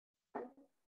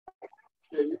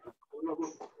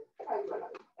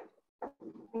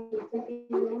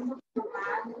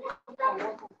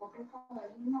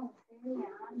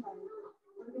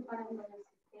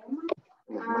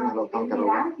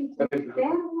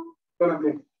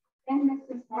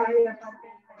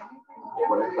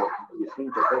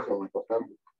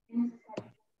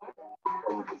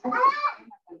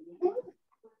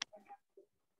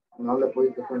No le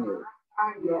pudiste poner.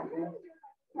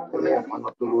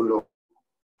 Cuando tú lo...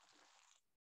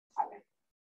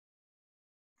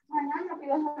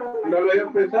 No lo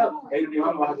había pensado. El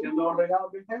Iván vas haciendo los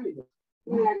regalos de Angélica.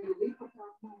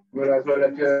 Pero eso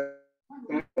era que...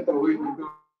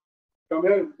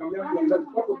 Cambiar.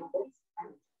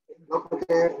 No,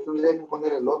 porque tendría que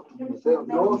poner el otro.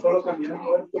 No, solo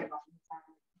cambiando esto.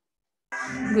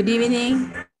 Good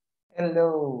evening.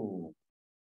 Hello.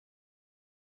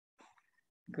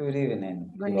 Good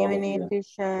evening. Good evening,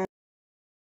 teacher.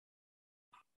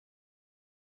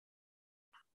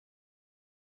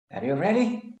 Are you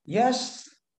ready? Yes.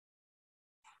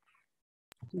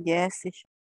 Yes, teacher.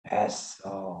 Yes.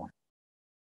 Oh.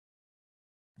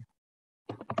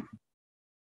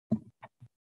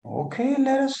 Okay,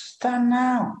 let us start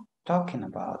now talking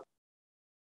about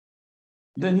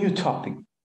the new topic.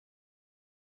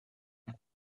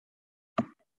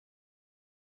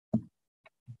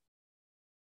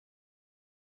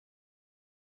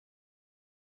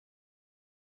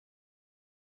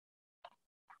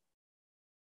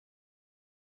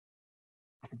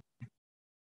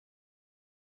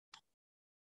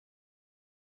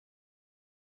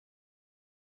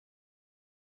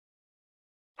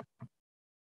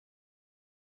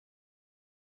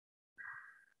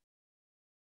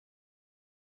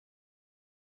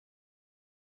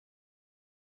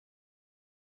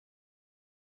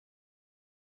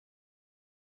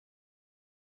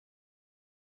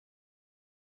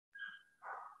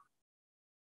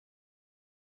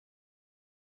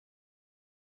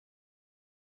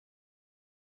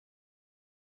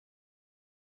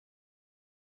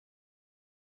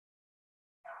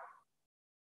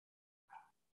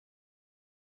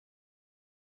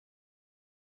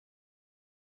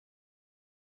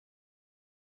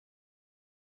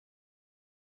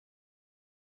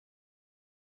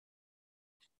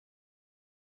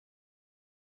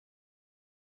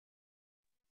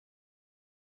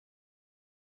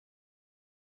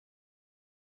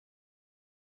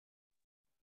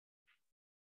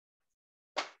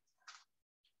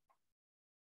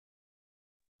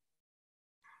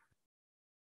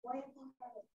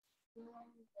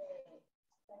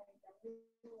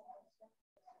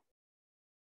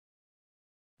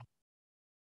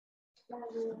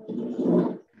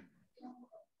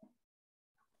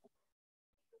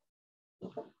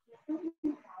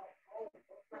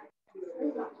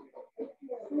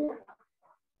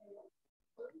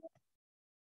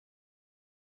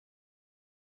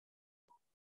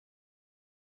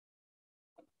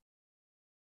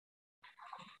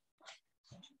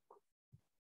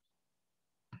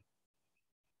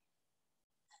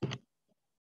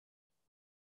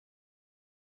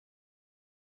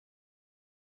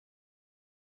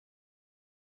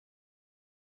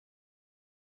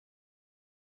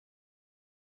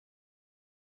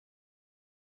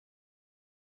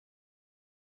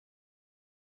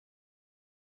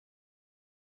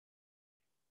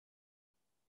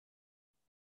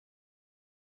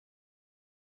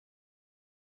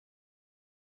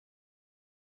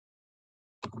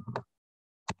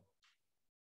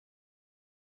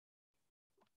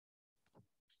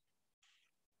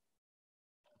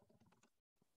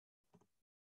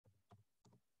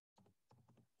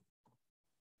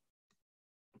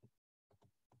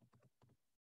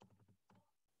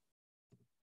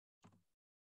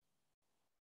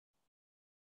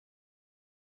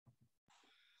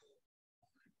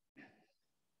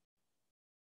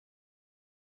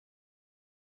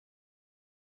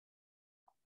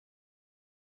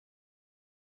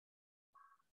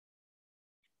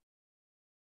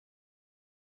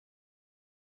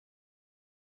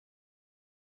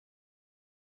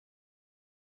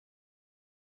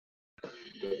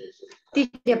 Sí,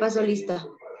 ya pasó lista.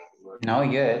 No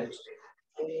yet.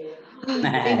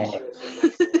 Thank you.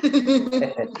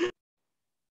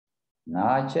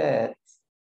 Not yet.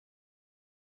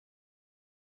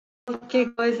 ¿Qué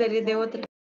puede salir de otra?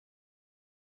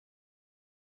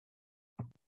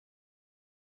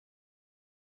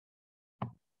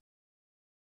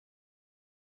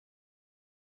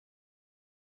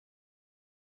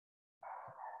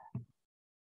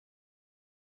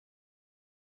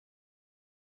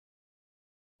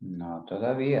 No,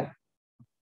 todavía.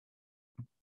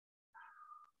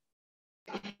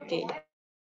 Okay.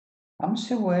 I'm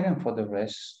still waiting for the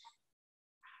rest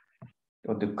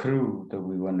of the crew that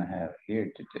we want to have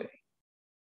here today.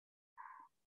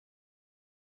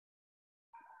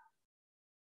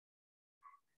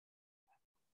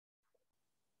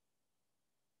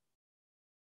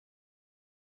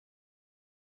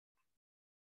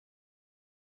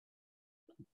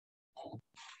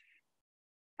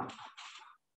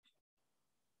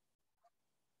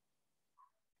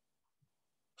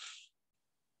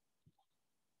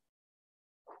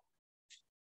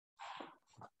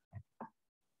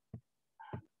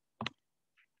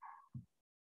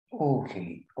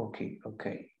 Okay.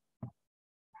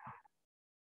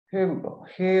 Here we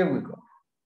go.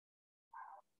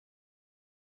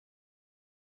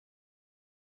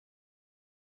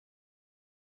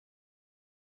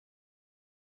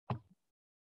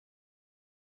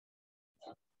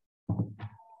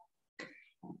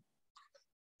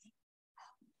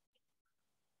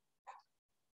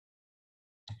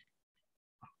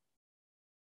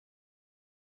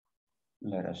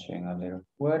 Let us sing a little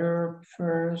weather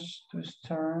first to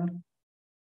start.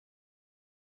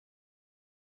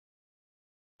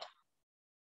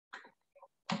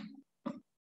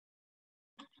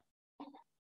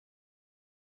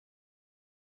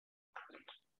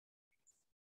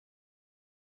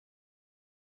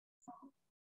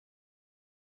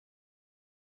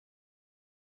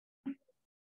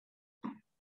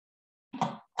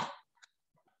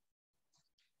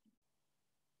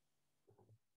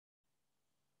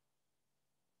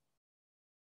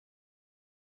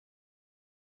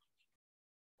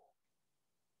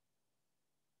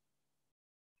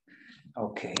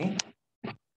 Okay.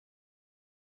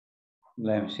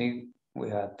 Let me see. We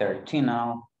have 13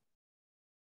 now.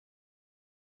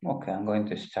 Okay, I'm going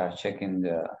to start checking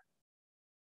the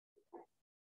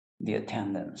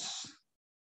attendance.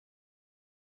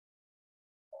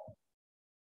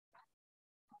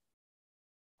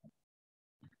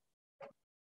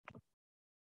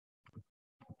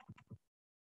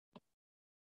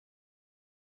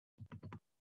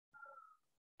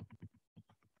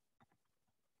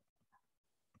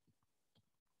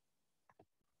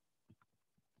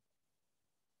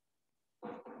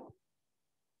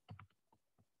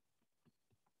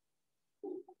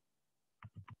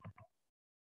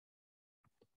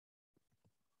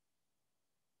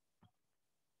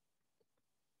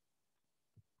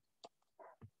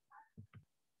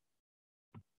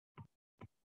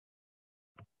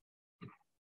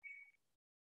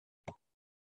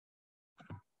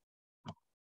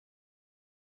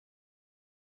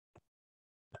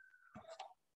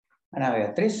 Ana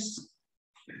Beatriz.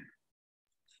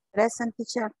 Present,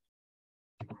 teacher.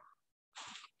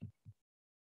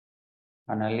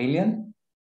 Ana Lilian.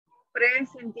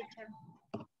 Present, teacher.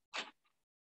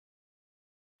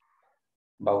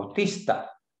 Bautista.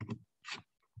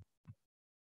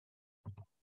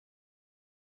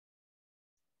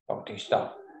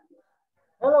 Bautista.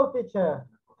 Hello, teacher.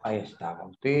 Ahí está,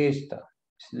 Bautista.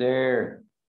 It's there.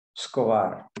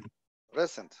 Escobar.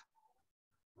 Present.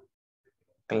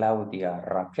 Claudia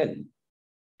Raquel.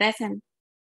 Present.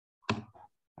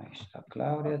 Ahí está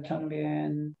Claudia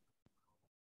también.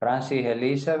 Francis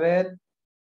Elizabeth.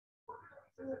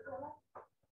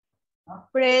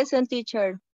 Present,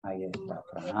 teacher. Ahí está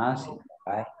Francis.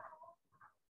 Ay.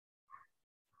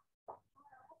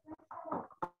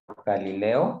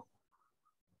 Galileo.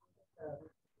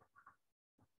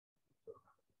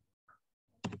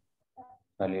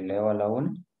 Galileo a la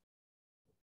 1.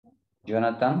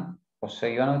 Jonathan.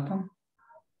 José Jonathan.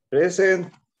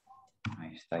 Present.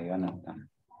 Ahí está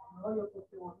Jonathan.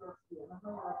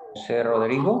 José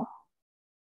Rodrigo.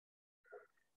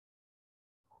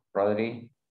 Rodri.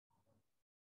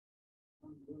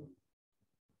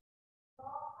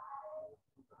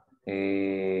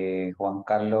 Juan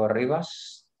Carlos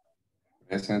Rivas.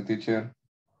 Present, teacher.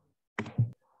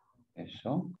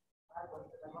 Eso.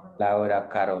 Laura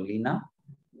Carolina.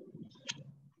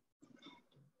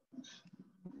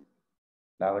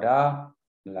 Laura.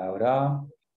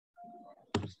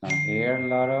 It's not here,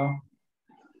 Laura.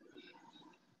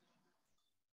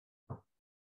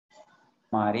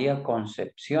 María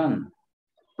Concepción.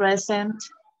 Present.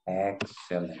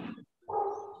 Excellent.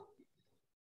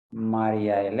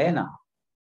 María Elena.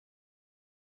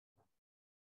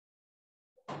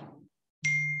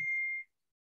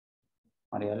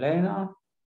 María Elena.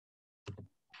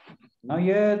 Not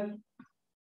yet.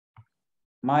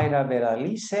 Mayra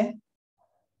Beralice.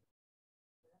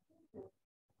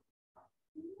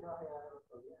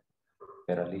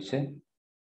 Beralice.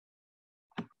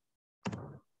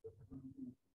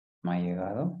 No ha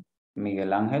llegado.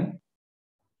 Miguel Ángel.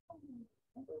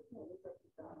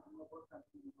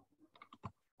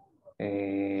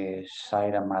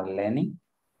 Zaira Marlene.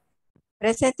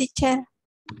 Present, teacher.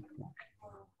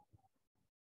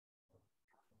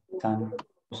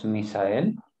 Santos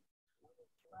Misael.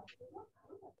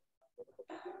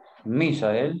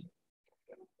 Misael.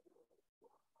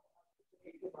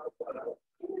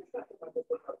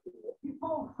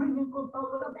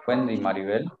 Wendy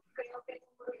Maribel.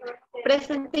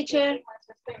 Present, teacher.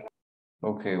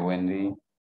 Okay, Wendy.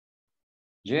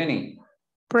 Jenny.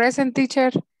 Present,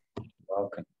 teacher.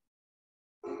 Okay.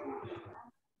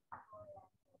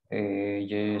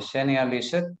 Yesenia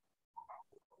Lizette.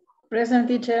 Present,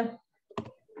 teacher.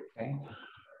 Okay.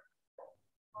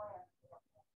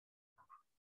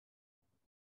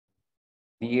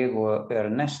 Diego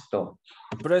Ernesto.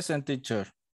 Present, teacher.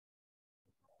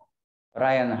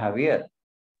 Brian Javier.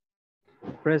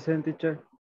 Present, teacher.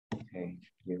 Okay,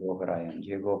 llegó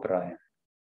Brian.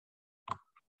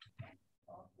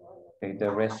 Okay,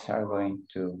 the rest are going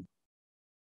to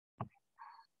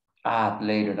add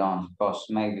later on because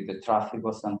maybe the traffic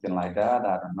or something like that,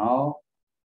 I don't know.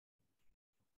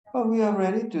 But we are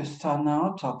ready to start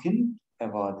now talking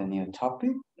about the new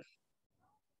topic.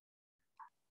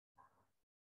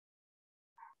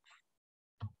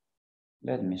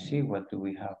 Let me see, what do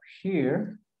we have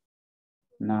here?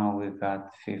 Now we got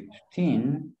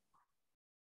 15.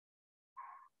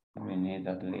 We need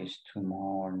at least 2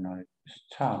 more in order to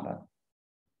start, but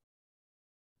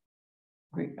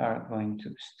we are going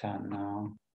to start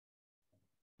now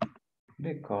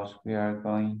because we are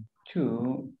going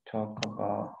to talk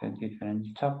about a different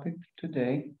topic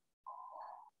today.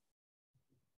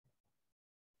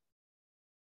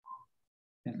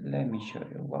 And let me show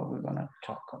you what we're gonna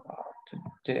talk about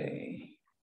today.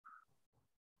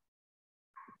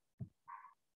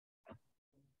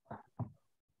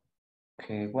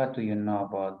 Okay, what do you know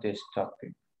about this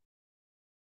topic?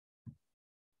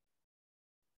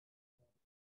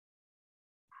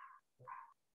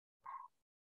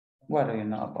 What do you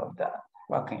know about that?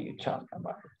 What can you talk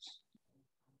about it?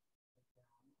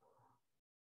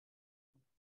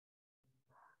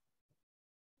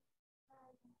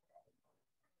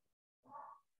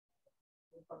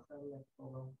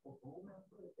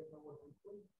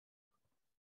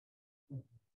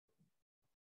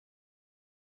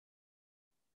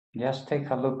 Just take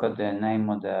a look at the name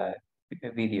of the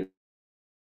video.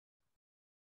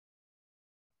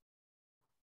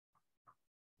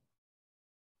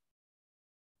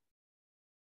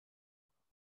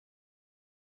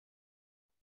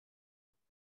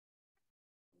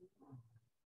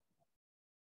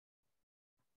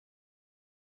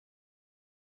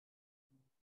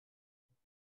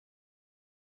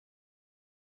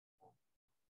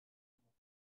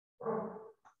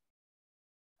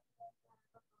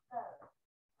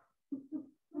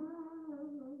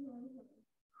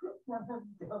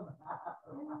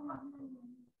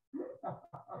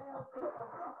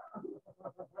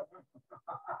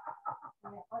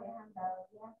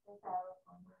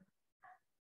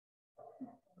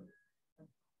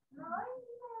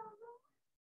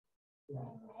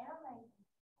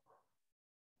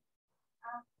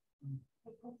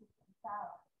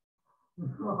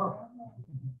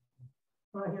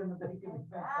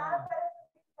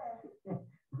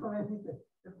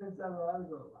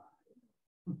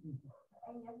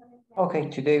 Okay,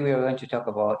 today we are going to talk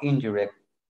about indirect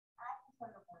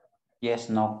yes,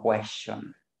 no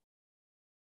question.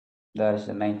 That is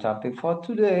the main topic for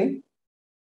today.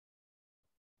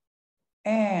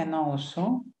 And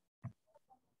also,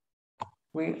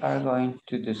 we are going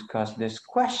to discuss this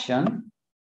question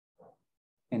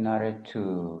in order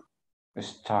to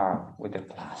start with the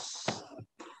class.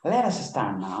 Let us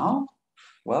start now.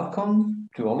 Welcome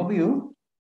to all of you.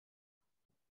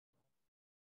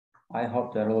 I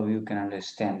hope that all of you can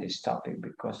understand this topic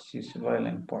because it's really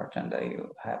important that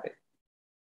you have it.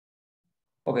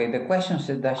 Okay, the question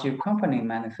said, does your company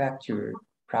manufacture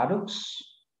products?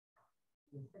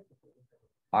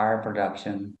 Are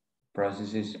production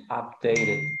processes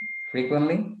updated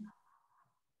frequently?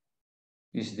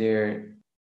 Is there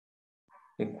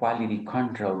a quality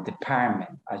control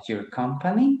department at your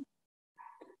company?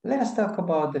 Let us talk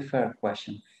about the first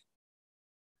question.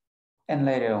 And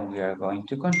later on, we are going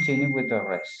to continue with the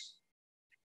rest.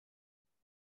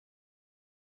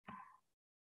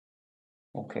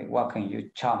 Okay, what can you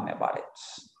tell me about it?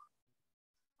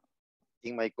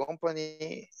 In my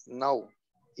company, no,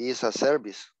 it's a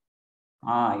service.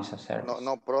 Ah, it's a service.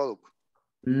 No product.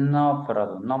 No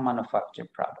product, no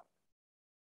manufactured product.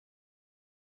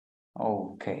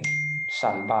 Okay,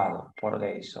 salvado por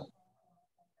eso.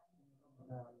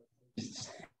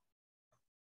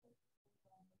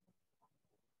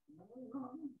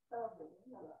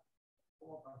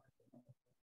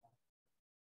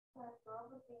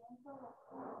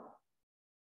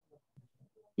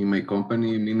 In my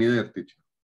company, me neither, teacher.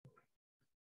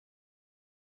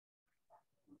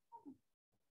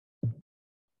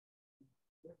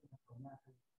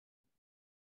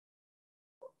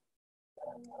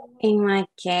 In my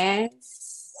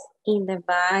case, in the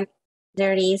back,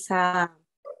 there is a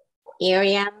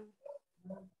area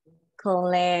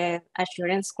called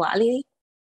assurance quality,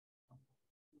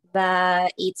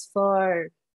 but it's for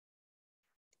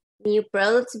new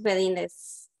products,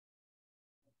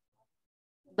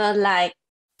 but like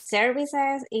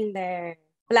services in the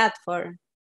platform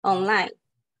online.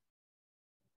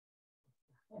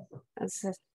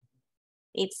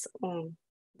 It's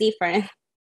different.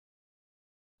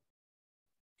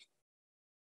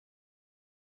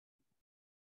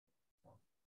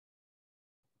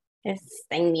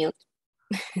 Está en mute.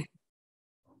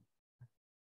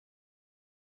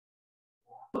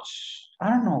 I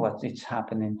don't know what is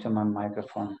happening to my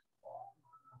microphone.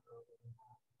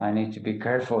 I need to be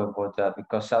careful about that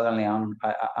because suddenly I'm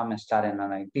starting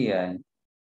an idea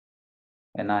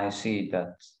and I see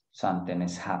that something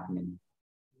is happening.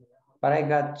 But I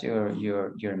got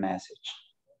your message.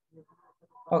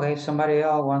 Okay, somebody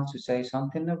else wants to say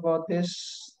something about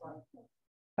this?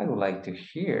 I would like to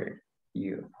hear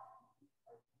you.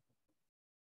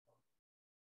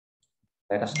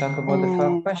 Let us talk about the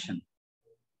first question.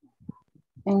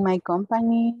 In my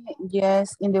company,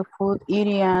 yes, in the food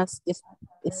areas,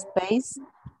 space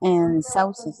and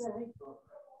sauces.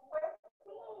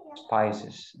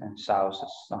 Spices and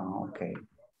sauces. Oh, okay.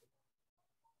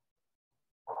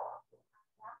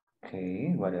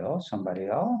 Okay, what else? Somebody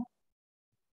else?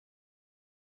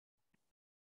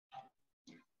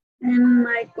 And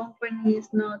my company is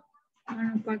not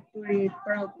manufacturing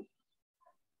product.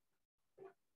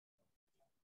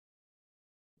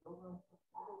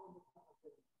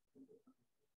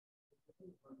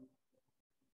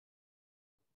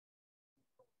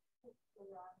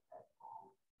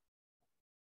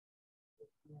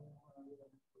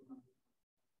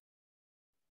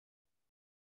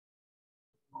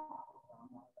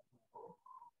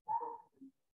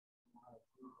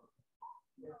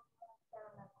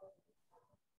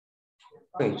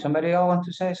 Okay, somebody else want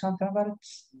to say something about it?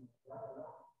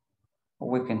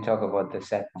 We can talk about the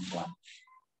second one.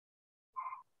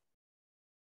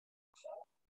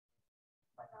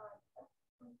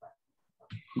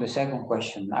 The second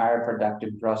question, are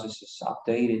productive processes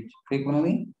updated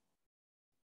frequently?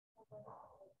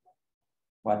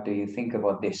 What do you think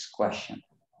about this question?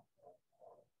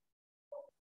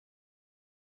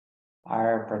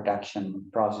 Are production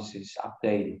processes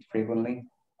updated frequently?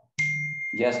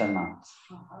 Yes or not?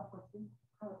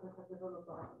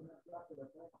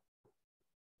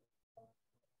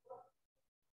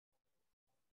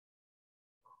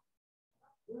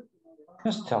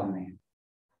 Just tell me.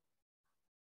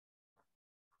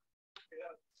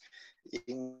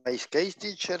 In my case,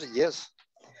 teacher, yes.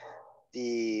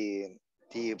 The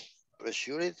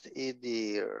procedure is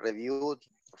the review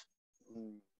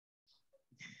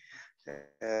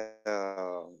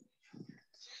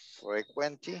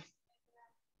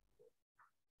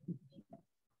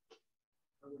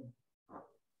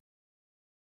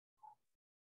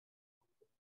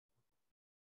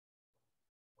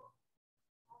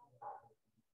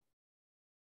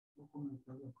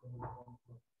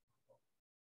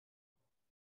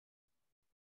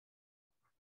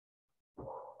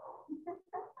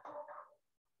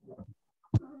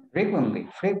frequently.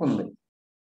 Frequently.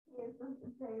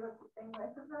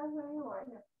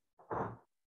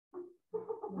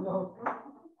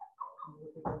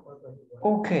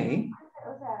 Okay.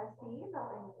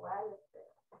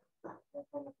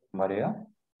 Maria?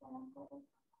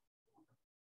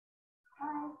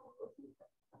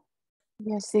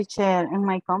 Yes, teacher. In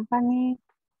my company,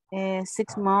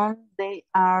 6 months, they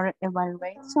are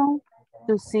evaluation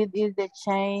to see if the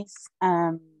changes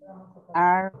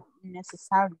are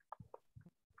necessary.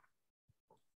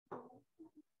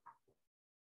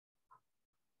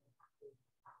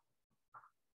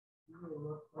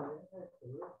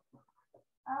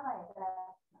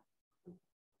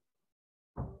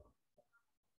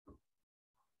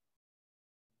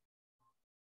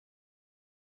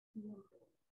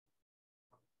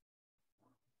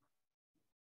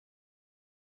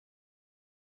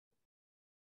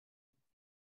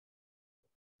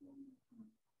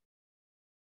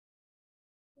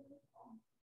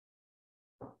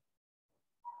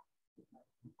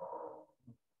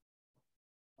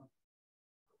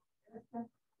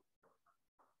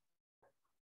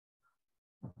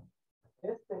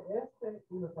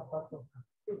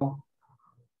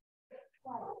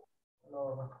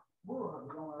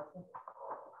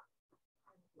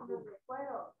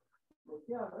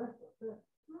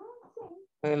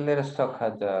 let us talk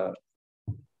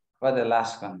about the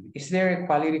last one. Is there a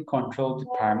quality control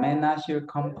department at your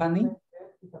company?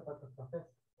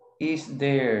 Is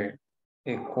there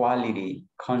a quality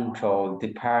control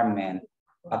department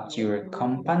at your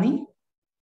company?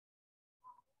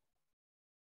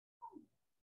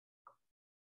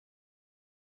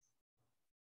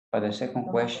 But the second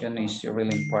question is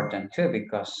really important too,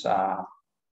 because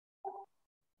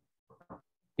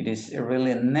it is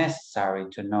really necessary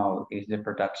to know if the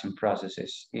production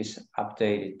processes is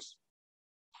updated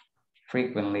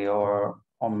frequently, or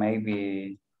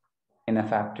maybe in a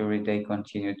factory they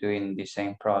continue doing the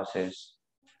same process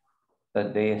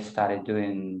that they started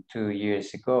doing 2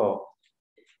 years ago.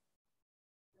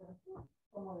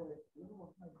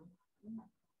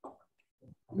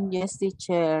 Yes,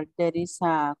 teacher, there is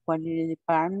a quality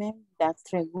department that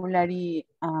regularly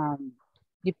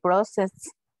the process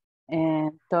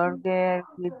and target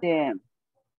with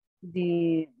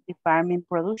the department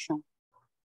production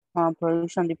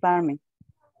department.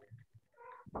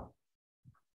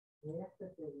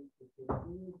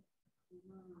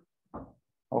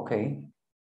 Okay.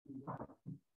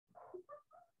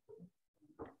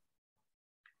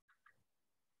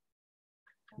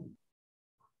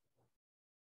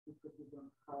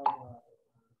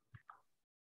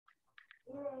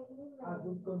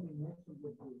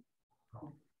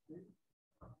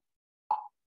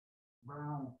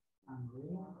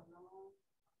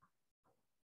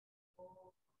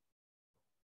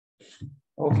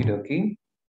 Okie dokie.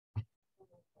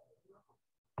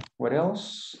 What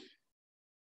else?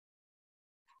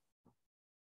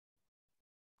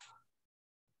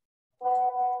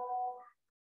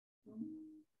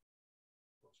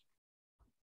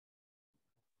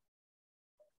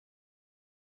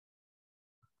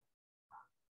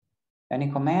 Any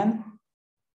comment?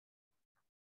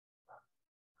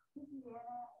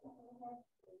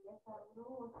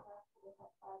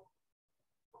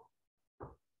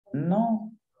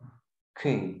 No?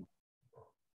 Okay.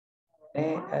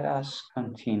 Let us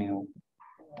continue.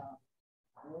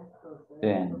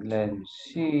 Then let me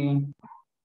see.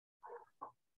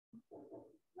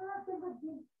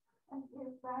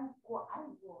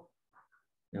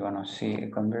 You want to see a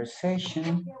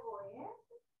conversation?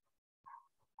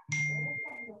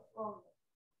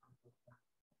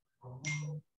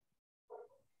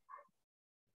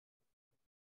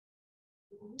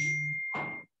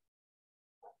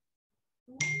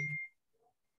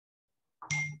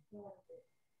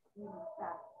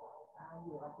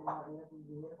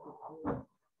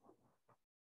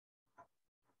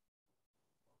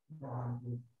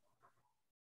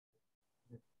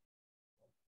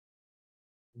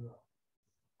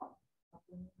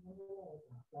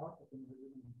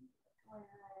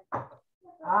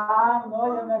 Ah,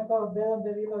 no, ya me acordé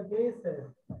dónde vi lo que hice.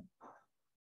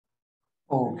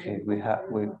 Okay, we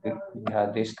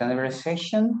had this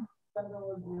conversation.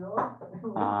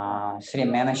 City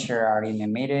manager are in a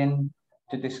meeting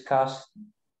to discuss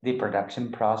the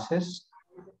production process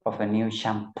of a new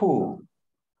shampoo.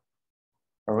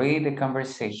 Read the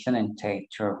conversation and take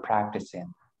your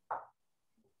practicing.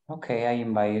 Okay, I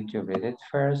invite you to read it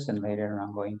first, and later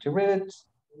I'm going to read it.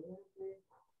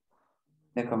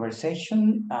 The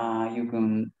conversation, you're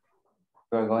going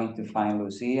to find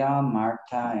Lucia,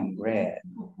 Marta, and Red.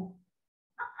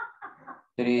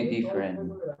 3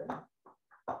 different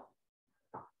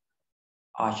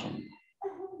options.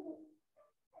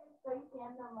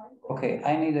 Okay,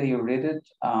 I need that you read it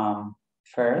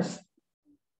first,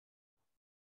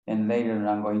 and later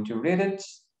I'm going to read it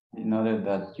in order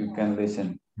that you can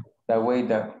listen. That way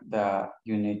that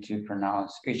you need to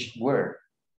pronounce each word.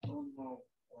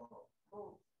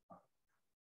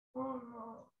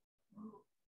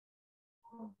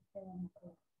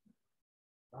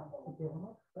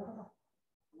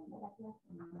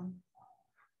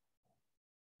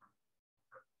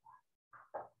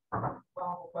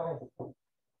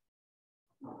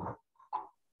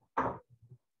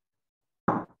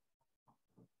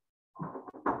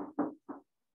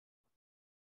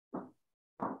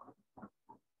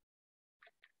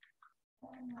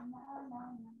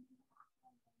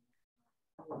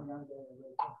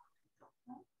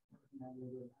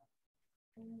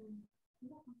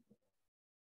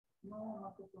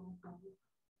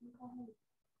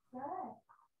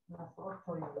 Las 8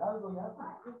 y algo ya.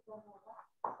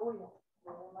 Uy, me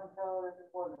he manchado de ese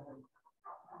polvo.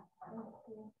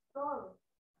 Todo.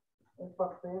 El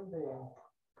papel de...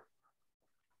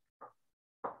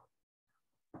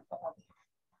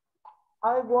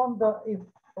 I wonder if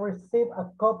receive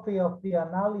a copy of the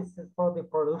analysis for the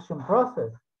production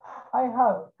process. I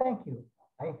have, thank you.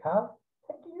 I have,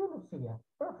 thank you, Lucia.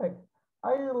 Perfect.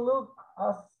 I look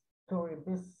us to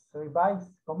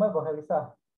revise. ¿Cómo es?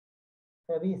 Revisar.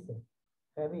 Revise.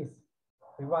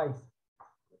 Revise.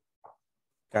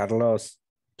 Carlos,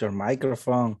 your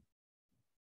microphone.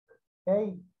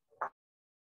 Okay.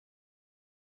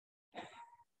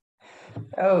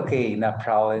 Okay, no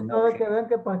problem. Cada que ven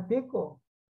que practico.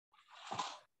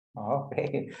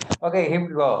 Okay. Okay, here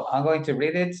we go. I'm going to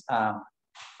read it. I'm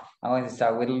going to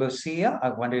start with Lucia. I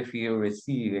wonder if you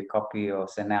received a copy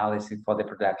of the analysis for the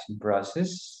production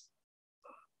process.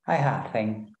 I have.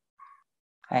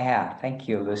 Thank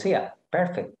you, Lucia.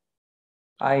 Perfect.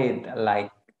 I'd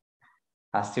like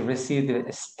us to receive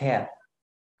the step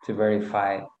to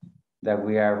verify that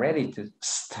we are ready to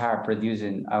start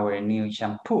producing our new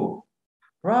shampoo.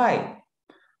 Right.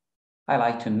 I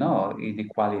like to know if the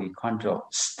quality control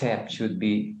step should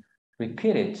be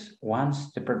repeated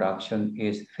once the production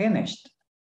is finished.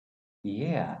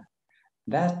 Yeah,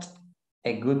 that's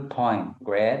a good point,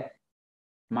 Greg.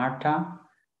 Marta,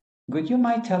 would you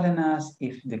mind telling us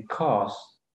if the cost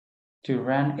to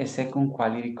run a second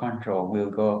quality control will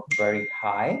go very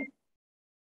high?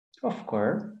 Of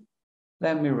course.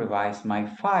 Let me revise my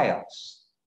files.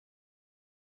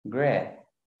 Greg,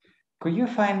 could you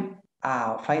find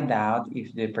out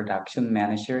if the production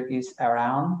manager is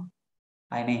around?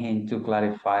 I need him to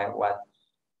clarify what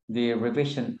the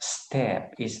revision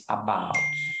step is about.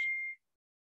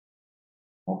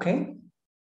 Okay.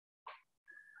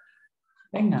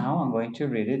 And now I'm going to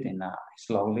read it in a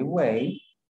slowly way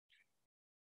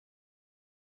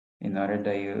in order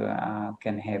that you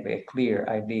can have a clear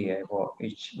idea about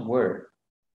each word.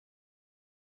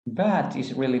 But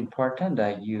it's really important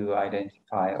that you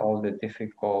identify all the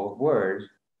difficult words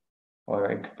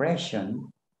or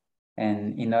expression,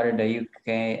 and in order that you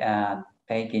can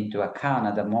take into account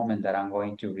at the moment that I'm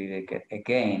going to read it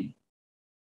again.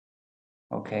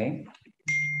 Okay.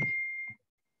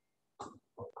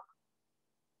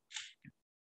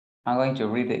 I'm going to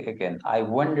read it again. I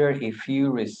wonder if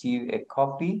you received a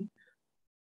copy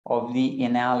of the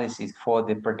analysis for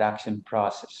the production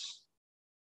process.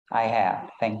 I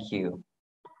have, thank you.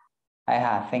 I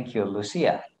have, thank you,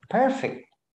 Lucia. Perfect.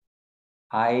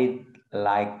 I'd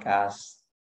like us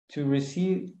to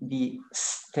receive the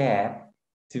step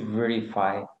to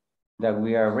verify that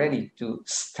we are ready to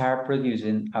start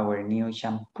producing our new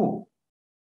shampoo.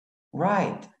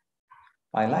 Right.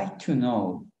 I like to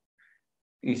know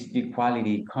if the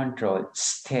quality control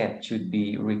step should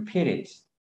be repeated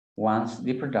once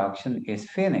the production is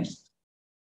finished.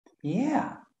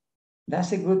 Yeah,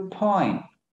 that's a good point,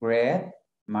 Greg.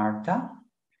 Marta,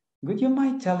 would you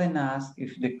mind telling us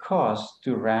if the cost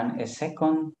to run a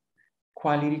second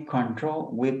quality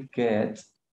control will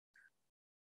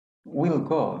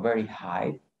go very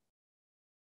high?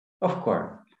 Of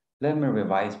course, let me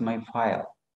revise my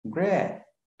file. Greg,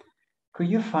 could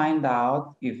you find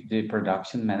out if the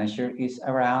production manager is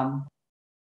around?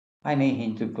 I need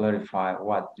him to clarify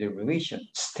what the revision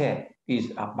step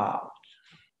is about.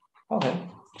 Okay.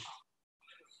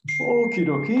 Okie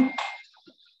dokie.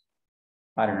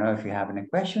 I don't know if you have any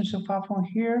questions so far from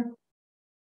here.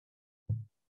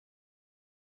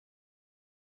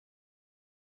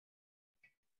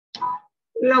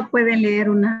 Lo puede leer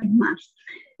una vez más.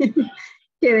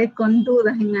 Quedé con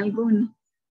dudas en alguno.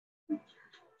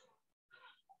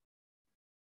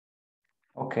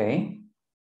 Okay.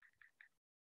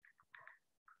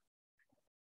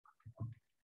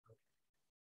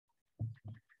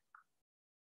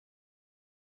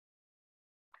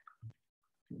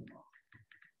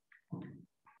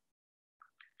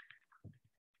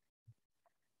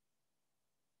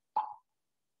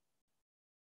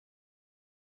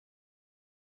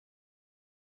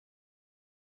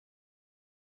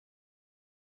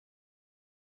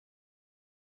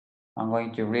 I'm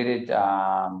going to read it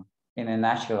in a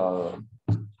natural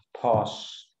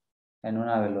pause, en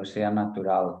una velocidad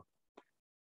natural.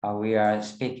 We are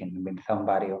speaking with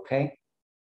somebody, okay?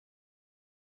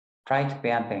 Try to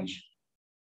pay attention.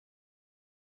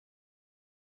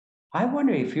 I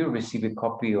wonder if you receive a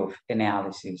copy of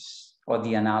analysis or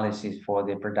the analysis for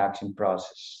the production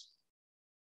process.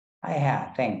 I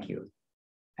have, thank you.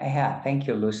 I have, thank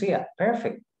you, Lucia.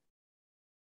 Perfect.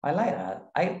 I like that.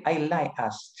 I like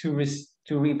us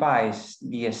to revise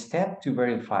the step to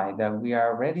verify that we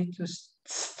are ready to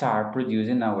start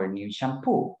producing our new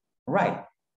shampoo. Right.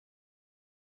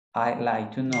 I'd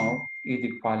like to know if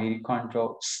the quality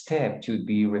control step should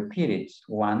be repeated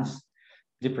once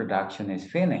the production is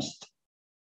finished.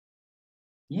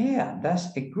 Yeah,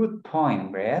 that's a good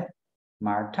point, Brad.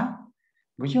 Marta,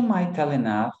 would you mind telling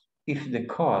us if the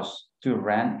cost to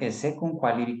run a second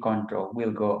quality control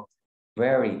will go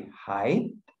very high?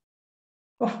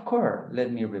 Of course,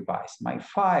 let me revise my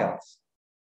files.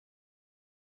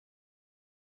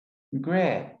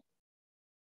 Great.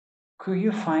 Could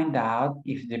you find out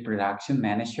if the production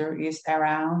manager is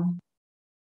around?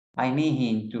 I need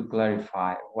him to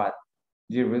clarify what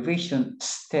the revision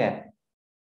step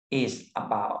is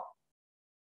about.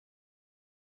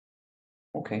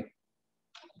 Okay.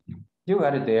 You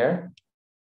got it there.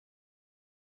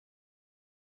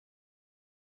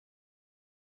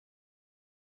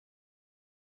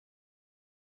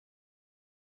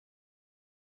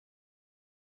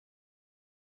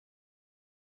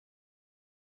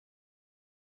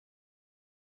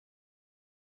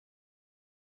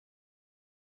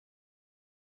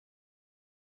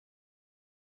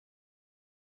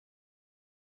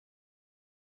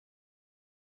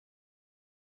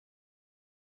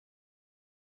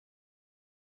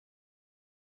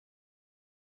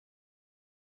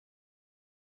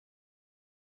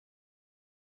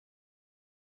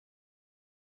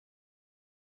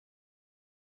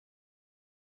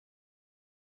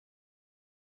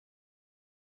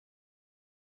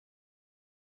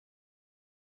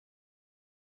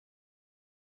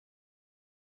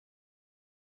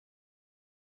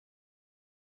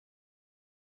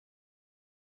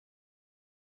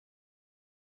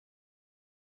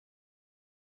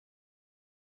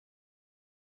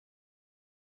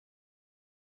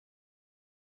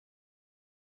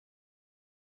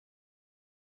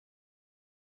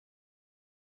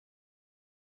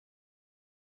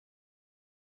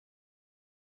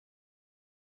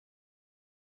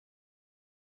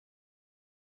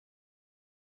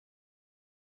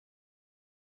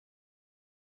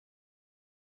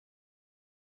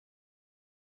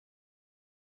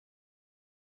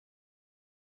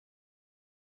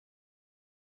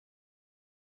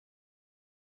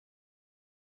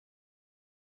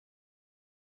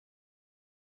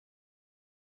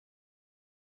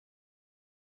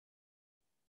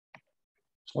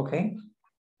 Okay.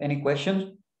 Any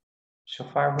questions so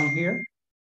far from here?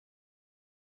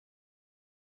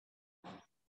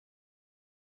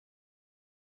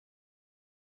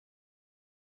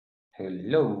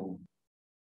 Hello.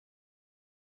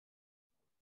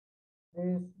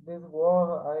 This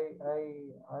word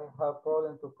I have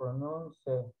problem to pronounce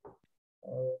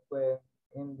when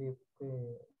in the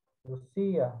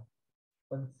Lucia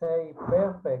when say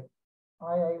perfect.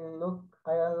 I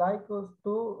like us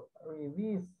to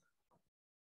revise.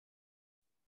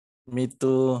 Me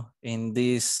too in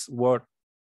this word.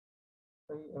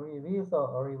 Revise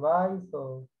or revise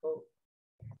or so.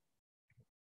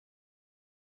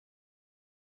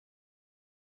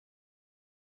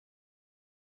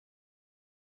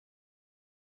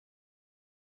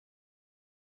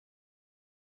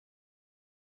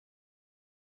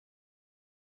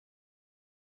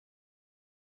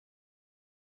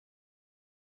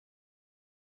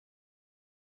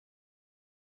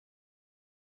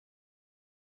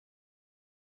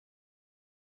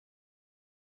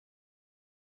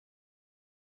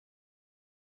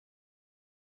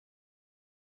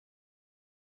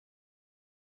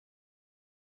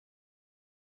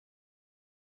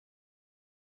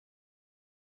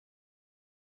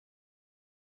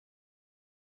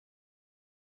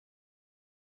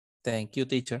 Thank you,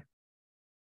 teacher.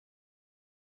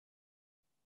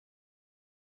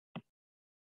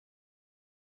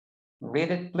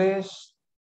 Read it, please.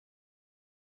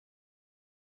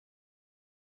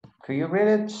 Could you read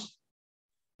it?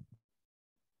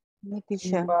 Me,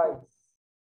 teacher.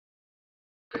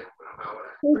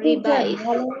 Revise.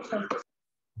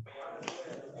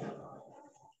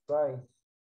 Right.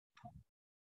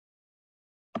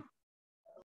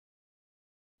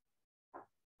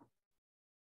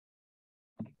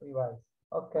 Revise.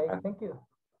 Okay, thank you.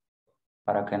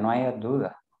 Para que no haya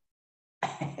duda.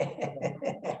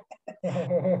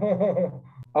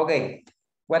 Okay,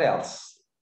 what else?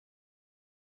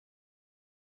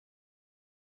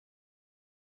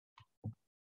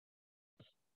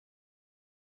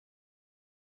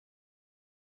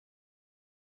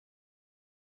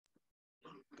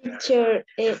 Teacher,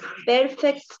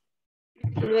 perfect,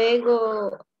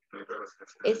 luego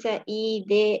esa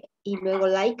ID y luego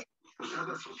like.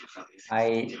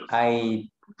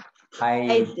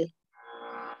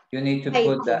 You need to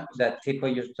put the tip of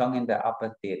your tongue in the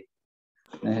upper teeth.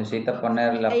 Necesita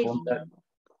poner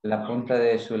la punta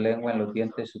de su lengua en los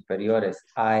dientes superiores.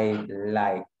 I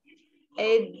like.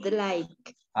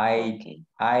 Okay.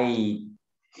 I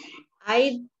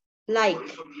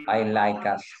like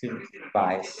us to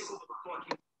revise.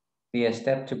 The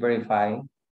step to verify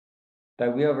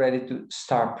that we are ready to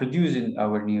start producing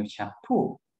our new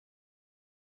shampoo.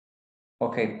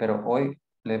 Ok, pero hoy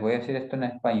les voy a decir esto en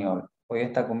español. Hoy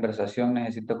esta conversación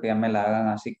necesito que ya me la hagan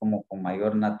así como con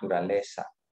mayor naturaleza,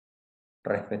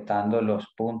 respetando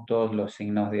los puntos, los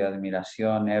signos de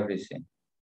admiración, everything.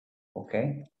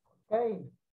 Okay?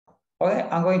 Okay. Okay,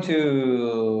 I'm going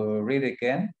to read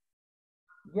again.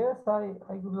 Yes, I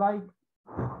would like.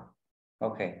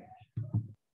 Okay.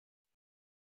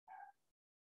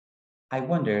 I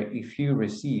wonder if you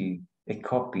received a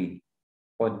copy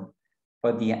for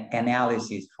the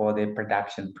analysis for the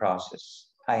production process.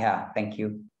 I have, thank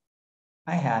you.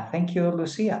 I have, thank you,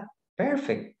 Lucia.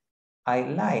 Perfect. I'd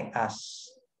like us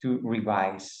to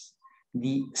revise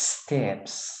the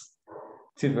steps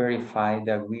to verify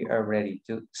that we are ready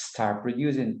to start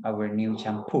producing our new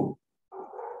shampoo.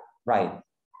 Right.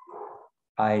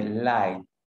 I'd like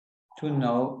to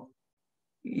know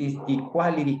if the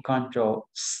quality control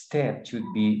step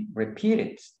should be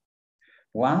repeated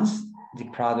once the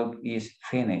product is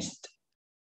finished.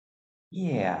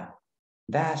 Yeah,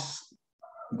 that's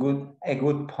a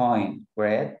good point,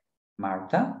 Greg.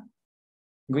 Martha,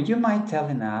 would you mind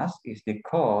telling us if the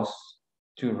cost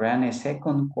to run a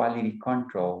second quality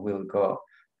control will go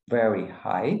very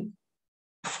high?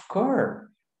 Of course.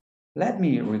 Let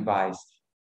me revise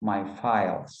my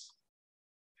files.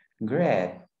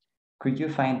 Greg, could you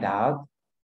find out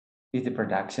if the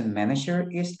production manager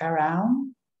is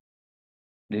around?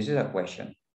 This is a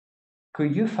question.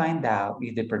 Could you find out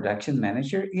if the production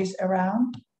manager is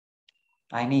around?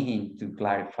 I need him to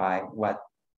clarify what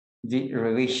the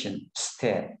revision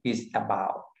step is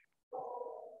about.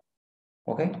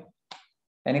 Okay?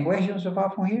 Any questions so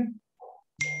far from here?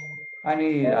 I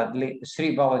need at least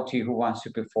 3 volunteers who wants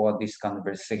to perform this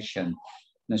conversation.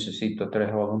 Necesito 3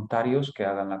 voluntarios que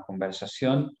hagan la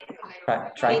conversación.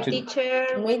 Try to...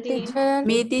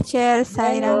 Mi teacher,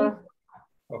 Zaira.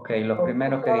 Ok, los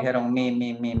primeros que dijeron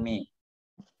me.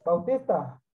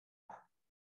 Bautista.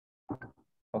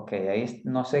 Ok, ahí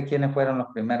no sé quiénes fueron los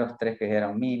primeros 3 que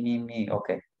dijeron me.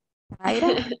 Ok. Zaira.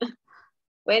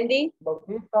 Wendy.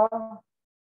 Bautista.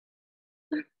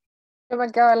 Yo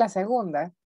me quedo en la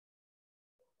segunda.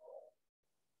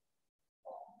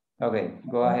 Ok,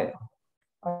 go ahead.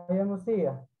 I am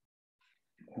Lucia.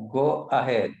 Go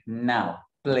ahead now,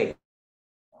 play.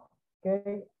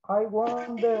 Okay, I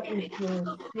wonder if you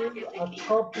receive a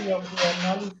copy of the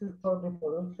analysis for the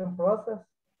production process.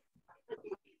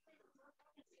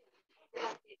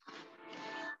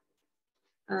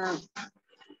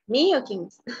 Me or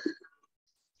Kings?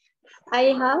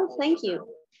 I have, thank you.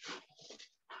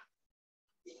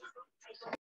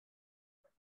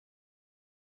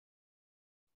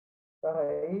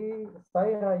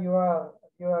 Zaira, you are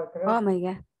correct. Oh my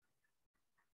God.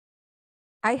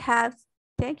 I have,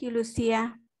 thank you,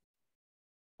 Lucia.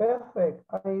 Perfect.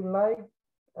 I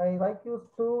like you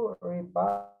to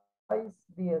revise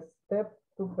the step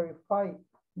to verify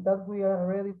that we are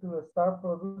ready to start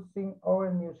producing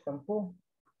our new shampoo.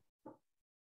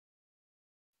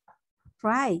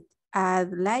 Right.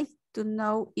 I'd like to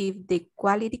know if the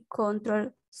quality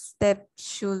control step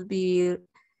should be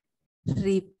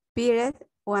repeated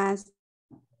once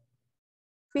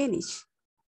finished.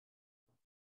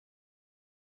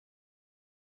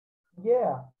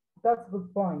 Yeah, that's a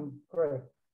good point, Greg.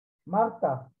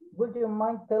 Martha, would you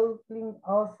mind telling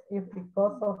us if the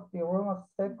cost of the run of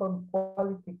second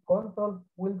quality control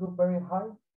will go very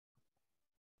high?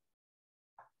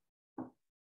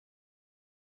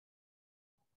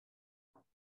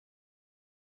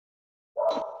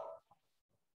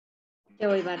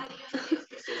 Yes.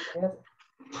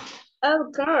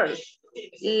 Of course.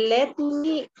 Let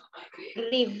me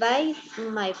revise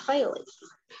my files.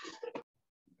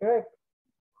 Greg,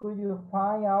 could you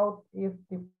find out if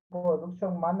the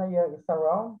production manager is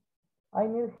around? I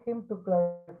need him to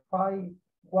clarify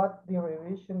what the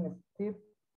revision step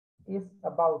is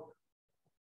about.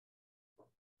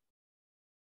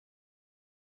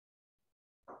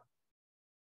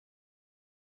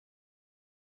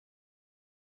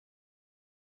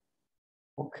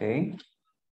 Okay.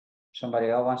 Somebody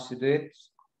else wants to do it?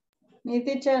 Mi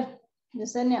teacher,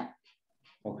 Yesenia.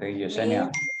 Okay,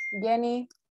 Yesenia. Jenny.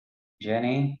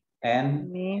 Jenny and?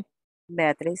 Me,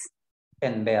 Beatriz.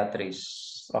 And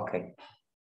Beatriz. Okay.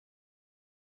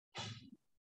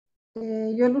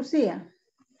 Yo, Lucia.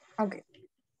 Okay.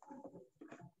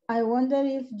 I wonder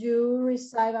if you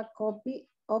receive a copy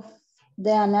of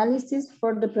the analysis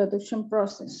for the production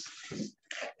process.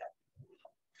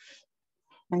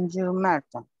 And you,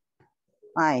 Martha.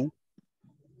 Okay.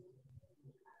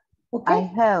 Okay. I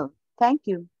have, thank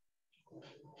you.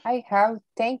 I have,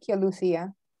 thank you,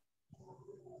 Lucia.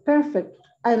 Perfect.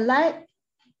 I'd like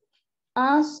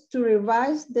us to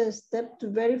revise the step to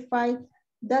verify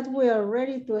that we are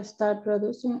ready to start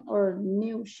producing our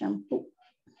new shampoo.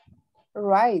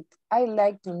 Right. I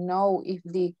like to know if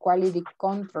the quality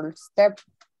control step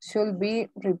should be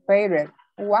repaired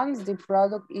once the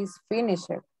product is finished.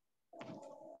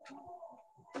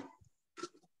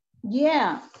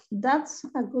 Yeah, that's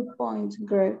a good point,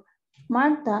 Greg.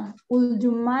 Martha, would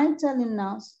you mind telling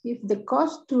us if the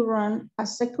cost to run a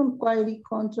second quality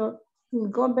control will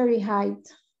go very high?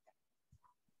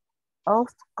 Of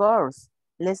course.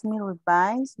 Let me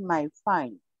revise my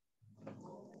file.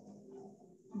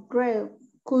 Greg,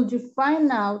 could you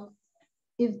find out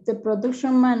if the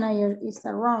production manager is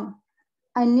around?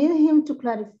 I need him to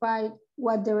clarify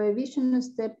what the revision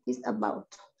step is about.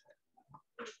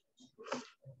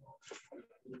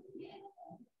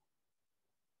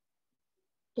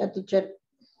 Yeah, teacher.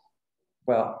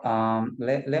 Well,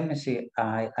 let me see.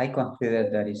 I consider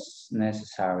that it's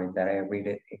necessary that I read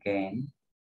it again.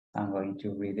 I'm going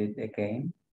to read it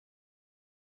again.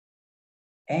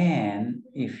 And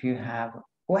if you have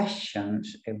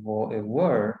questions about a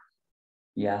word,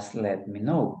 just let me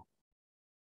know.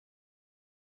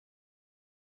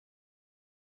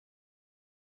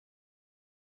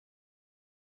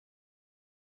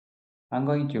 I'm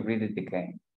going to read it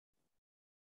again.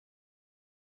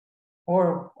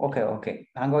 Or, okay.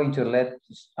 I'm going to let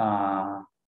the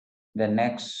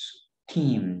next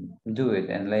team do it,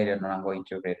 and later on I'm going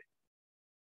to read it.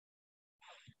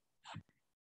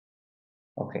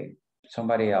 Okay,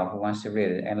 somebody else who wants to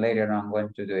read it, and later on I'm going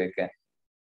to do it again.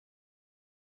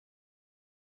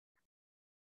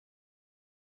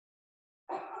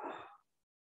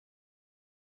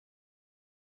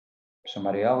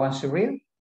 Somebody else wants to read?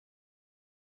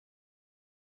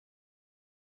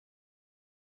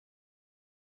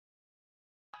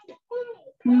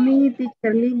 Me,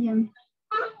 teacher Lilian.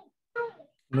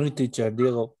 Me, teacher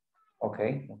Diego.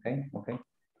 Okay.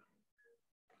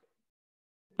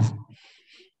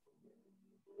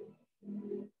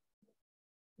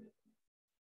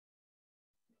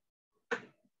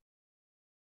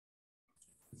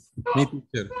 Me,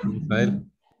 teacher Rafael.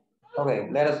 Okay,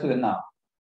 let us do it now.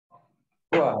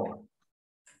 Wow,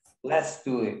 let's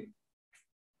do it.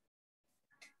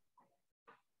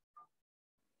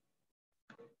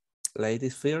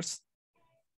 Ladies first.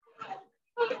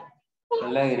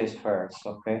 Ladies first,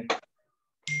 okay.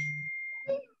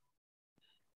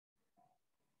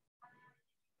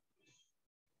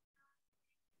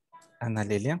 Ana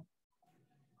Lilia.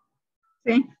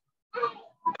 Sí.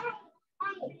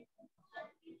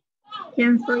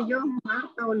 ¿Quién soy yo?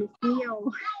 Marta o Lucía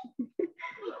o...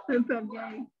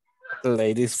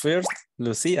 Ladies first,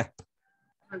 Lucía.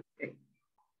 Okay.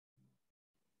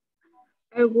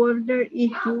 I wonder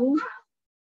if you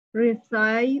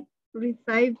received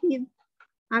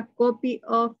a copy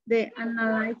of the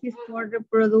analysis for the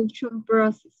production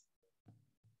process.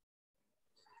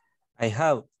 I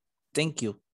have. Thank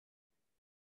you.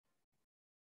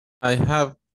 I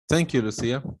have. Thank you,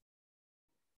 Lucia.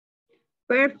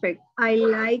 Perfect. I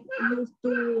like you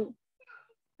to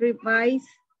revise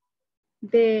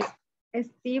the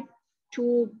step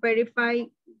to verify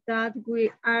that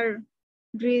we are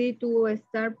ready to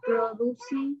start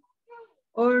producing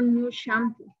our new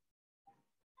shampoo.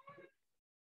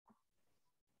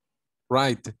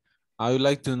 Right. I would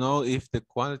like to know if the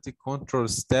quality control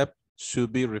step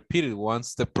should be repeated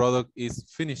once the product is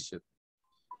finished.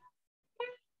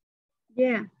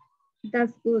 Yeah,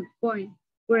 that's good point.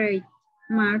 Great.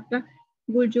 Martha,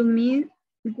 would you mind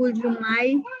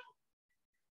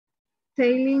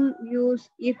telling us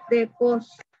if the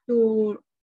cost to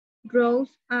grow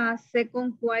a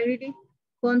second quality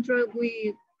control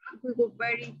we will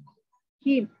vary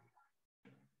him?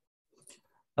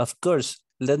 Of course.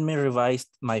 Let me revise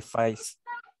my files.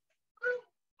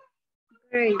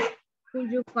 Great.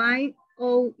 Could you find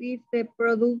out if the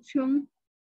production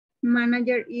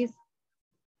manager is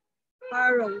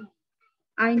around?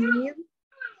 I need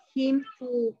him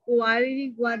to qualify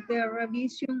what the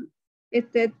revision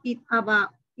step is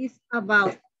about.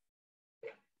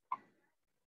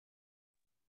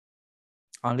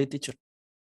 Only teacher.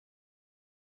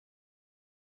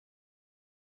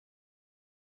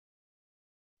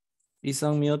 It's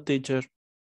on mute, teacher.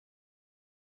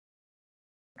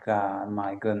 God,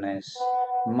 my goodness.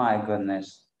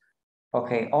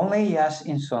 Okay, only yes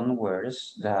in some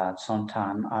words that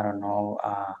sometimes, I don't know,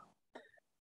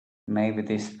 maybe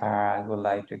this part I would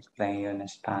like to explain you in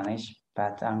Spanish,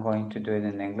 but I'm going to do it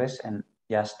in English and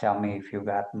just tell me if you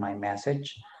got my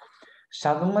message.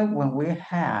 Suddenly, when we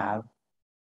have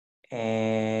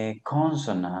a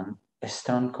consonant, a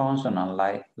strong consonant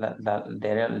like the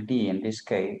LD in this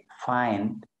case,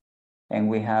 find and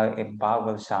we have a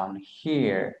vowel sound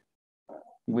here,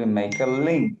 we make a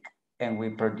link and we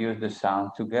produce the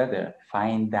sound together.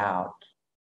 Find out.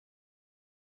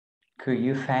 Could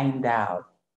you find out?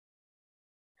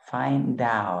 Find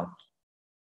out.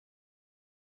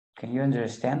 Can you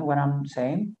understand what I'm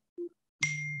saying?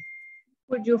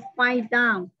 Could you find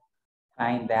out?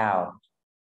 Find out.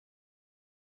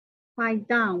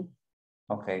 Find out.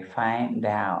 Okay, find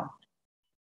out.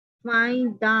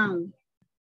 Find out.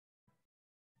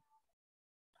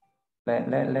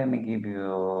 Let me give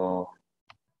you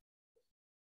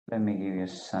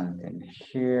something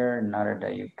here in order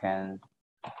that you can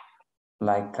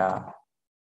like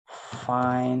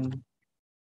find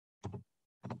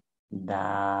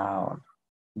out,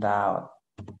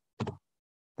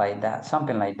 like that,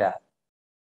 something like that.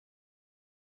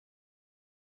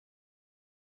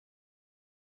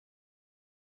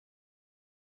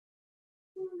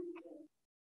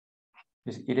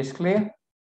 It is clear?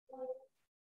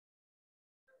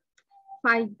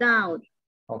 Find out.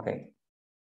 Ok.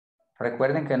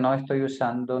 Recuerden que no estoy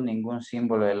usando ningún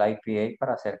símbolo del IPA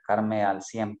para acercarme al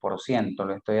 100%.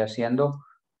 Lo estoy haciendo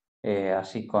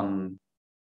así con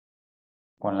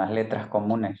las letras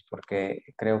comunes, porque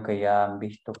creo que ya han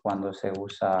visto cuando se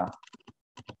usa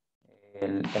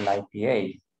el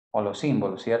IPA o los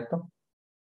símbolos, ¿cierto?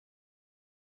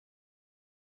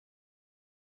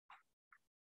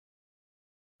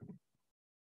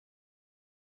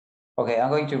 Okay, I'm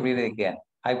going to read it again.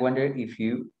 I wonder if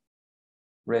you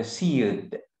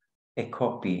received a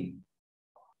copy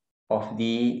of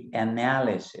the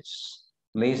analysis.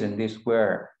 Listen this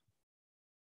word.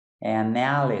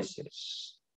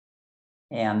 Analysis.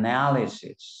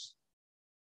 Analysis.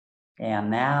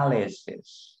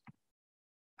 Analysis.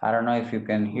 I don't know if you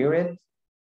can hear it.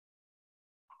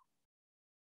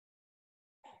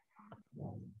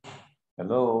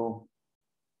 Hello.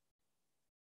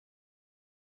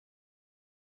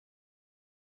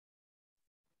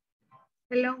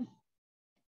 Hello.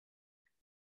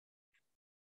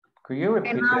 Could you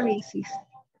repeat Analysis.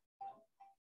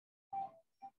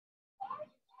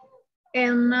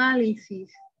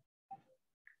 Analysis.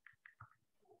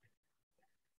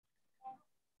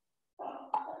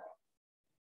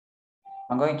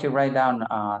 I'm going to write down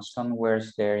some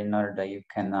words there in order that you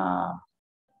can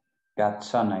get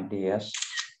some ideas.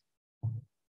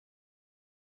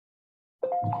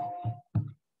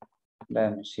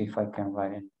 Let me see if I can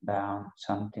write it down,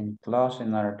 something close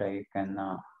in order that you can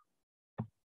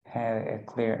have a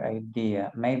clear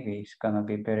idea. Maybe it's gonna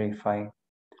be better if I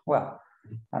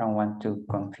don't want to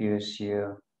confuse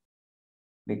you,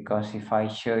 because if I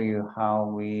show you how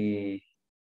we're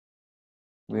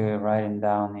writing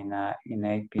down in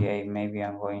APA, maybe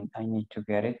I need to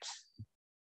get it.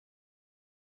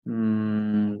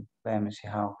 Let me see,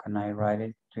 how can I write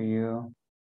it to you?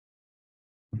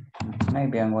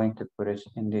 Maybe I'm going to put it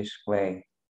in this way.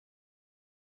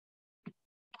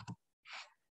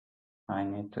 I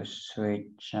need to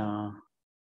switch.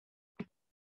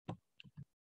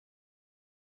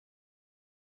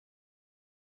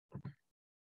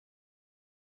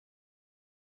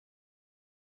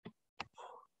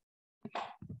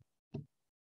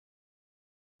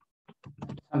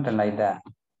 Something like that.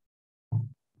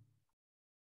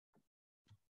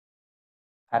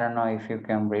 I don't know if you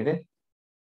can read it.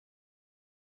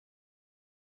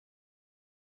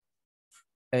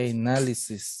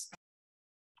 Analysis.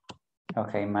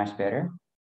 Okay, much better.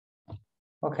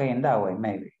 Okay, in that way,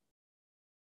 maybe.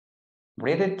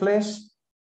 Read it, please.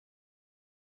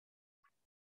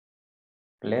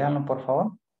 Léanlo, por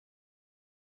favor.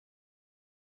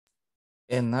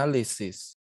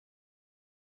 Analysis.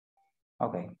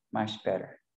 Okay, much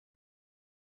better.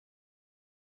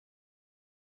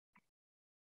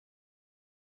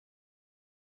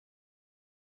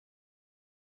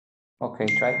 Okay,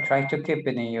 try to keep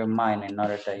it in your mind in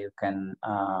order that you can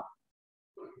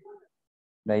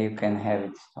have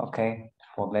it, okay,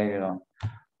 for later on.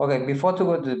 Okay, before to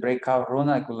go to the breakout room,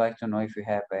 I would like to know if you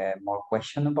have more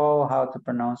question about how to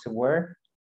pronounce a word.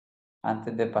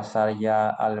 Antes de pasar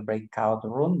ya al breakout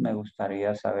room, me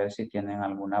gustaría saber si tienen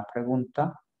alguna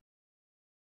pregunta,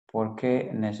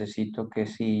 porque necesito que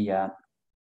sí ya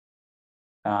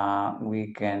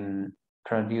we can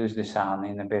produce the sound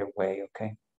in a better way,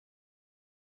 okay?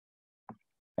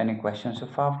 Any questions so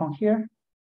far from here?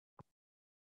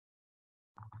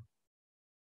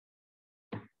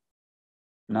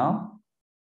 No?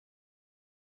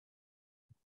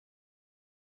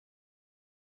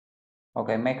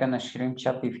 Okay, make a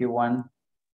screenshot if you want.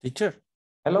 Teacher.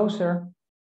 Hello, sir.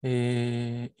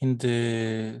 In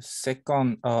the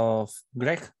second of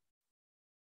Greg,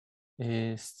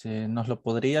 ¿Nos lo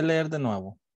podría leer de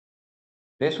nuevo?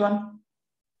 This one?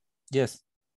 Yes.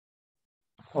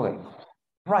 Okay.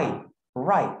 Right.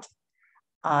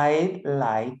 I'd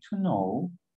like to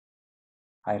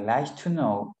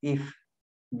know if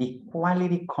the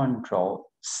quality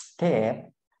control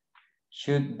step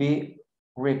should be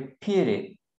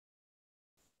repeated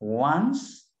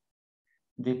once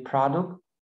the product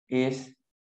is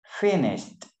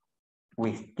finished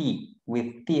with T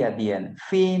at the end,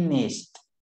 finished.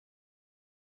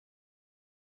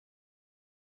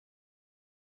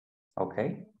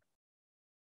 Okay.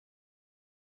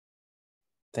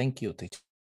 Thank you, teacher.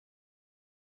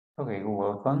 Okay, you're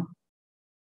welcome.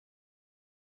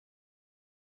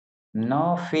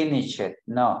 No, finish it.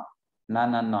 No in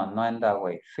that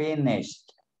way.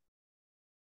 Finished.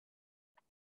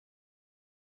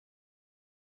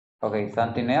 Okay,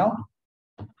 something else?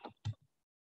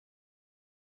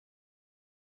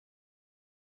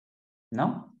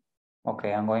 No?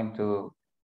 Okay, I'm going to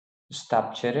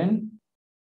stop chatting.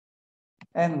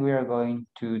 And we are going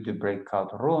to the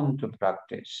breakout room to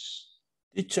practice.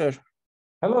 Teacher.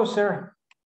 Hello, sir.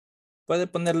 ¿Puede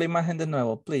poner la imagen de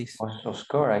nuevo, please? Of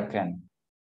course I can.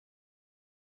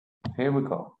 Here we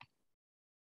go.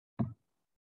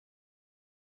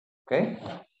 Okay.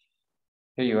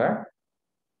 Here you are.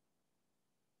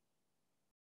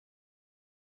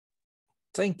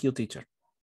 Thank you, teacher.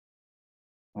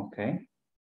 Okay.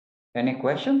 Any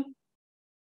question?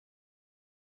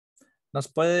 ¿Nos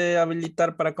puede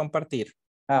habilitar para compartir?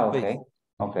 Okay. Please.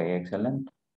 Okay, excellent.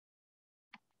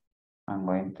 I'm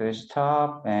going to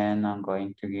stop and I'm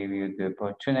going to give you the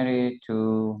opportunity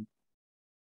to.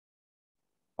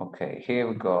 Okay, here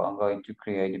we go. I'm going to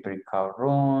create a breakout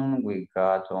room. We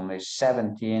got only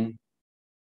 17.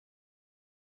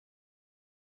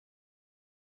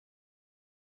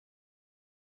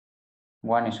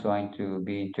 One is going to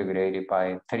be integrated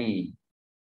by 3.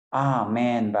 Ah,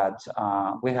 man, but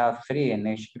we have 3 in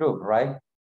each group, right?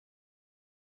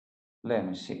 Let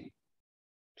me see.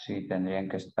 Sí, tendrían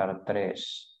que estar 3.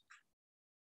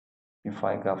 If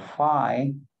I got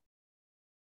 5.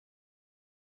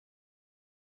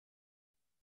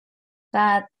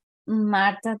 But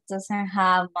Marta doesn't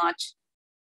have much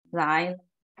life,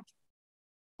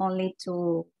 only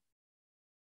two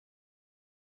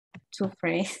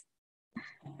phrases.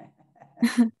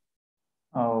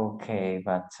 Okay,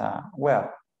 but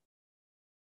well,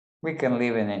 we can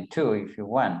leave it in 2 if you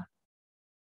want.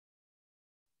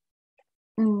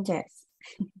 Yes.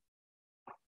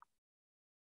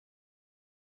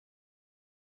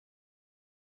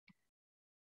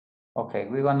 Okay,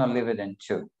 we're gonna leave it in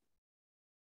 2.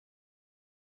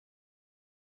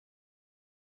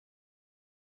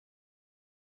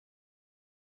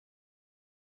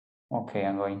 Okay,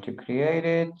 I'm going to create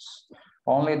it.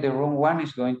 Only the room 1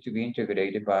 is going to be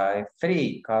integrated by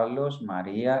 3, Carlos,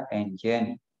 Maria, and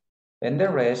Jenny. And the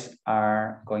rest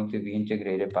are going to be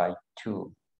integrated by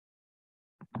 2.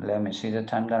 Let me see the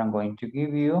time that I'm going to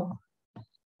give you.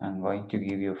 I'm going to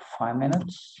give you 5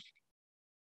 minutes.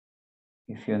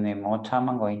 If you need more time,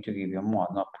 I'm going to give you more,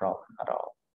 no problem at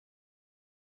all.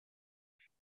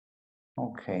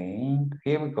 Okay,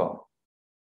 here we go.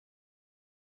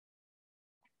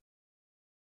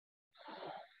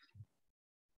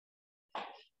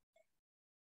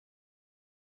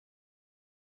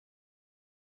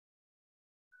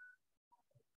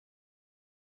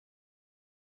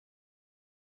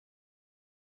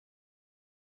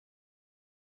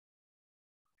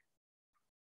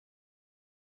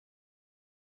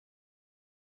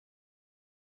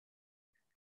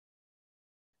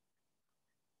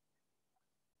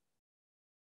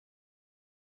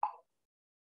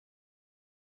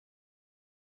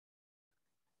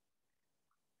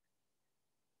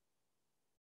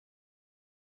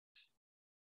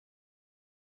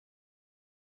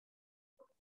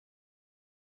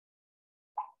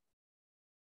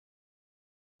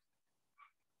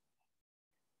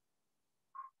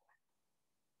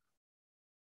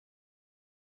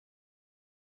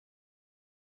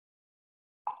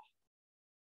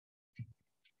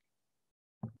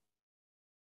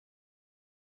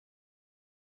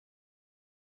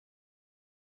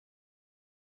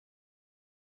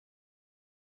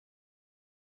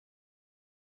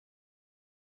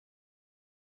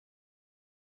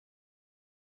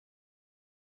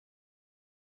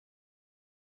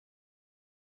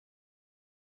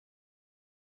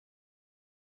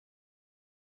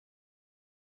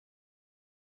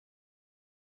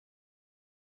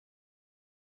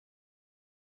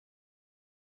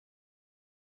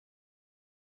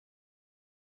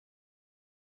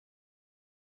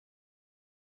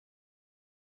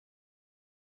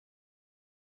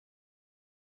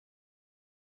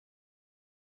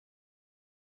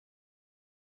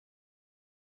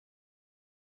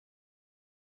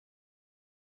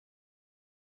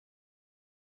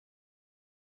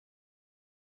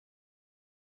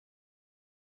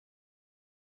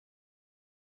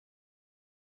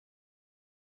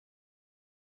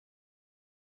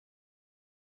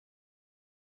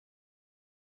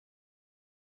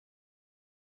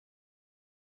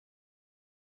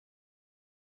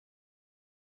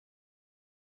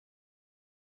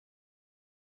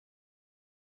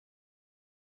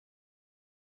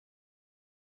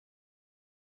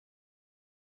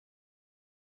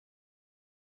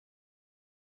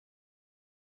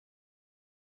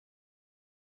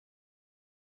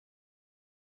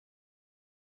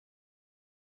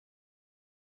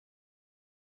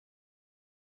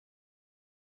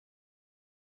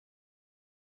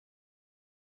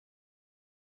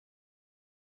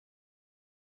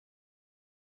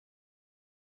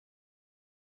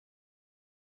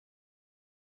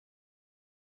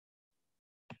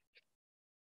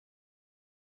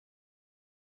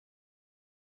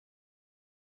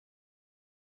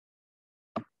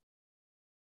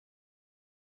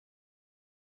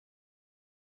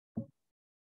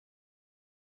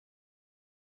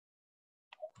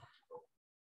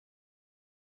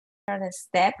 third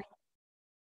step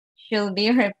should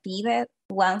be repeated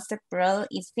once the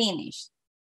product is finished.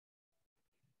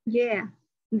 Yeah,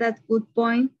 that's good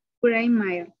point. Great,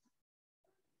 Maya.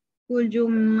 Could you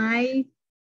mind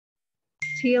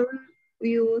still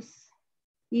use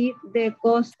if the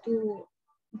cost to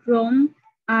run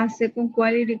a second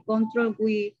quality control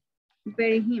with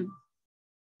very him?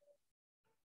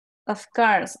 Of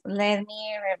course, let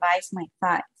me revise my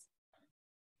files.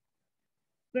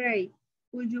 Great.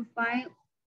 Could you find...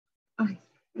 Ay,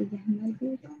 ya me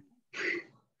olvidó.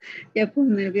 Ya pues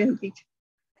me olvidó el dicho.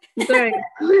 Great.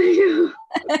 Could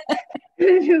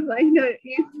you find out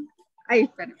if... Ay,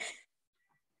 espera.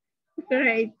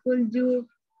 Great. Could you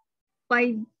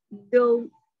find out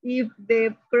if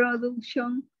the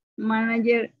production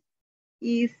manager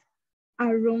is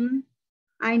around?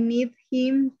 I need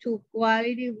him to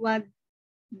quality what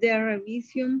the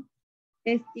revision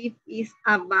step is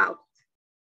about.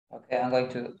 Okay, I'm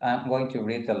going to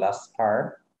read the last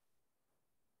part.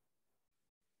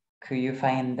 Could you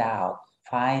find out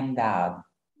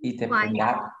if the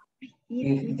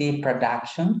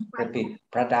production, repeat,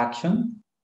 production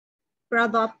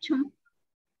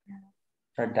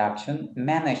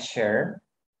manager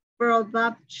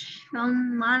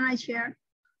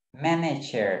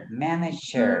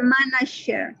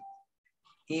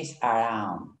is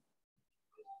around.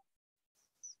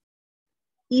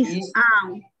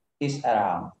 Is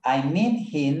around. I need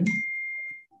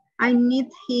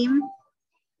him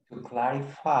to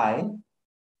clarify.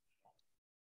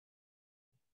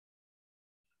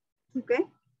 Okay.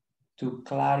 To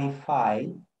clarify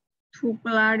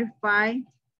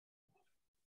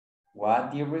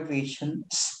what the revision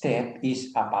step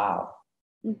is about.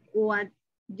 What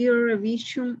the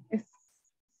revision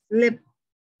step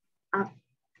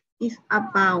is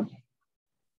about.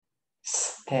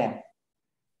 Step.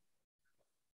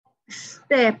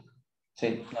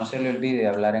 Sí, no se le olvide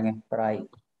hablar en spray.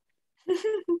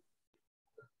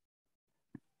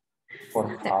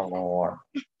 Por favor.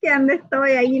 Que ando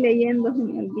estoy ahí leyendo, se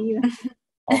me olvida.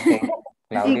 Ok,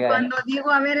 Claudia. Y cuando digo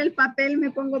a ver el papel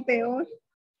me pongo peor.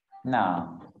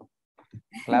 No.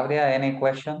 Claudia, any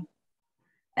question?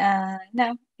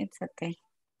 No, it's okay.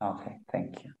 Okay,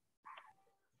 thank you.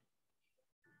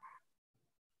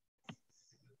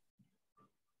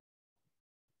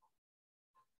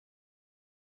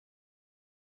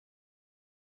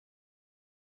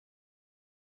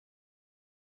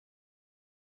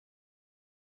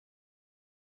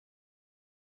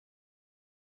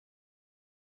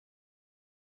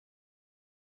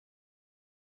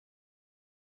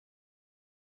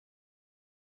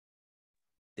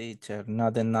 Teacher,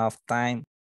 not enough time.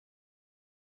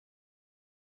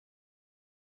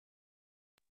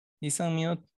 He's on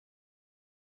mute.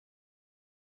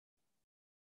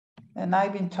 And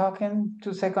I've been talking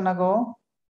 2 seconds ago.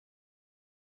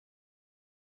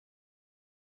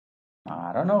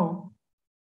 I don't know.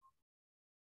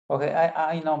 Okay,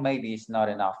 I know maybe it's not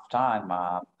enough time.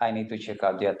 I need to check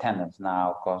out the attendance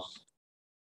now, because,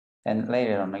 and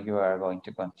later on you are going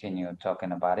to continue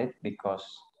talking about it, because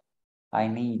I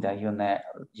need that you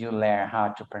learn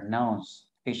how to pronounce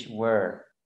each word,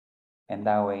 and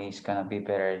that way it's gonna be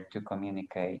better to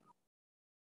communicate.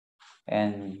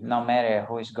 And no matter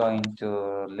who is going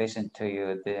to listen to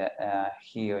you,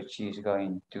 he or she is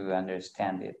going to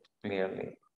understand it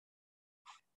clearly.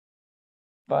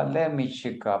 But let me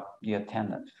check up the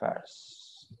attendance first.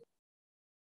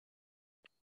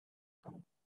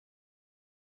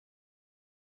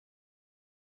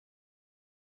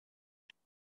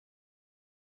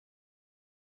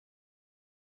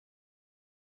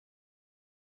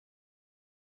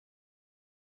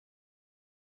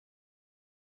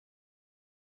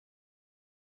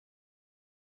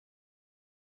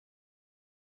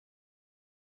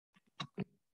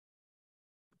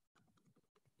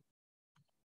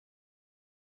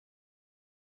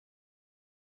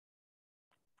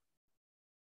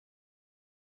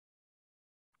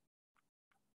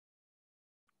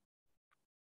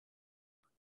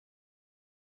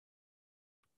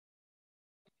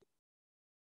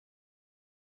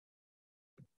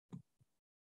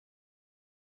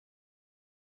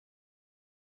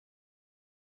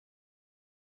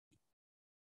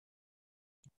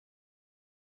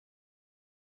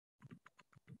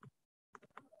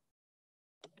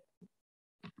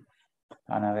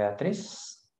 Ana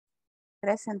Beatriz.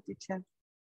 Present, teacher.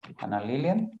 Ana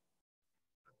Lilian.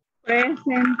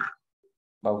 Present.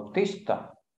 Bautista.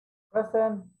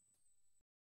 Present.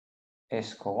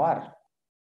 Escobar.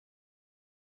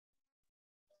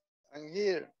 I'm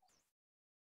here.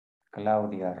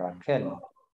 Claudia Raquel.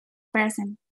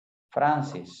 Present.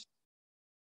 Francis.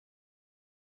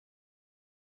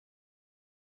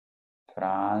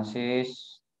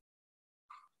 Francis.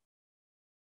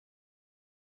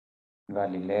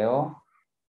 Galileo.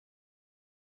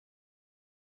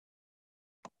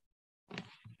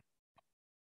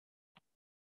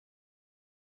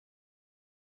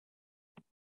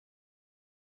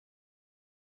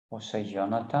 José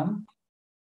Jonathan.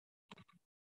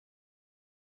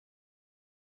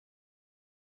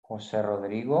 José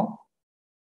Rodrigo.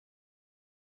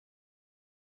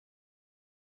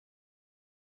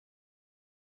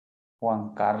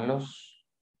 Juan Carlos.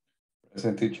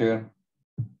 Present, teacher.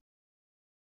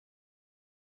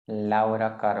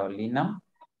 Laura Carolina.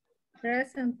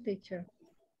 Present, teacher.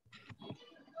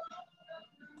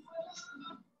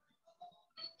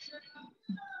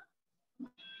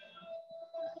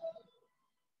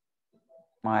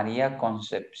 María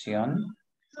Concepción.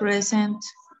 Present.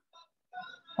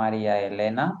 María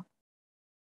Elena.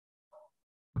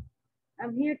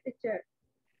 I'm here, teacher.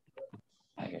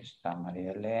 Ahí está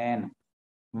María Elena.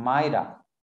 Mayra.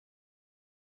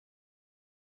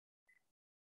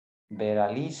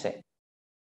 Veralice.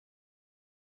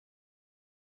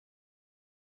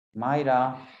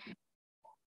 Mayra.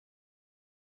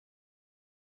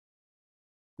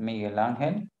 Miguel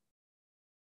Ángel.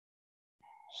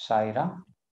 Zaira.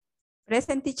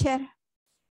 Present, teacher.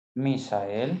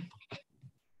 Misael.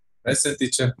 Present,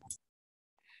 teacher.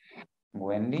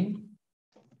 Wendy.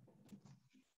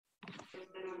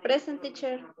 Present,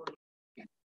 teacher.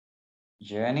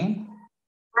 Jenny.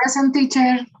 Present,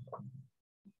 teacher.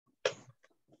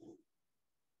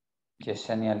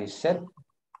 Yesenia Lisette.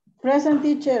 Present,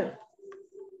 teacher.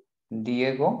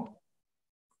 Diego.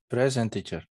 Present,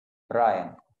 teacher.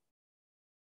 Ryan.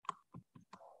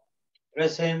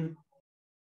 Present.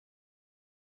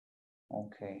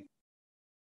 Ok.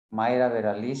 Mayra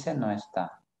Veralice no está.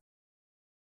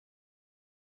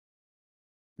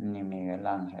 Ni Miguel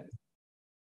Ángel.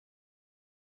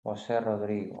 José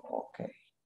Rodrigo. Ok.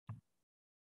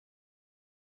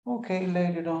 Okay,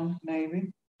 later on,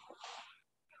 maybe.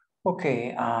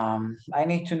 Okay, I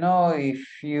need to know if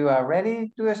you are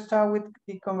ready to start with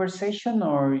the conversation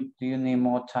or do you need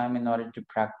more time in order to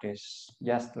practice?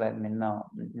 Just let me know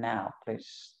now,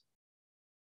 please.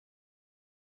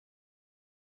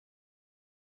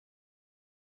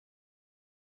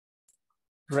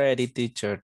 Ready,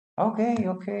 teacher. Okay.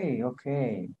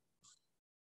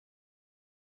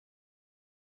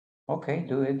 Okay,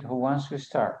 do it. Who wants to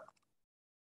start?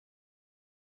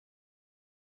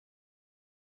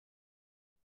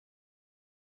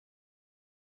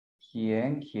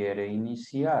 ¿Quién quiere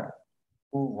iniciar?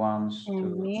 Who wants to?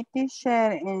 Mi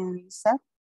teacher and Lisette.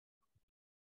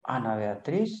 Ana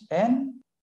Beatriz and?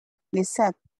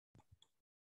 Lisette.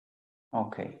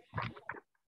 Okay.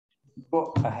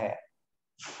 Go ahead.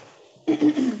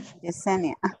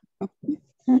 Yesenia.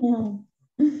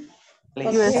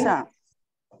 Please. You start.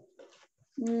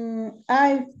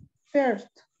 I first.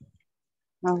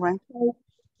 All right.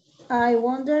 I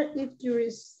wonder if you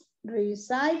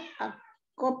receive a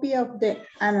copy of the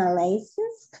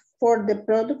analysis for the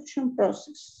production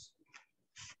process.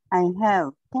 I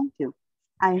have, thank you.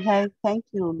 I have, thank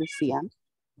you, Lucia.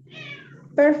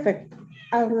 Perfect.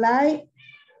 I'd like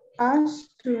us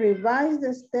to revise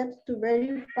the steps to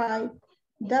verify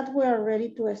that we are ready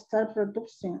to start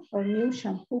producing our new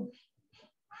shampoo.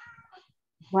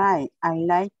 Right, I'd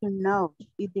like to know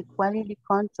if the quality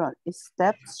control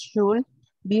steps should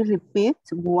be repeated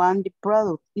when the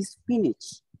product is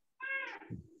finished.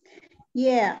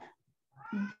 Yeah,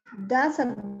 that's a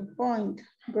good point,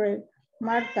 Greg.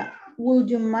 Martha, would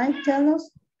you mind telling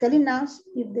us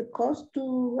if the cost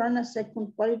to run a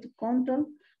second quality control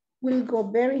will go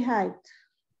very high?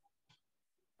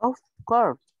 Of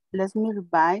course, let me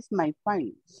revise my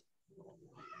findings.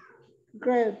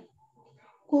 Greg,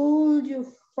 could you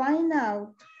find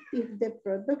out if the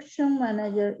production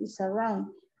manager is around?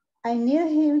 I need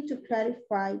him to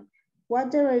clarify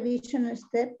what the revision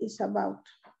step is about.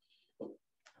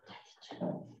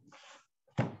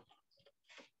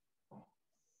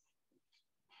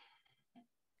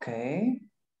 Okay.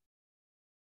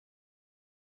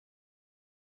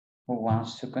 Who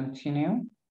wants to continue?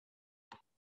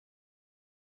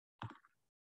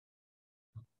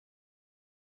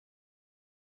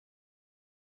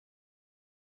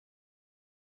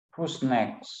 Who's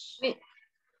next?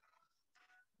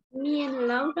 Me and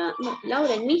Laura, no, Laura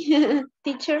and me,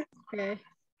 teacher. Okay.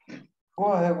 Go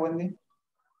ahead, Wendy.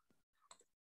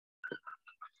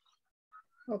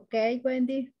 Okay,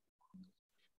 Wendy.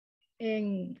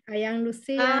 I am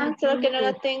Lucia. Solo que no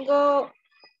la tengo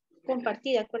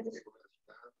compartida, acuérdese.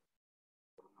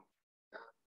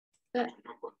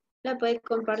 La puede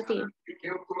compartir.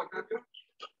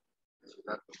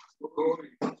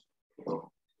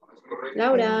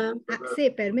 Laura. Sí,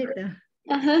 permita.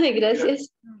 Ajá, gracias.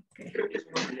 Okay.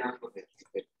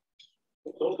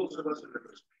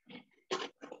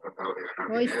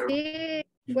 Hoy sí,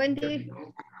 Wendy.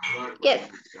 Yes.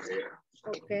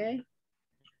 Okay.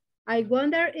 I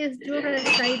wonder if you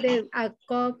received a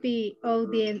copy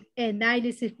of the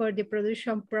analysis for the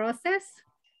production process?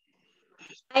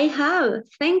 I have,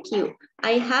 thank you.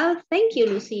 I have, thank you,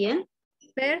 Lucia.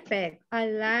 Perfect. I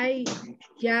like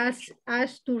just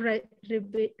us to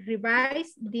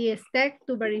revise the step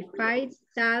to verify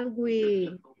that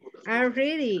we are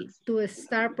ready to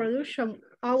start production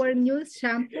our new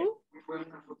shampoo.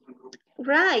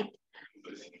 Right.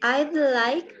 I'd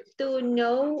like to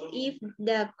know if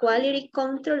the quality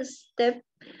control step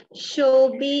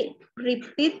should be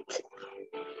repeated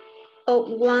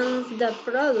once the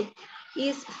product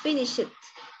is finished.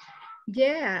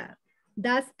 Yeah,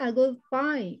 that's a good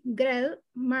point. Great,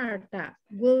 Martha.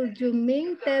 Would you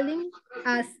mean telling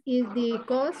us if the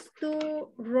cost to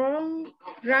run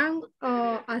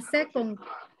a second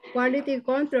quality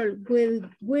control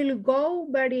will go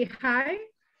very high?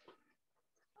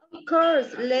 Of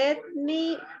course, let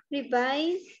me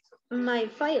revise my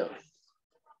files.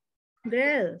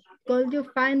 Great. Could you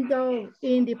find out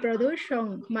in the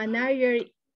production manager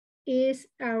is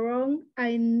around?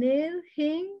 I need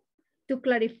him to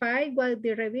clarify what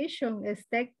the revision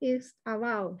step is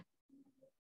about.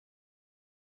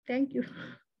 Thank you.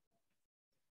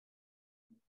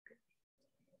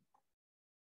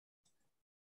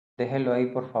 Déjelo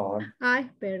ahí, por favor. Ay,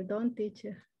 perdón,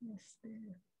 teacher.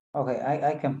 Okay,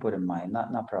 I can put in mine,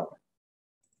 no problem.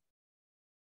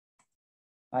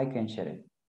 I can share it.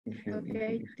 If you,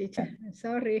 okay, if you teacher, can.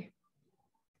 sorry.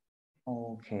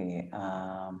 Okay,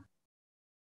 I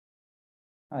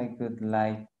would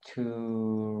like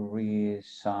to read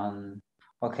some,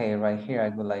 okay, right here, I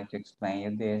would like to explain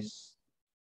you this.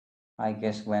 I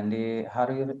guess, Wendy, how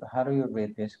do you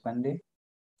read this, Wendy?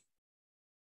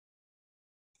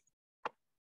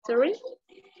 Sorry?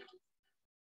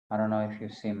 I don't know if you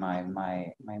see my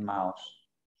mouse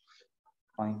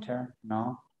pointer,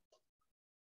 no?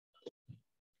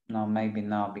 No, maybe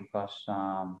not, because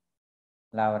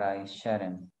Laura is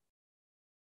sharing.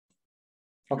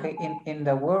 Okay, in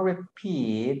the word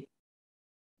repeat,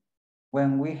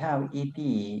 when we have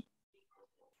ed,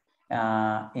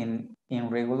 in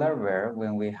regular verb,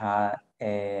 when we have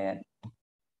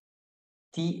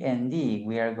T and D,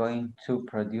 we are going to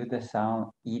produce the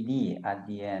sound ed at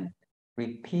the end.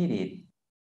 Repeat it.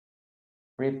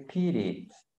 Repeat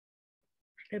it.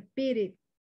 Repeat it.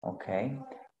 Okay.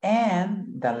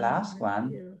 And the last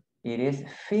one, it is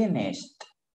finished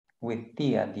with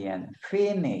T at the end.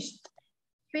 Finished.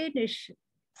 Finish.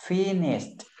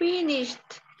 Finished.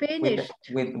 Finished. Finished.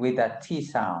 With a T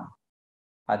sound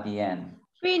at the end.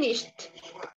 Finished.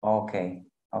 Okay.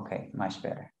 Okay. Much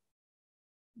better.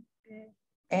 Okay.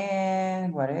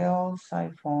 And what else?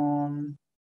 iPhone.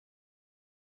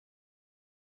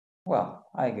 Well,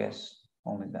 I guess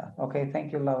only that. Okay.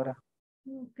 Thank you, Laura.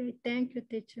 Okay. Thank you,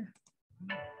 teacher.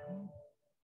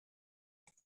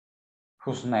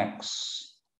 Who's next?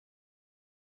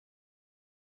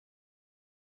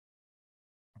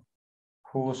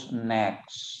 Who's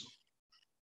next?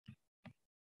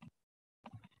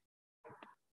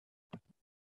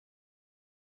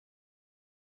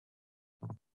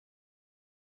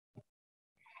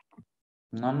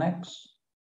 No next?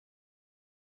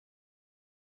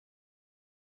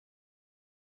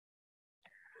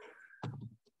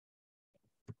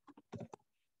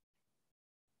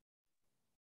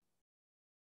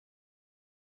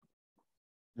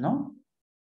 No?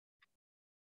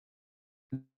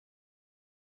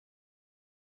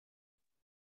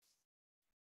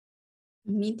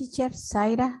 Mi teacher,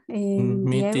 Zaira,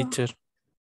 Me Diego. teacher.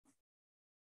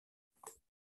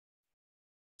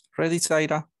 Ready,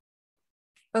 Zaira?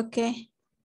 Okay.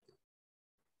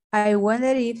 I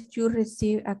wonder if you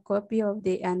received a copy of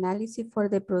the analysis for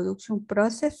the production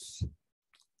process.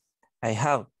 I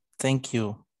have. Thank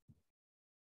you.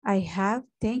 I have.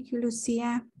 Thank you,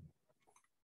 Lucia.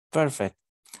 Perfect.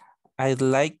 I'd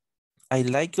like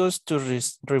us to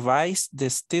revise the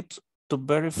steps to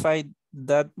verify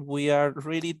that we are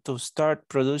ready to start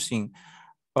producing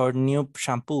our new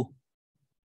shampoo.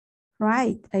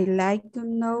 Right. I'd like to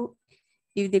know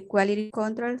if the quality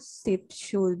control step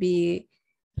should be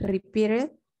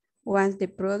repeated once the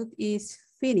product is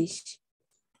finished.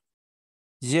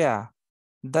 Yeah,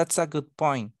 that's a good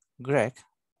point, Greg.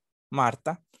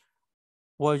 Marta,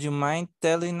 would you mind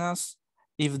telling us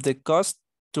if the cost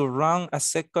to run a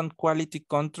second quality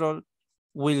control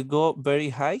will go very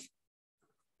high?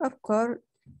 Of course,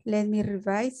 Let me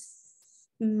revise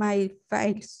my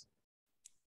files.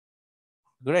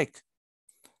 Greg,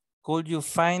 could you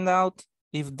find out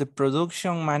if the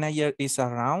production manager is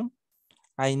around?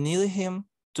 I need him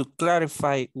to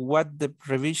clarify what the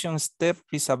revision step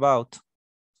is about.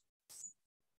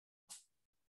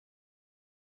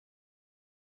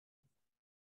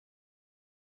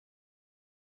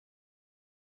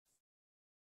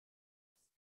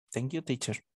 Thank you,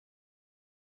 teacher.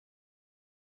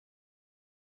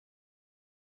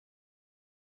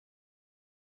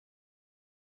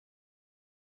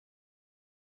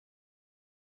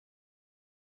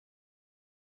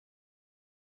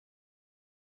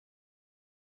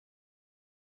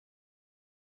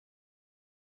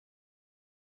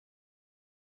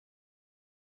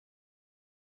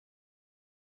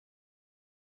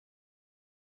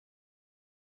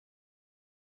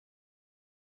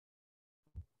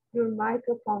 Your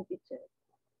microphone, teacher.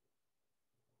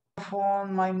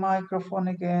 My microphone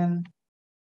again.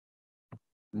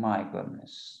 My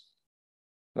goodness.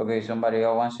 Okay, somebody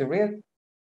else wants to read?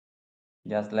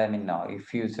 Just let me know.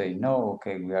 If you say no,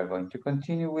 okay, we are going to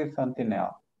continue with something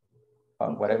else.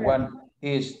 But what I want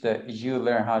is that you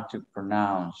learn how to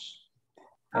pronounce.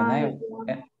 And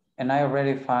I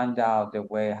already found out the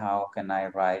way how can I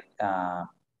write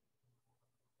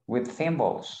with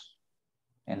symbols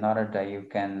in order that you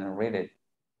can read it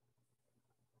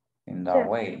in that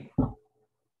way.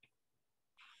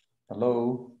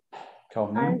 Hello,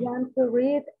 tell me. I want to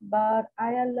read, but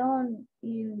I alone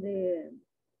in the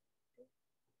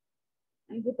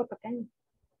grupo pequeño.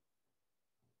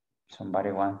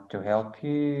 Somebody want to help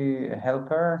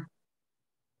her?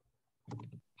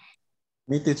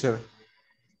 Me, teacher.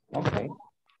 Okay.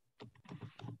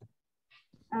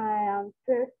 I am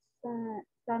first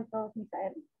Santos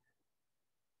Misael.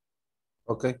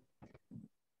 Okay.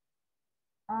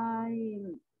 I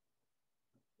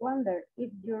wonder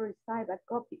if you receive a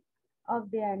copy of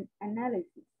the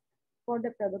analysis for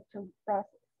the production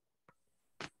process.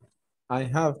 I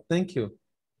have, thank you.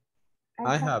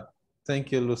 I have.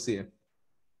 Thank you, Lucia.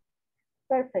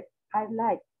 Perfect. I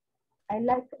like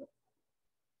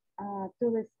to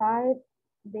decide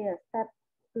the steps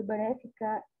to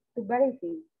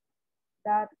verify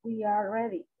that we are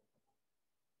ready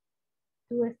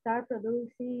to start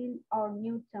producing our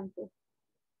new shampoo.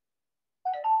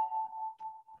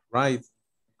 Right.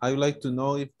 I would like to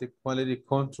know if the quality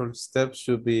control steps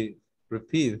should be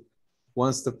repeated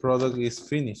once the product is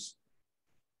finished.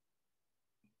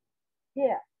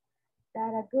 Yeah,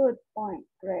 that's a good point,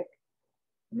 Greg.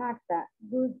 Martha,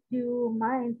 would you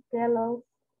mind tell us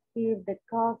if the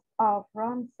cost of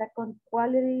run second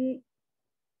quality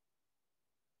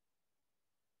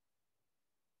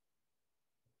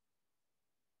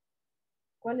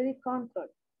control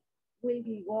will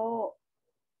go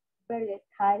very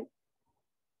high?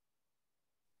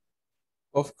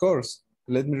 Of course.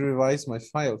 Let me revise my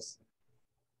files.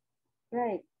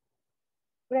 Great.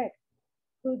 Greg,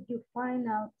 could you find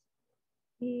out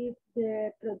if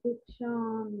the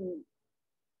production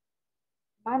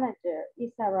manager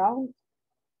is around?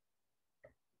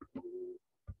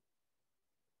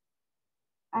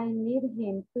 I need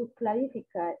him to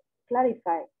clarify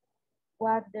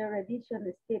what the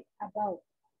revision is about.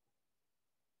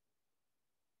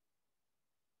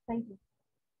 Thank you.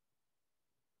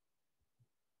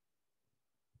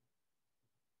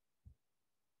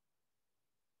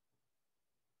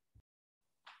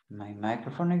 My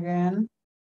microphone again.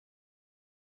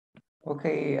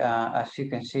 Okay, as you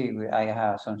can see, I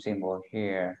have some symbol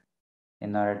here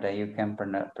in order that you can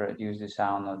produce the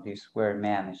sound of this word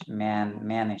manager. No,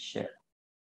 manager.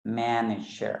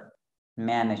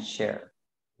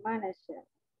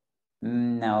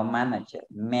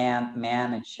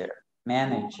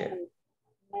 Manager.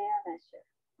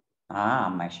 Ah,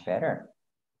 much better.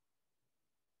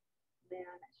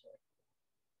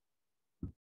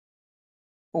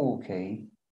 Okay.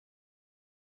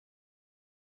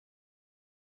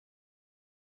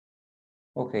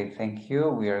 Okay, thank you.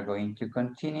 We are going to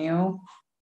continue.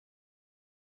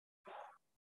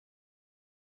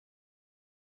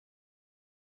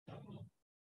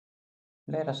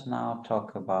 Let us now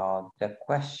talk about the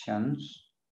questions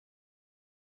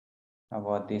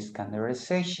about this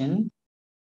standardization.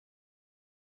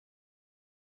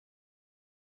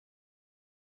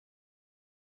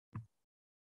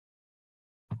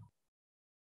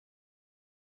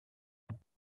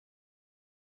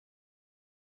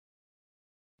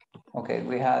 Okay,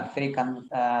 we have three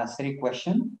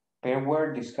questions. Per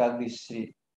word, discuss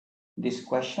this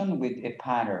question with a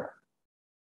pattern.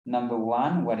 Number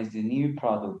one, what is the new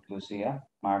product, Lucia,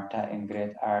 Marta, and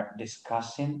Gret are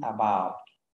discussing about?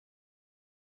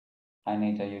 I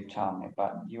need that you tell me,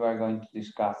 but you are going to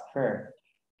discuss first.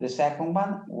 The second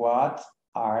one, what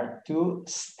are 2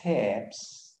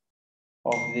 steps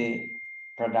of the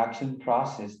production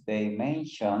process they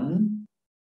mention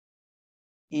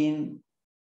in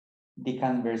the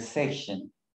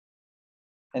conversation?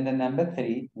 And then number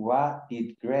 3, what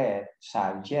did Greg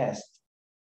suggest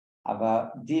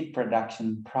about the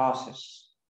production process?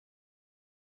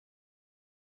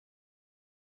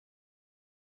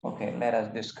 Okay, let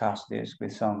us discuss this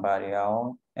with somebody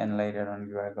else, and later on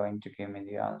you are going to give me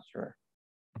the answer.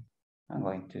 I'm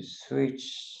going to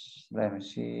switch. Let me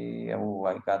see. Oh,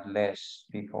 I got less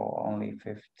people, only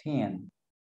 15.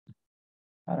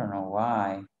 I don't know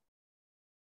why.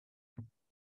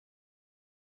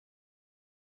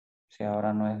 Si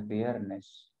ahora no es viernes.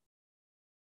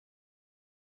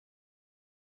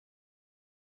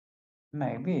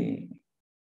 Maybe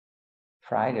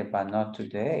Friday, but not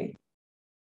today.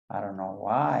 I don't know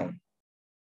why.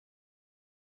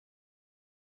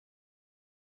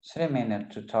 3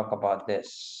 minutes to talk about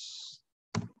this.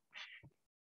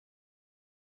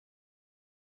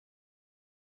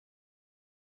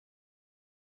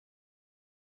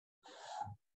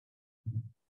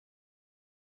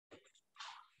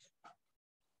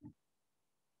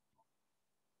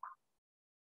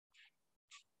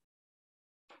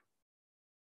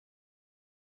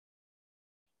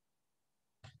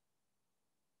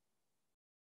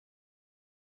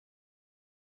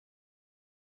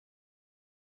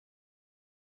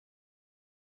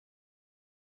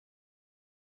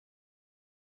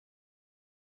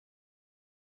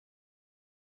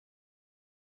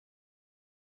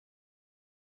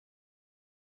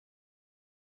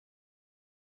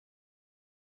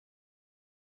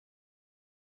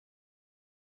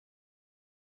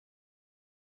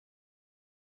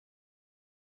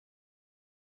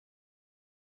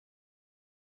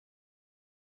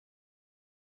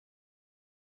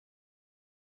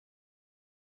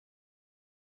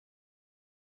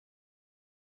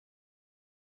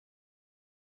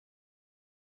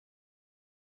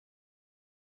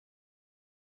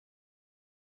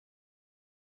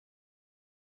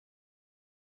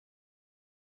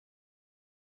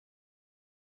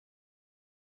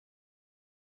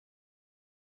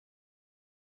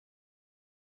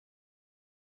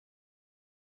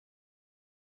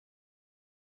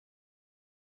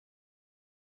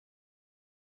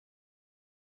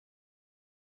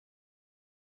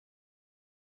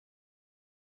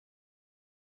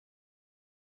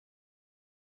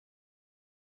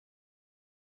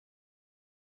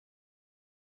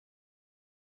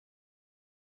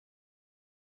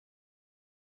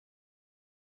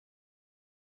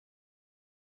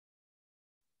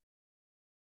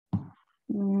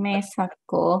 Me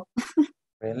sacó.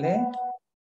 Really?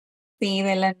 Sí,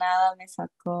 de la nada me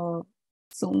sacó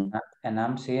Zoom. And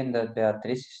I'm seeing that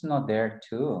Beatriz is not there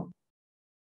too.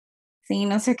 Sí,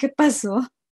 no sé qué pasó.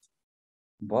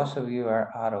 Both of you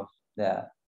are out of the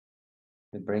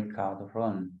breakout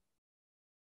room.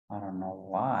 I don't know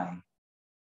why.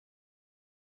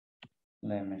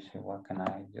 Let me see, what can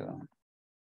I do?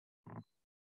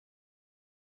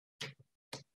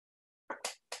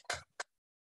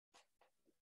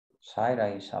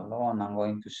 Zaira is alone. I'm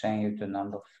going to send you to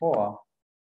number 4.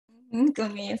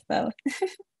 Con ella estaba.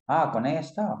 Ah, con ella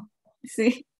está.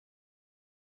 Sí.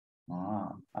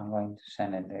 Ah, I'm going to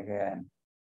send it again.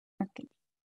 Okay.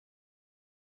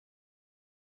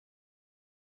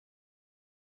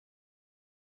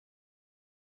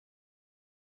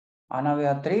 Ana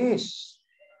Beatriz.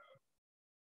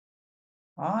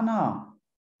 Ana.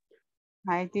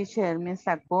 Ay, teacher, me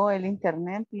sacó el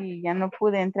internet y ya no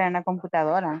pude entrar en la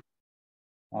computadora.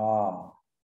 Oh,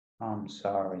 I'm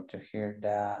sorry to hear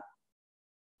that.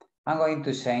 I'm going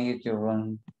to send you to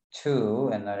room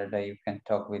 2 in order that you can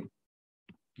talk with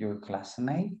your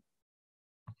classmate.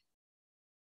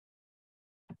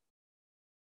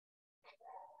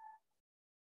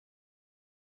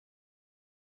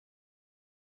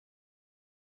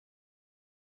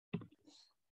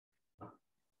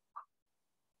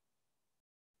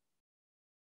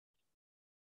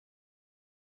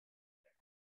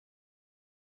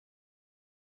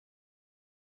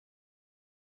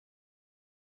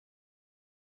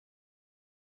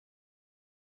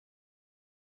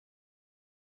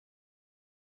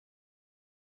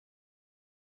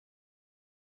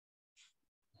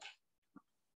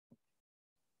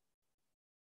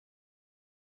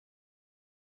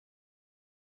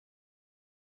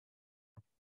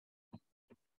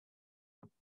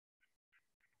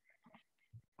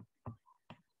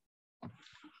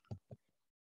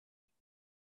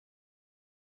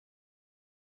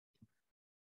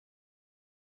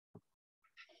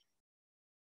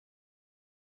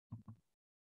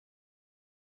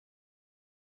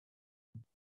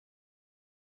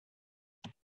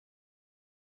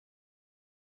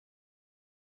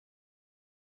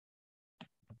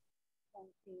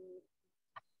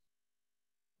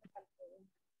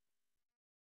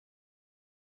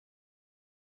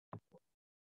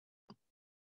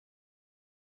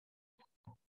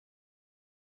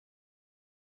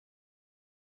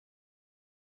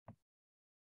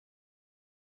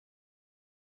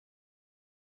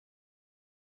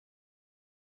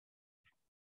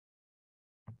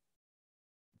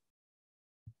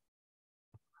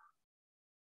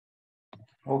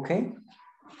 Okay,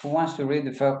 who wants to read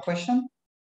the first question?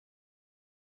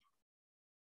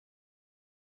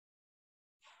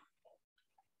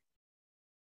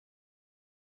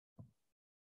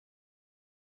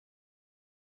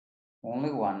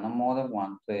 Only one, no more than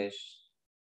one, please.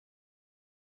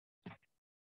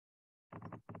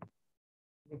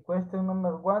 The question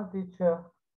number 1, teacher.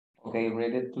 Okay,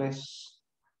 read it, please.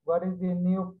 What is the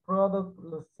new product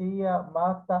Lucia,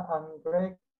 Martha, and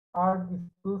Greg are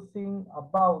discussing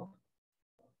about?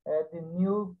 The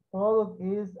new product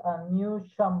is a new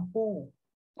shampoo.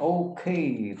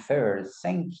 Okay, third,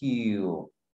 thank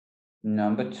you.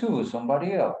 Number 2,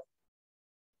 somebody else.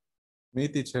 Me,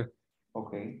 teacher.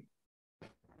 Okay.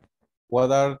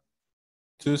 What are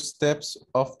 2 steps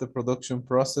of the production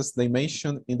process they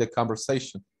mentioned in the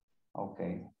conversation?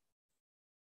 Okay.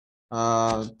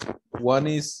 One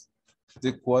is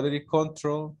the quality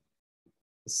control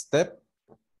step,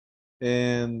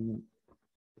 and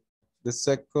the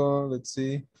second, let's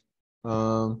see,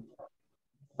 a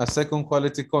second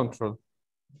quality control.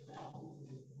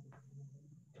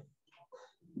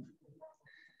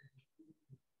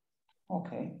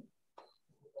 Okay,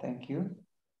 thank you.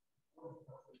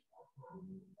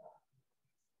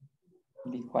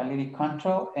 The quality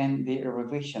control and the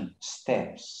revision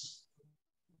steps.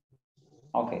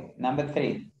 Okay, number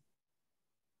 3.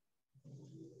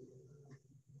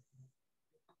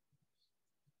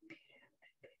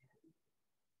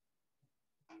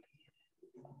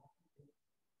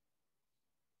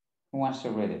 Who wants to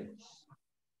read it?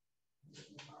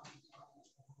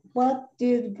 What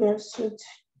did Greg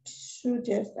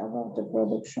suggest about the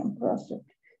production process?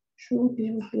 Should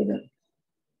be repeated.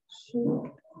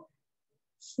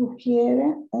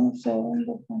 Sugiere un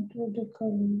segundo control de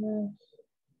calidad.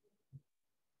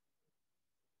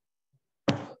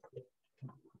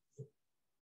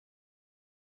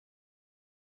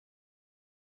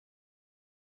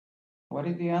 What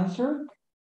is the answer?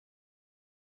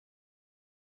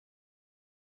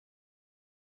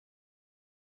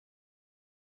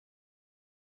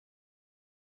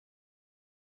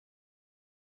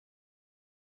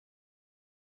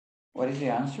 What is the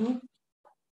answer?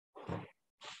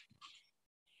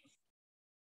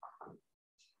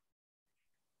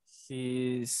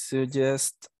 He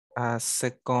suggests a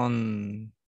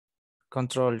second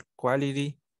control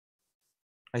quality,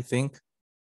 I think.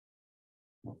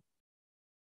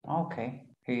 Okay,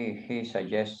 he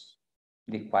suggests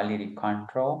the quality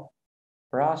control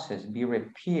process be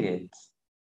repeated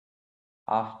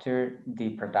after the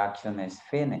production is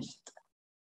finished.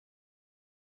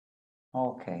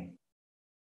 Okay.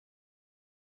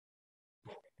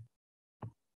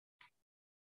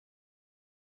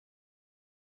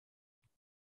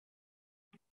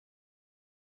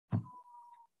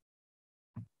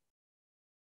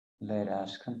 Let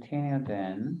us continue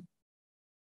then.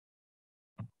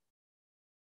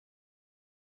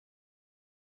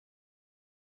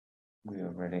 We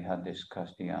already had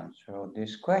discussed the answer of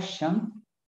this question.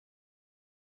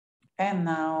 And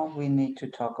now we need to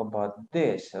talk about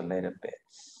this a little bit.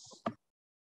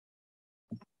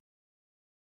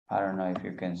 I don't know if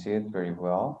you can see it very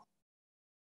well.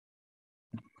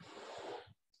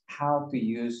 How to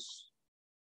use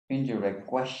indirect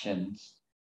questions,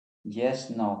 yes,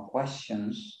 no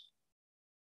questions.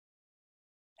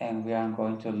 And we are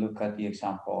going to look at the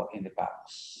example in the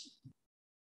box.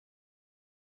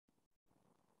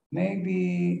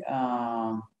 Maybe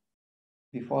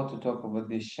before to talk about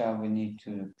this, shall we need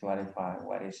to clarify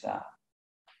what is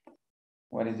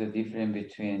the difference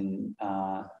between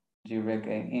direct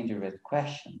and indirect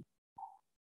question.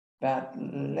 But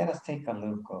let us take a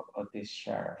look at this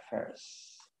chart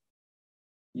first.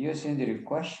 Use indirect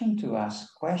question to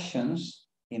ask questions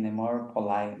in a more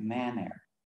polite manner.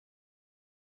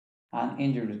 An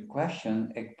indirect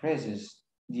question expresses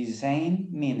the same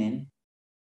meaning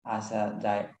as a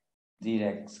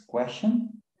direct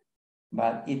question,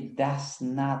 but it does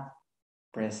not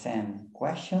present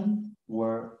question,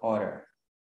 word, order.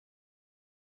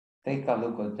 Take a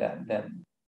look at that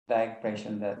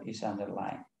expression that is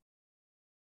underlined.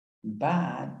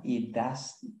 But it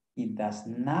does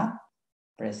not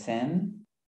present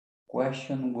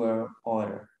question, word,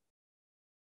 order.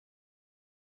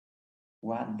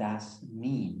 What does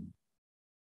mean?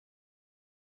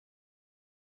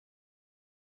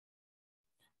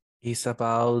 It's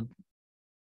about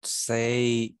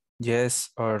say yes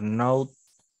or no.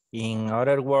 In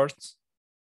other words,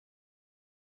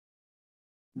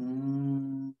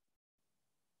 it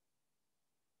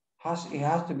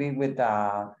has to be with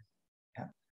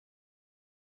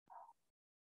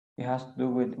it has to do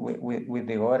with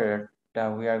the order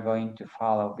that we are going to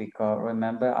follow, because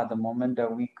remember at the moment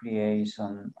that we create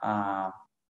some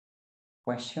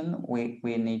question, we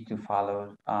need to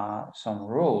follow some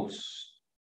rules.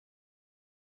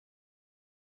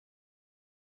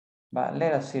 But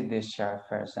let us see this chart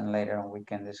first, and later on we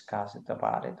can discuss it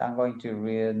about it. I'm going to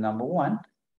read number 1.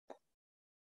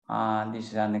 This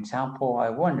is an example. I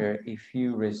wonder if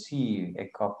you receive a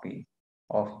copy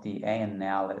of the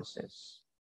analysis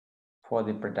for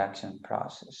the production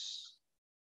process.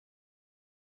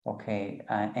 Okay,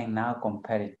 and now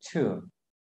compare it to,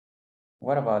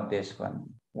 what about this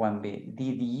one? 1B,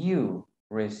 did you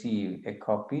receive a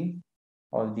copy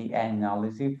of the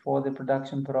analysis for the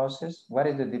production process? What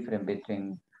is the difference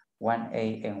between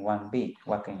 1A and 1B?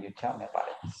 What can you tell me about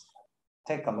it?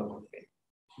 Take a look at it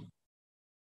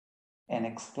and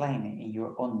explain it in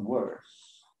your own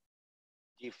words.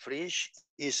 The French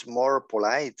is more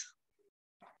polite.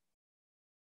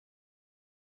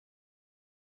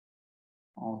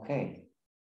 Okay.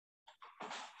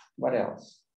 What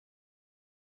else?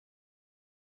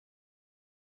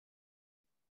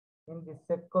 In the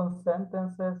second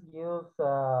sentences, use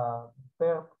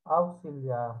verb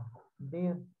auxiliary,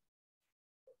 did.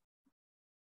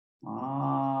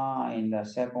 In the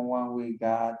second one, we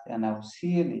got an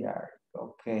auxiliary.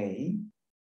 Okay.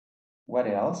 What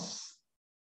else?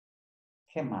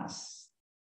 ¿Qué más?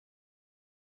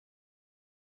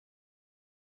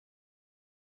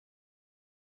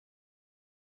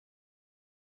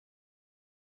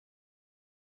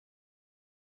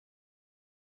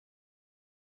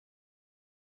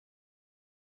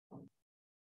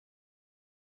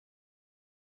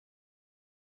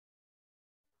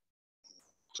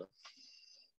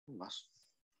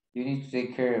 You need to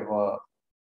take care of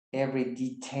every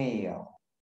detail.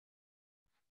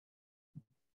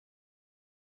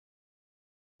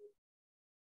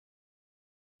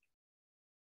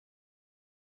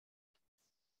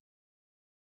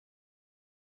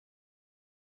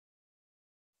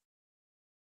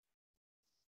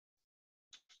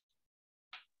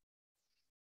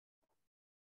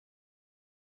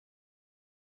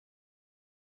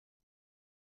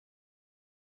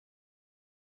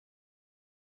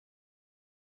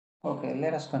 Okay,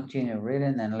 let us continue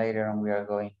reading, and later on we are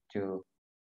going to,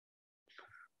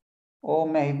 or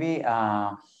maybe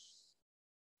I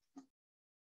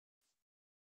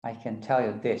can tell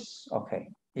you this. Okay,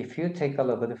 if you take a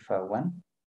look at the first one,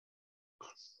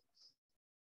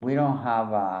 we don't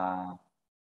have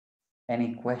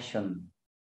any question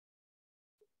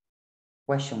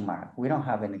mark. We don't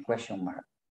have any question mark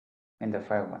in the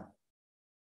first one.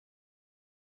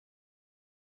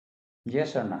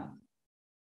 Yes or no?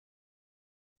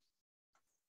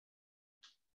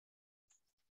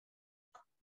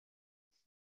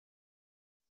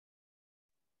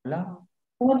 No.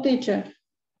 No, teacher.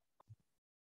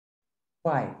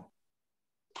 Why?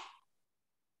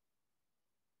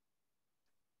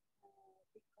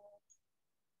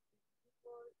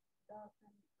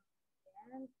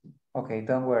 Okay,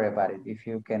 don't worry about it if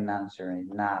you can answer it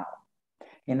now.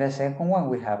 In the second one,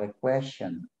 we have a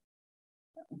question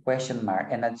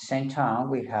mark, and at the same time,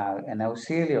 we have an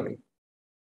auxiliary.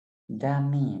 That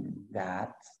means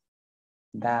that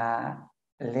the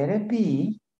letter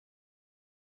B,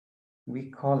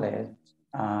 we call it,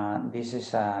 this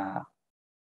is a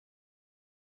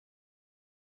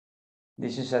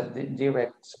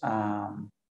direct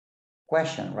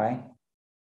question, right?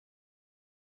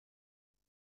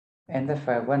 And the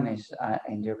first one is an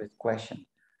indirect question.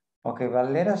 Okay,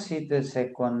 but let us see the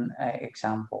second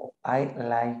example. I'd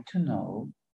like to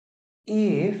know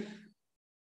if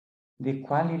the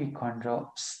quality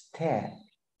control step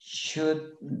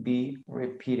should be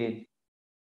repeated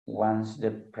once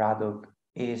the product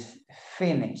is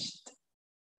finished.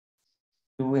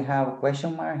 Do we have a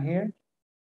question mark here?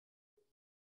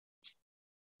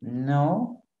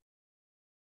 No.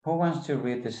 Who wants to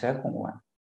read the second one?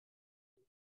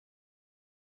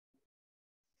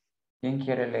 ¿Quién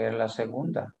quiere leer la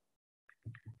segunda?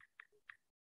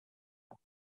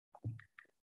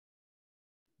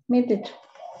 Me, teacher.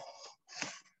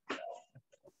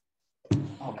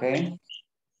 Okay.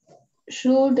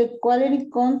 Should the quality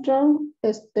control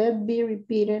step be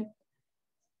repeated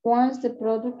once the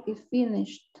product is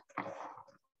finished?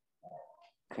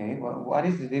 Okay, well, what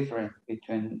is the difference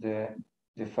between the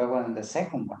first one and the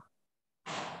second one?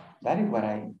 That is what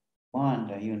I one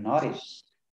that you notice?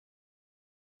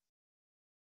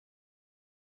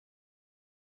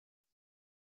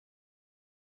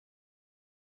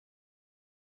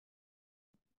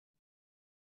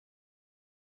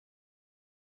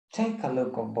 Take a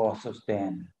look at both of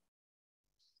them.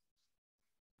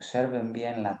 Observen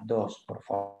bien las dos, por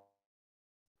favor.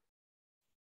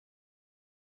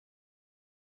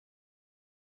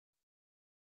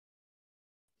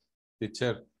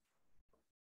 Teacher.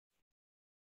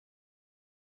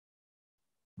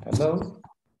 Hello?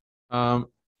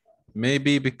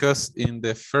 Maybe because in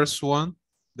the first one,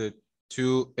 the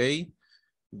 2A,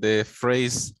 the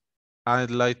phrase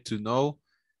I'd like to know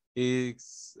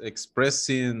is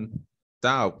expressing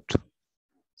doubt.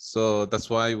 So that's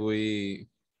why we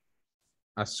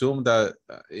assume that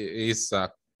it is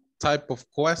a type of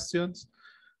questions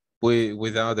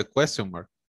without a question mark.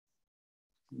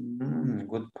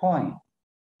 Good point.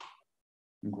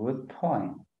 Good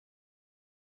point.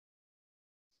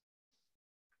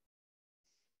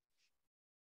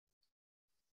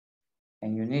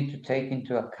 And you need to take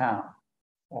into account,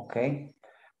 okay?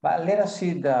 But let us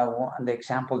see the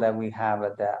example that we have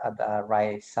at the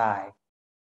right side.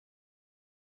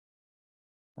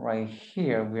 Right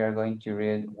here, we are going to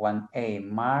read 1A.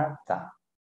 Martha,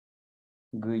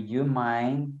 would you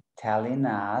mind telling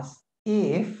us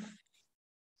if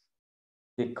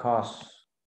the cost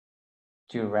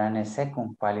to run a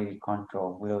second quality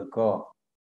control will go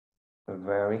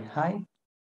very high?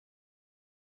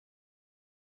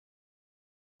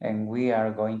 And we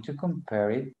are going to compare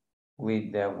it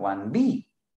with the 1B.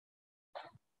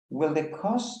 Will the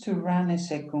cost to run a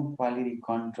second quality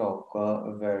control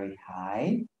go very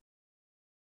high?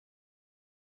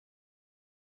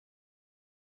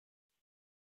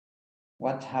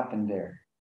 What happened there?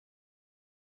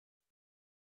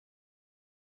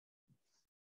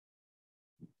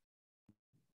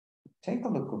 Take a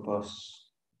look at both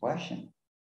questions.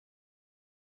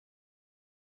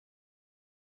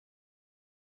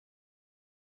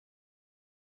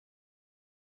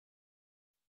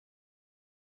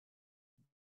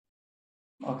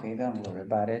 Okay, don't worry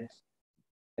about it.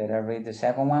 Let I read the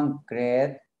second one.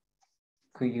 Great.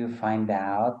 Could you find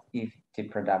out if the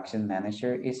production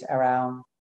manager is around?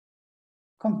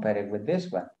 Compare it with this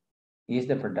one. Is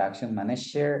the production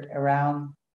manager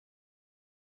around?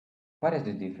 What is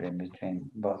the difference between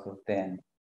both of them?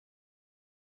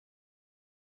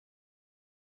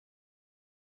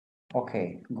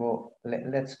 Okay,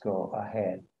 let's go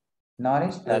ahead.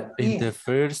 Notice that in the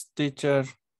first teacher,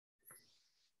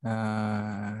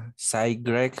 say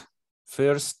Greg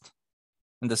first,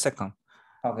 and the second.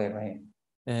 Okay, right.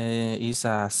 Is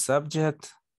a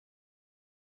subject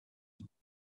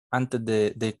antes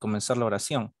de comenzar la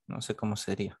oración. No sé cómo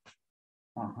sería.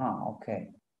 Okay.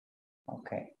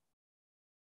 Okay.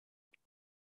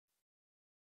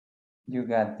 You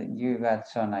got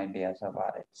some ideas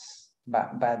about it.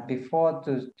 But before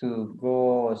to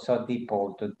go so deep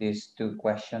into these two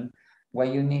questions,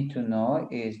 what you need to know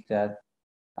is that,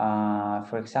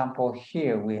 for example,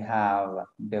 here we have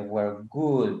the word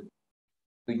good.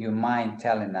 Do you mind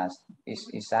telling us?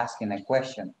 Is asking a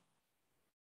question.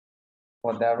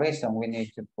 For that reason, we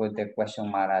need to put the question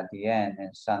mark at the end,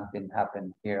 and something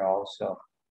happened here also.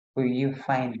 Will you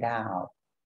find out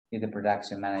if the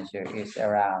production manager is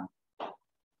around?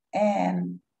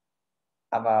 And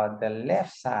about the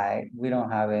left side, we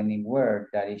don't have any word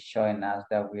that is showing us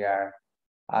that we are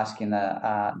asking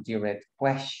a direct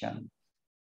question.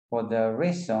 For the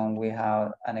reason, we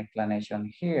have an explanation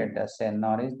here that said,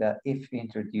 notice that if we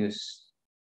introduce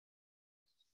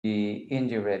the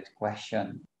indirect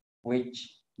question,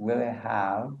 which will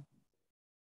have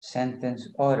sentence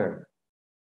order.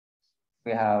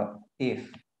 We have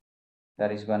if,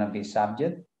 that is going to be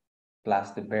subject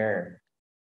plus the verb.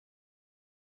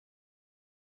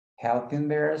 Helping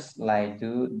verbs like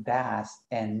do, does,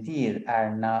 and did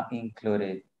are not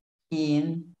included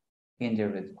in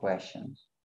indirect questions.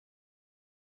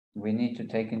 We need to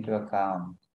take into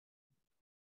account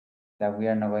that we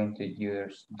are not going to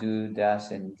use do,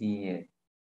 does, and did.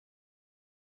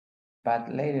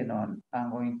 But later on, I'm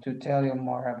going to tell you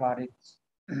more about it.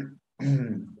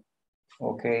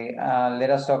 Okay,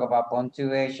 let us talk about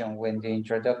punctuation. When the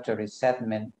introductory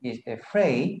statement is a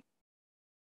phrase,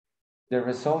 the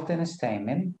resulting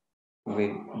statement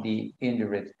with the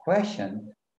indirect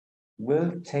question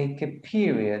will take a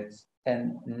period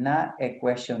and not a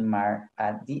question mark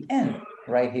at the end.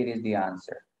 Right here is the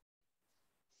answer.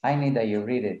 I need that you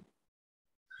read it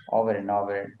over and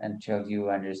over until you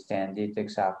understand it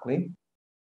exactly.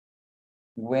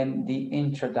 When the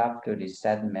introductory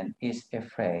statement is a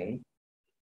phrase,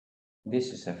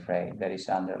 This is a phrase that is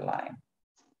underlined.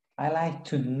 I like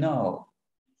to know.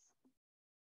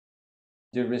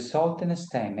 The resulting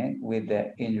statement with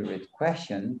the indirect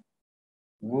question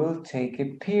will take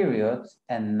a period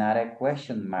and not a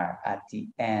question mark at the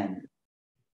end.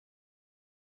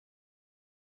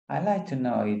 I like to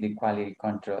know if the quality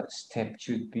control step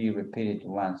should be repeated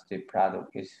once the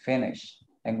product is finished.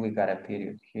 And we got a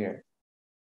period here.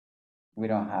 We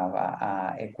don't have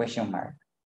a question mark.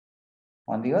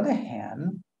 On the other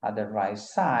hand, at the right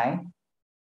side,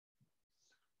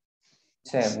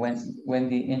 say when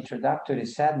the introductory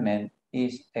segment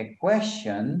is a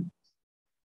question,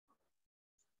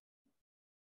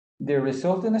 the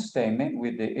resulting statement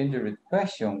with the indirect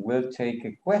question will take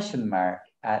a question mark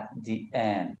at the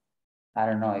end. I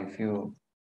don't know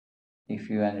if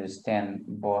you understand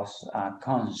both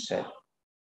concepts.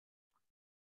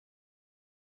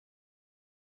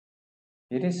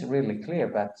 It is really clear,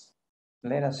 but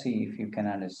let us see if you can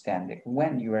understand it.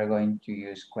 When you are going to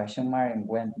use question mark and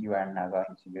when you are not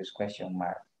going to use question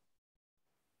mark.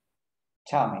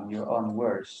 Tell me in your own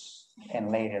words,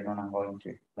 and later on I'm going to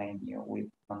explain you with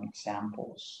some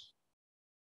examples.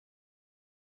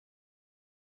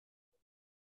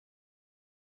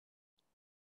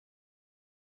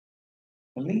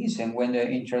 Listen, when the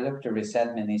introductory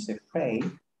statement is a phrase,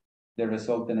 the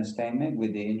resulting statement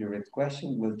with the indirect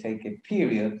question will take a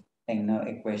period and not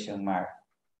a question mark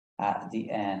at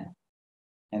the end.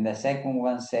 And the second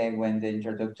one say when the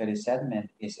introductory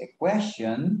statement is a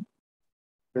question,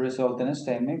 the resulting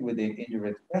statement with the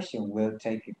indirect question will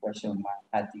take a question mark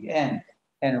at the end.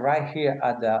 And right here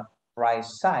at the right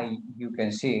side, you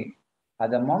can see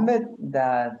at the moment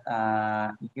that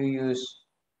you use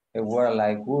a word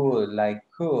like would, like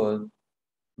could,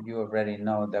 you already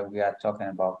know that we are talking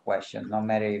about questions, no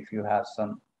matter if you have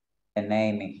a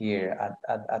name here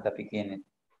at the beginning.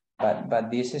 But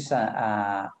this is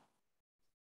a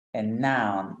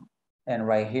noun. And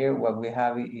right here, what we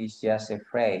have is just a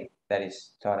phrase that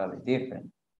is totally different.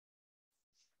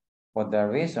 For the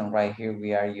reason right here,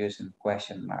 we are using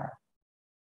question mark.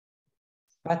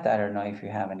 But I don't know if you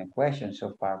have any questions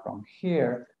so far from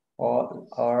here,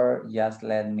 or just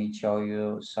let me show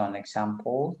you some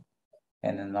examples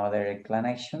and another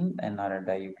explanation in order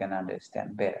that you can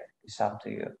understand better. It's up to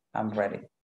you. I'm ready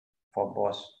for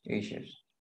both issues.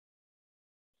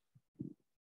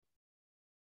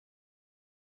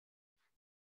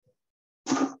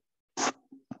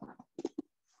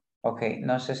 Ok,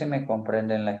 no sé si me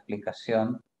comprenden la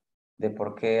explicación de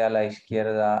por qué a la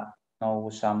izquierda no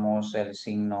usamos el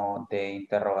signo de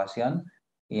interrogación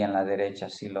y en la derecha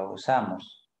sí lo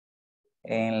usamos.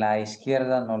 En la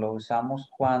izquierda no lo usamos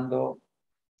cuando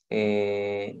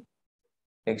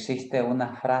existe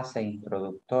una frase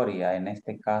introductoria. En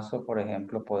este caso, por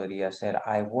ejemplo, podría ser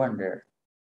I wonder.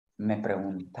 Me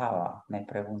preguntaba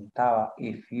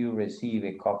if you receive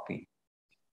a copy.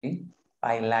 ¿Sí?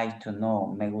 I like to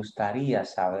know. Me gustaría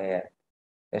saber.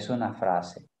 Es una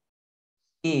frase.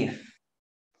 If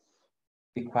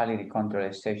the quality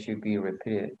control step should be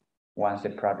repeated once the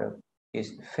product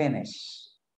is finished.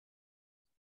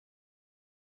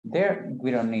 There,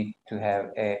 we don't need to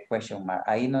have a question mark.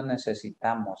 Ahí no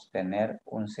necesitamos tener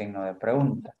un signo de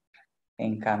pregunta.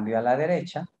 En cambio, a la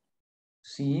derecha,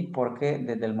 sí, porque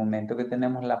desde el momento que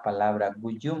tenemos la palabra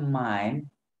would you mind,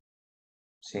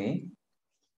 ¿sí?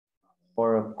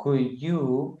 Or could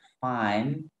you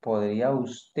find, podría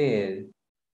usted,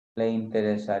 le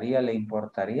interesaría, le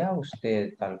importaría a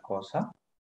usted tal cosa.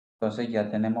 Entonces ya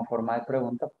tenemos forma de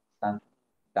pregunta, por tanto,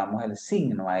 damos el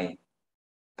signo ahí.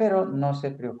 Pero no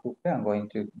se preocupe, I'm going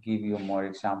to give you more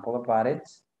example about it.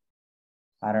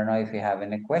 I don't know if you have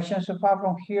any questions so far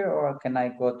from here, or can I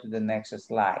go to the next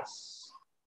slides?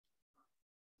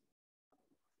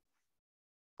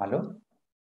 Hello?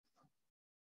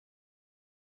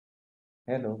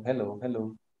 Hello, hello,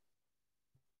 hello.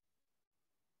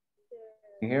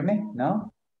 You hear me?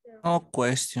 No? No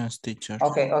questions, teacher.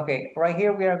 Okay, okay. Right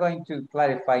here, we are going to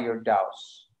clarify your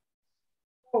doubts.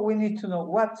 So we need to know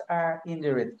what are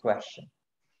indirect questions.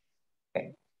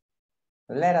 Okay.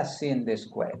 Let us see in this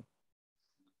way.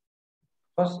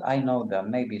 Because I know that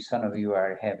maybe some of you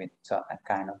are having a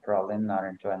kind of problem in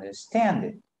order to understand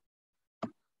it.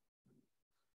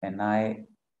 And I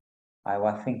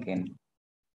was thinking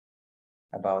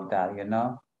about that, you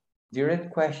know.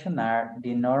 Direct questions are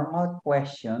the normal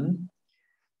question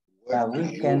that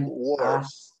we can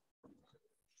ask.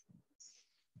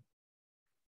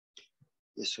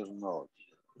 Yes or no,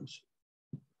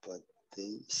 but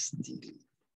they still.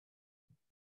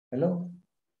 Hello?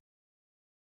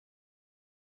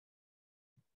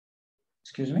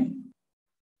 Excuse me?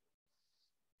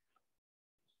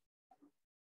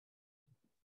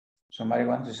 Somebody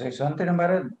wants to say something about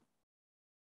it?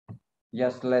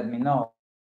 Just let me know.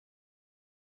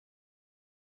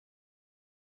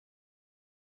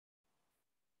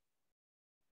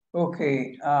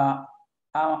 Okay,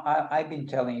 I've been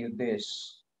telling you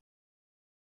this.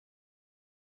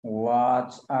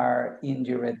 What are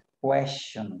indirect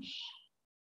questions?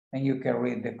 And you can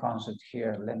read the concept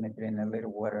here. Let me drink a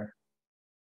little water.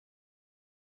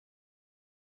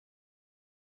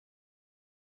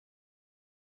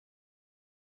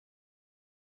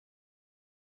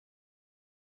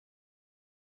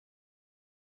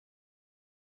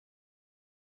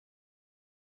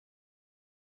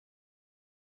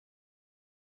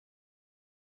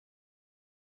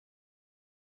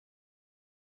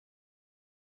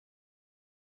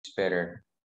 It's better.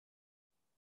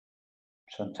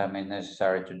 Sometimes it's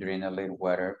necessary to drink a little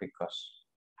water because.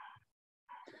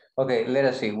 Okay, let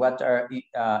us see. What are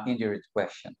indirect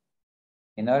questions?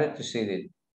 In order to see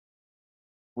it,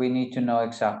 we need to know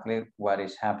exactly what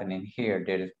is happening here.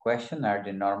 Direct questions are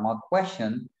the normal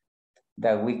question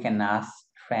that we can ask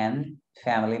friends,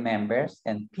 family members,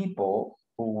 and people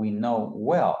who we know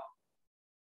well.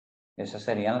 Esas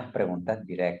serían las preguntas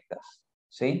directas,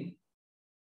 ¿sí?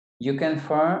 You can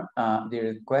form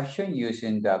the question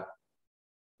using the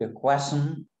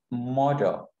question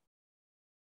model.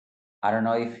 I don't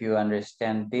know if you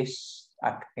understand this,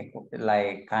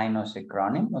 like kind of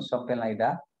acronym or something like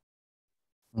that.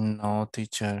 No,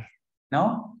 teacher.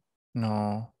 No?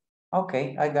 No.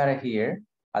 Okay, I got it here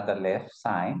at the left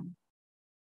side.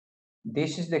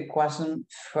 This is the question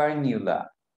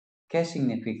formula. ¿Qué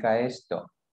significa esto?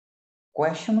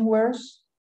 Question words.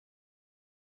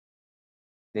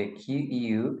 The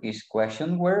QU is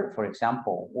question word, for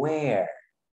example, where.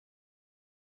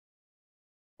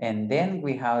 And then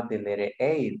we have the letter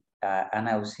A, an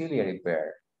auxiliary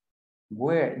verb.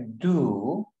 Where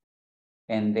do,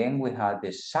 and then we have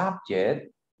the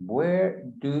subject, where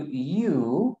do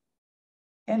you,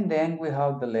 and then we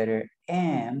have the letter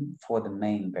M for the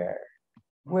main verb.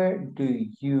 Where do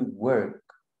you work?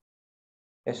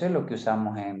 Eso es lo que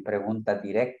usamos en preguntas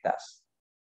directas.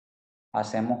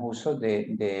 Hacemos uso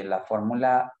de la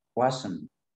fórmula wasn't.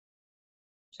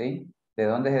 ¿Sí? ¿De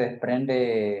dónde se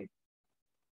desprende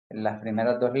las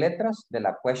primeras dos letras? De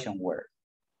la question word.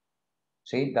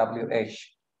 ¿Sí?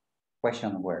 WH,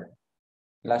 question word.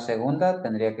 La segunda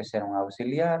tendría que ser un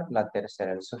auxiliar, la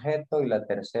tercera el sujeto y la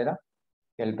tercera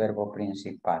el verbo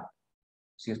principal.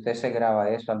 Si usted se graba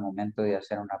eso al momento de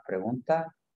hacer una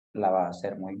pregunta, la va a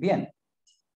hacer muy bien.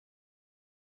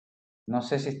 No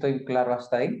sé si estoy claro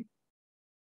hasta ahí.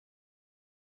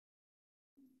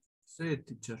 Sí,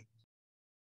 teacher.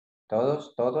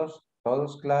 ¿Todos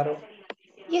claro?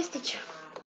 Yes, teacher.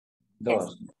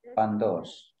 Dos, van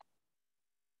dos.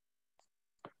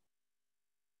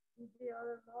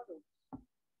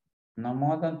 No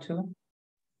more than two?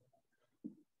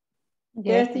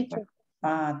 Yes, teacher.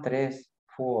 Ah, 3,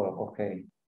 4, okay.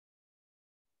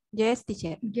 Yes,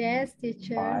 teacher. Yes,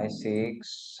 teacher. 5,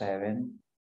 6, 7.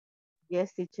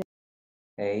 Yes, teacher.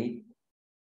 8.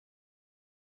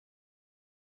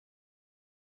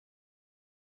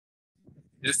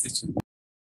 Yes, teacher.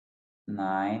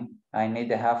 9. I need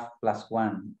the half plus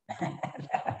 1.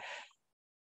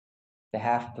 The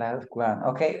half plus 1.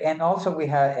 Okay, and also we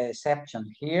have an exception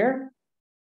here.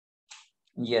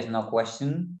 Yes, no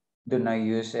question. Do not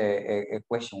use a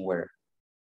question word.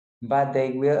 But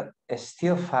they will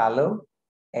still follow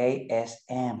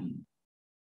ASM.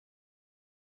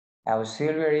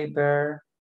 Auxiliary verb,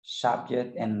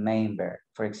 subject, and main verb.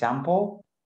 For example,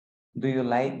 do you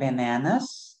like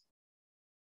bananas?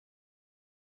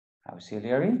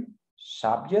 Auxiliary,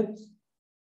 subject,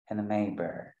 and main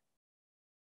verb.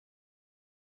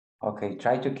 Okay,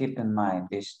 try to keep in mind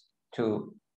these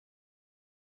two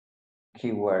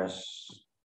keywords.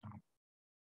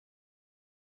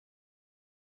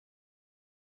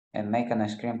 And make a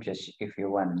screenshot if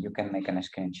you want. You can make a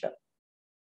screenshot.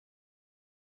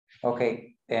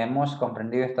 Ok, hemos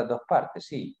comprendido estas dos partes,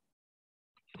 sí.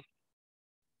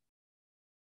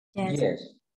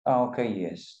 Yes. Okay,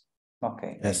 yes.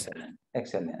 Okay, Yes. excellent,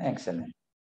 excellent, excellent.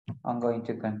 I'm going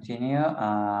to continue.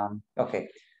 Okay,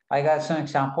 I got some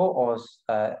example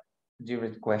of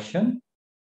direct question.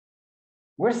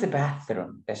 Where's the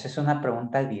bathroom? Esa es una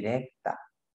pregunta directa.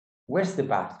 Where's the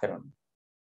bathroom?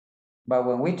 But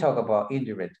when we talk about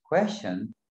indirect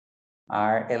question,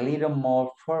 are a little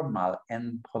more formal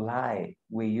and polite.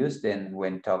 We use them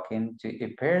when talking to a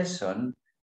person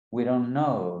we don't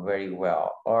know very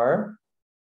well, or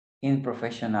in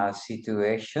professional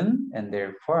situation, and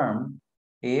their form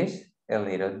is a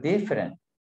little different.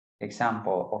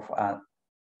 Example of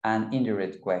an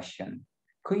indirect question.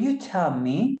 Could you tell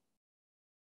me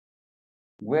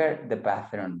where the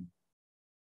bathroom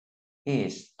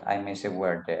is? I miss a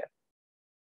word there.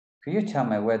 Could you tell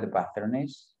me where the bathroom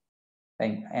is?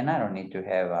 And I don't need to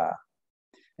have a,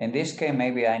 in this case,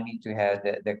 maybe I need to have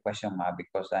the question mark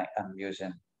because I'm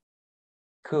using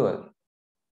could.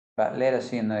 But let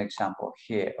us see another example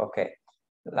here. Okay.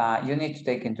 You need to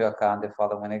take into account the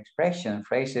following expression,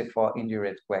 phrases for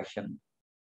indirect question.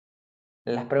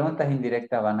 Las preguntas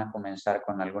indirectas van a comenzar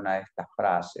con alguna de estas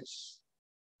frases.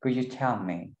 Could you tell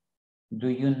me? Do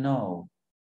you know?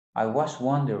 I was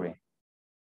wondering.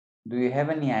 Do you have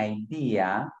any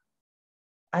idea?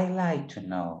 I like to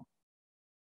know.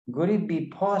 Would it be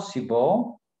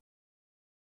possible?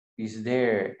 Is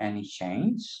there any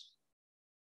change?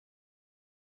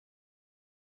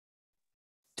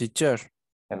 Teacher.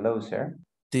 Hello, sir.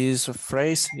 This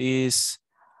phrase is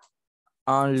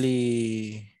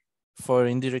only for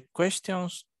indirect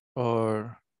questions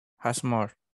or have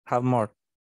more?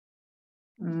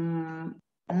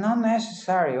 Not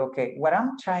necessary. Okay, what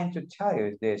I'm trying to tell you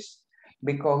is this,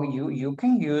 because you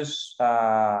can use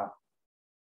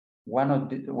one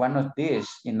of these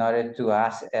in order to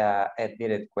ask a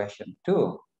direct question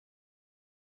too.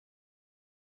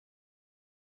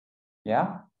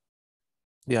 Yeah.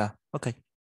 Yeah. Okay.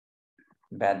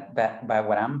 But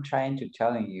what I'm trying to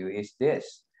telling you is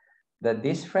this, that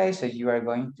these phrases you are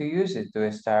going to use it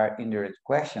to start indirect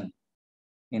question.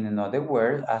 In other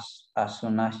words, as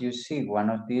soon as you see one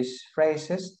of these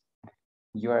phrases,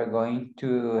 you are going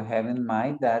to have in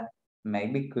mind that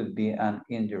maybe could be an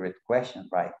indirect question,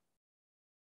 right?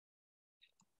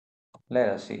 Let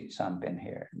us see something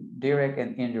here. Direct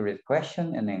and indirect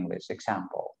question in English.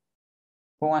 Example.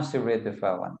 Who wants to read the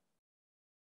first one?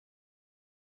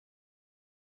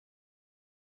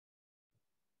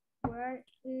 Where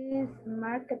is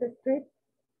Market Street?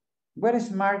 Where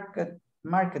is Market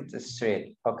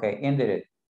Street? Okay, indirect.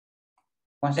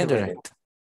 Indirect.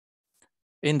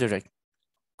 Indirect.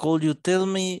 Could you tell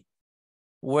me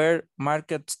where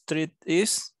Market Street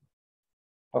is?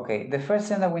 Okay, the first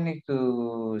thing that we need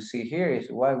to see here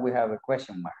is why we have a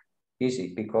question mark.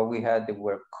 Easy, because we had the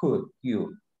word could,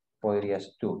 you, podrías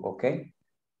tú, okay?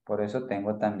 Por eso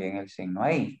tengo también el signo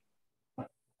ahí.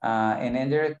 An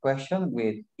indirect question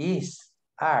with is,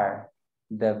 are,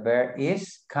 the verb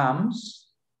is comes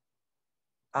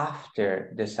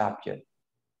after the subject.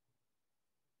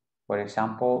 For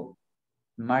example,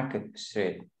 Market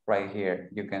Street, right here.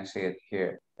 You can see it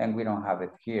here, and we don't have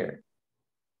it here.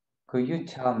 Could you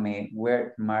tell me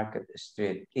where Market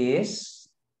Street is?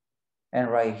 And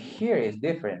right here is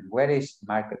different. Where is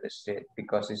Market Street?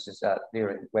 Because this is a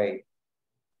different way.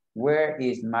 Where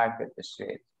is Market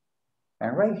Street?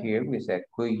 And right here we said,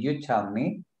 could you tell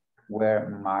me where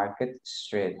Market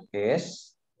Street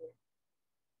is?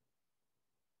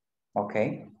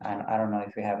 Okay, and I don't know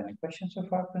if you have any questions so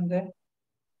far from there.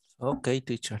 Okay,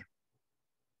 teacher.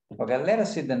 Okay, let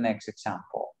us see the next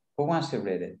example. Who wants to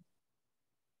read it?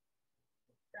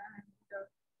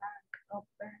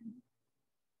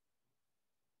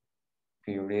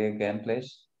 Can you read again,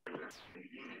 please?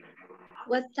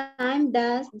 What time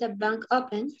does the bank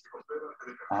open?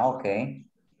 Okay.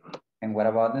 And what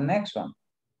about the next one?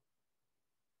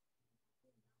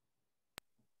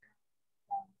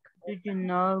 Do you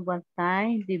know what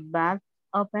time the bank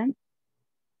opens?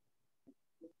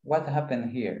 What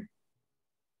happened here?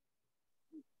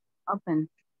 Open.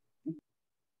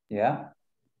 Yeah.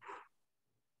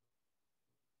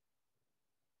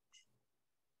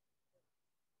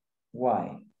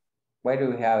 Why? Why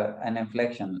do we have an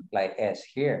inflection like S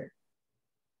here?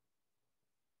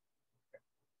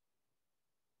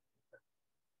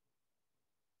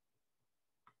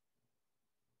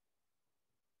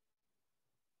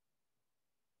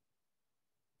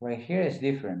 Right here is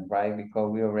different, right? Because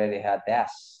we already had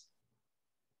S.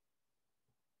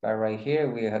 But right here,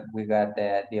 we got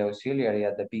the auxiliary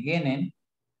at the beginning.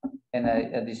 And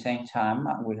at the same time,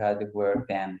 we had the word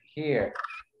then here.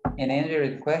 In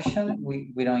indirect question,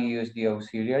 we don't use the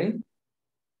auxiliary.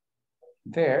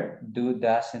 Verb, do,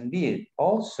 does, and did.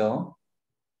 Also,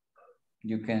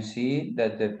 you can see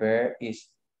that the verb is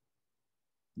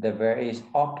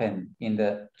open in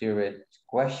the direct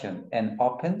question and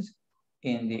opens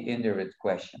in the indirect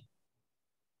question.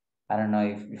 I don't know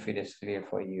if it is clear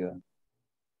for you.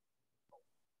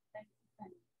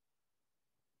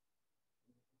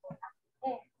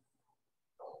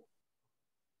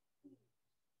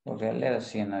 Okay, let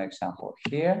us see another example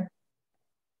here.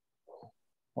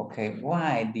 Okay,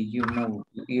 why did you move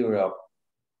to Europe?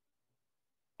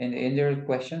 In the indirect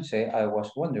question, say, I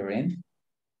was wondering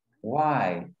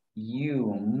why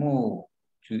you moved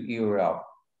to Europe.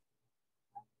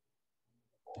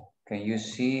 Can you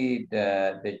see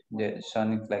the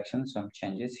some inflections, some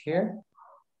changes here?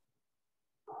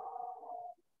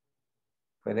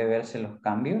 ¿Puede verse los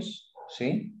cambios?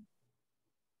 ¿Sí?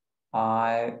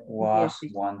 I was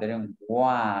wondering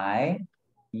why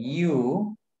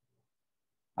you,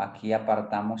 aquí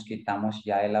apartamos, quitamos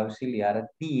ya el auxiliar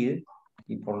did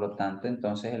y por lo tanto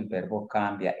entonces el verbo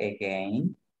cambia.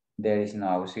 Again, there is no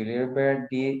auxiliary verb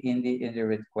did in the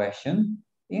indirect question.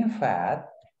 In fact,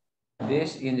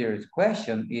 this indirect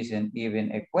question isn't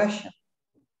even a question.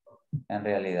 En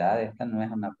realidad, esta no es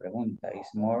una pregunta.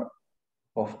 It's more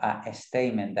of a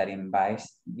statement that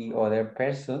invites the other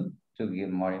person to give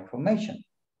more information.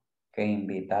 Que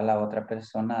invita a la otra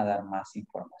persona a dar más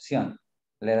información.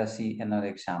 Let us see another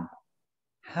example.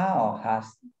 How has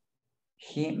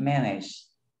he managed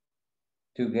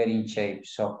to get in shape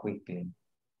so quickly?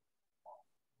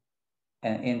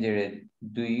 And indirect,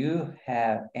 do you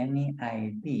have any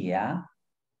idea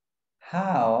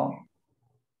how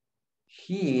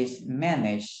he's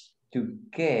managed to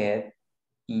get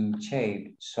in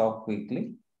shape so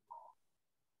quickly?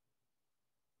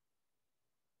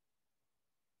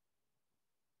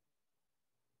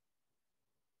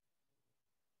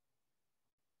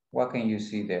 What can you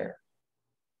see there?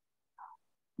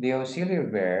 The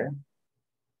auxiliary verb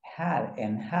had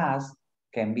and has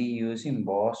can be used in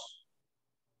both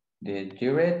the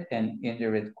direct and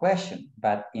indirect question,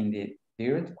 but in the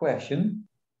direct question,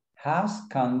 has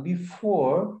come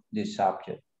before the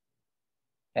subject.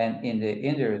 And in the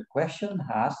indirect question,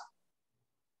 has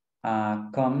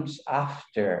comes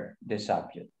after the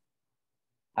subject.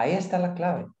 Ahí está la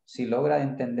clave. Si logra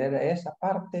entender esa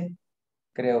parte,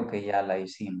 creo que ya la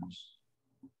hicimos.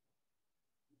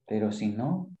 Pero si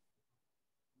no,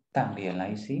 también la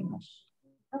hicimos.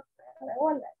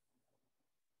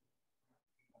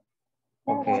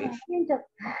 Okay.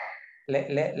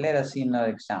 Let us see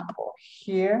another example.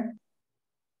 Here,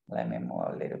 let me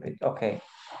move a little bit. Okay.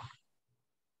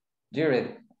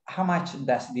 Jared, how much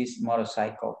does this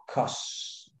motorcycle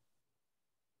cost?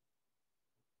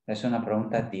 Es una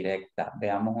pregunta directa.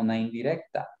 Veamos una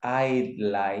indirecta. I'd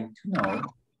like to know,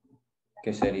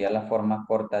 que sería la forma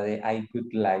corta de I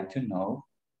would like to know,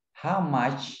 how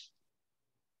much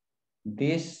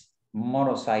this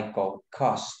motorcycle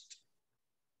cost.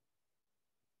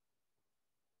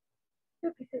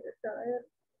 Yo quisiera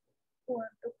saber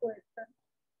cuánto cuesta.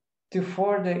 To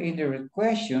further indirect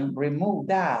question, remove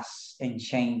does and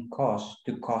change cost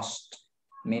to cost.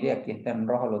 Mire, aquí está en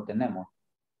rojo, lo tenemos.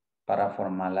 Para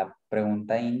formar la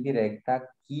pregunta indirecta,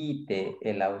 quite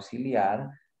el auxiliar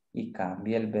y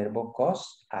cambie el verbo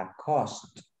cost a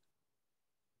cost.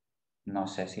 No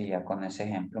sé si ya con ese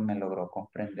ejemplo me logró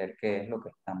comprender qué es lo que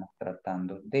estamos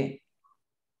tratando de.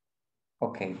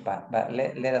 Okay, but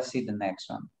let us see the next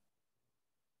one.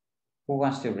 Who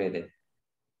wants to read it?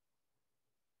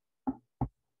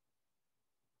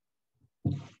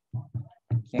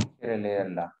 ¿Quién quiere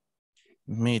leerla?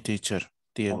 Me, teacher,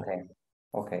 Diego. Okay,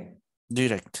 okay.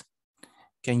 Direct.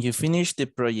 Can you finish the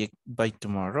project by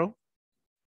tomorrow?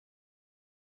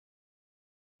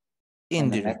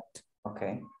 Indirect.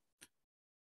 Okay.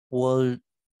 Would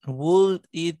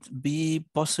it be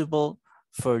possible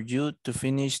for you to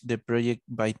finish the project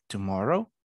by tomorrow?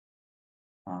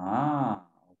 Ah,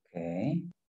 okay.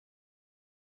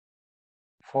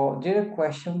 For direct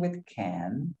question with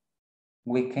can,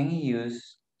 we can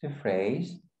use the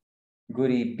phrase,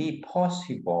 would it be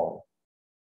possible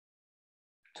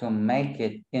to make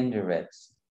it indirect?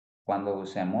 Cuando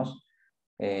usemos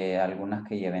algunas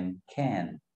que lleven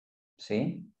can,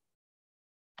 ¿sí?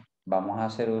 Vamos a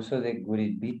hacer uso de would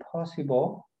it be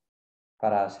possible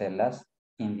para hacerlas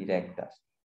indirectas.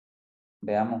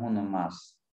 Veamos uno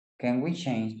más. Can we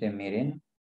change the meeting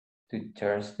to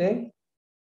Thursday?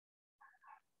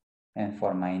 En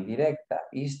forma indirecta.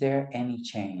 Is there any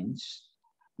change?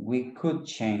 We could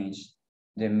change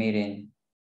the meeting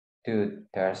to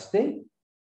Thursday.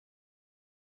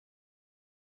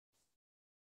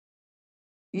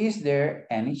 Is there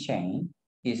any change?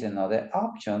 Is another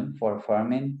option for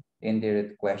forming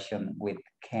indirect question with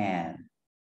can.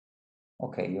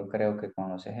 Ok, yo creo que con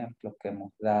los ejemplos que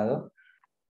hemos dado,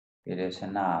 it is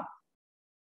enough.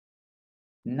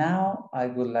 Now I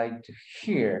would like to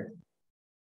hear,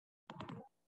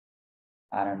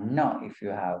 I don't know if you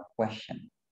have a question.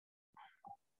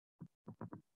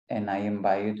 And I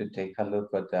invite you to take a look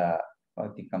at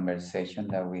the conversation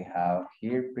that we have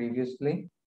here previously.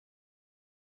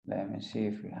 Let me see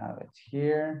if we have it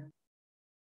here.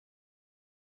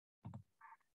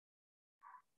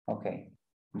 Okay,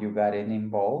 you got it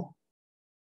involved.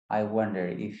 I wonder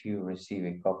if you receive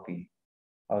a copy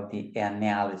of the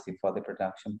analysis for the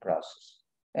production process.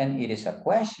 and it is a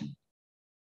question.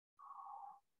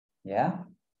 Yeah.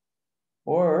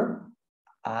 Or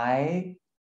I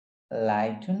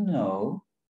like to know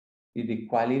if the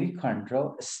quality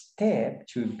control step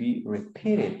should be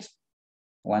repeated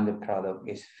when the product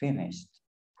is finished.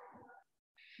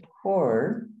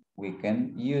 Or we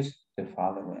can use the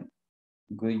following.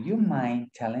 Would you mind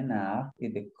telling us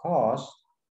if the cost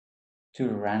to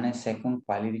run a second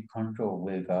quality control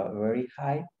will go very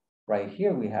high? Right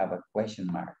here we have a question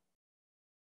mark.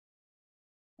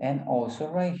 And also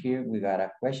right here we got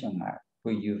a question mark.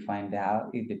 Could you find out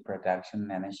if the production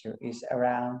manager is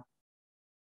around?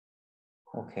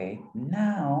 Okay,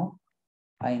 now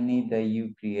I need that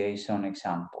you create some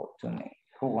example to me.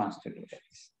 Who wants to do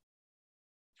this?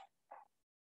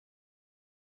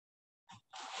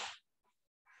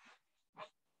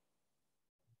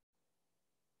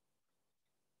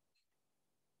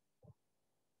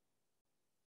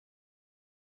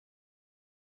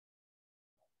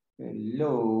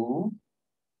 Hello.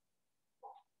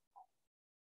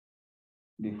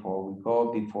 Before we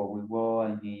go,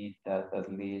 I need that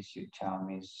at least you tell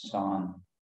me some.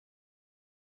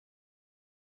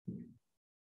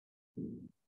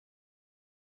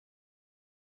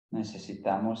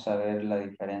 Necesitamos saber la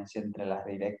diferencia entre las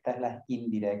directas y las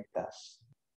indirectas.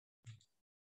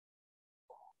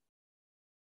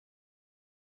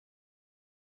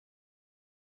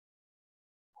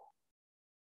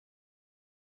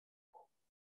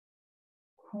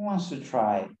 Who wants to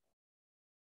try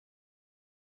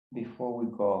before we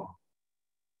go?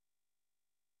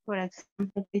 For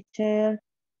example, teacher,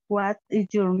 what is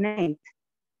your name?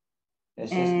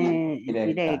 Esa es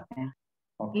indirecta. Indirecta.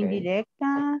 Okay.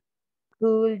 Indirecta,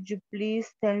 could you please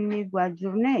tell me what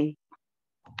your name?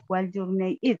 What your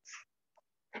name is?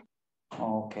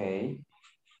 Ok.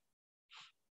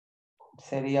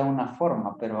 Sería una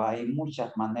forma, pero hay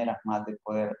muchas maneras más de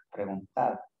poder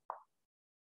preguntar.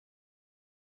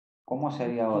 ¿Cómo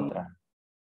sería otra?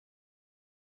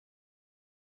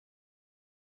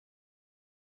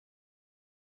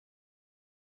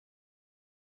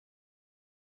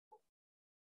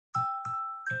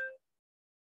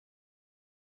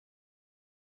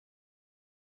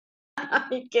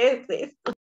 Ay, ¿qué es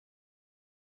esto?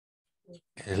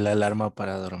 Es la alarma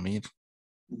para dormir.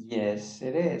 Yes,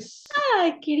 it is.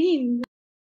 Ay, qué lindo.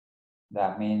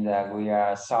 That means that we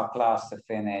are so close to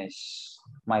finish.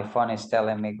 My phone is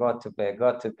telling me, go to bed,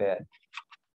 go to bed.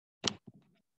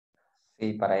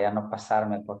 Sí, para ya no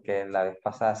pasarme, porque la vez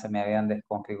pasada se me habían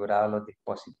desconfigurado los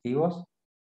dispositivos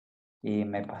y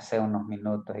me pasé unos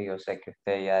minutos y yo sé que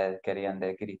ustedes ya querían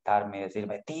gritarme y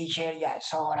decirme, teacher, ya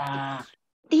es hora.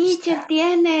 Teacher,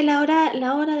 tiene la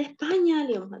hora de España,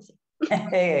 le vamos a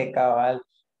decir. Cabal.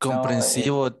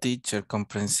 Comprensivo, teacher,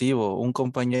 comprensivo. Un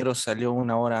compañero salió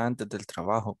 1 hora antes del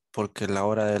trabajo porque la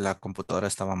hora de la computadora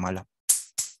estaba mala.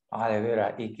 Ah, de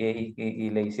veras. ¿Y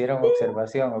le hicieron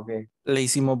observación o qué? Le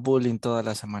hicimos bullying toda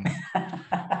la semana.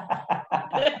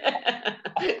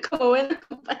 Como buena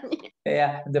compañía.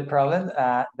 Yeah, the problem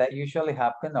that usually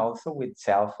happen also with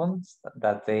cell phones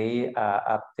that they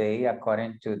update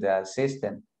according to the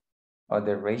system or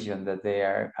the region that they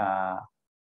are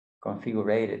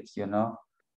configured, you know.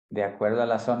 De acuerdo a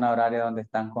la zona horaria donde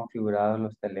están configurados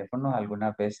los teléfonos,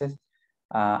 algunas veces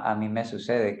a mí me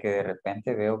sucede que de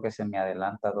repente veo que se me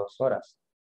adelanta 2 horas.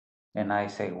 And I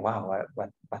say, wow,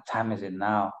 what time is it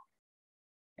now?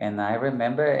 And I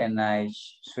remember and I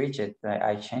switch it,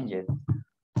 I change it.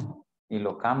 Y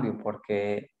lo cambio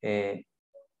porque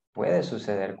puede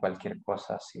suceder cualquier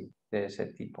cosa así, de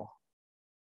ese tipo.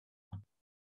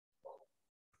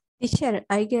 Teacher,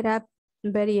 I get up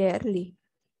very early.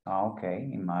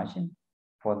 Okay, imagine.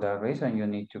 For that reason, you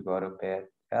need to go to bed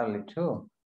early too.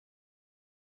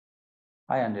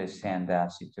 I understand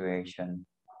that situation.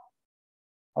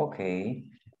 Okay.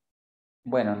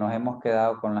 Bueno, nos hemos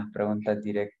quedado con las preguntas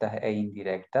directas e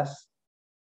indirectas.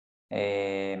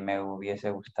 Me hubiese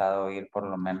gustado oír por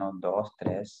lo menos 2,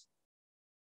 3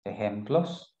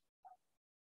 ejemplos.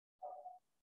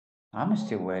 I'm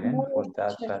still waiting for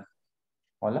that.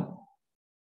 Hola.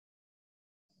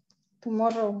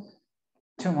 Tomorrow.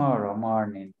 Tomorrow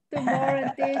morning.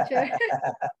 Tomorrow, teacher.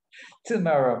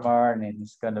 Tomorrow morning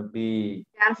is gonna be.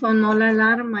 Ya sonó la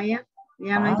alarma, ya.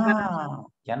 Ya no hay para.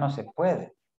 Ya no se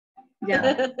puede. Ya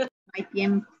no hay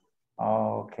tiempo.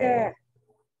 Okay.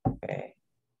 Okay.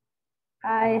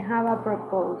 I have a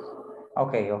proposal.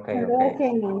 Okay. No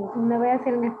voy a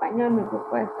decir en español mi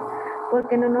propuesta,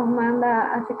 porque no nos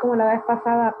manda así como la vez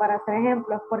pasada para hacer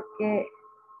ejemplos, porque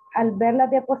al ver las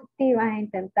diapositivas e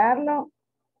intentarlo,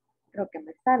 creo que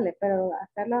me sale, pero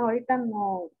hacerlas ahorita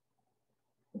no,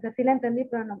 o sea, sí la entendí,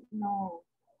 pero no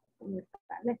me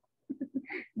sale.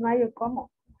 No hay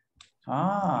cómo.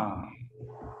 Ah.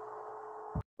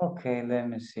 Okay, let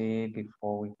me see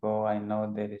before we go. I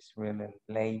know that it's really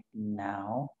late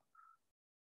now.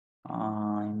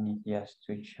 I need just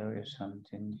to show you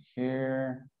something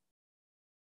here.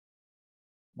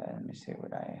 Let me see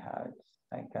what I have.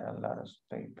 I got a lot of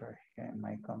paper here in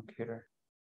my computer.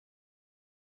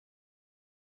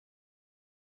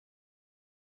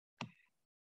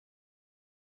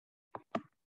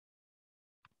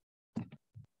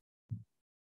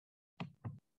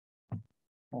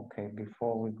 Okay,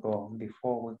 before we go.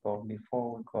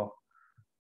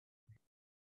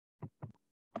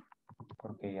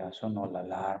 Porque ya sonó la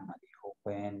alarma, dijo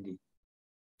Wendy.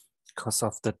 Because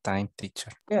of the time,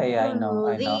 teacher. Yeah, I know.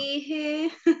 Dije.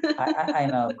 I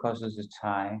know because of the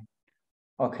time.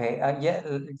 Okay, yeah,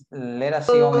 let us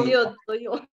see only the first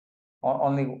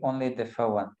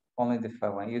one. Only the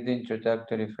first one. Use the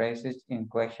introductory phrases in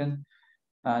question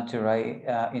to write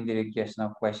indirect yes no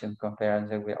question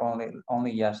comparison with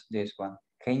only just this one.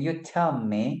 Can you tell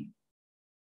me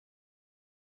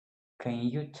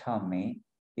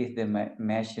is the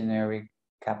machinery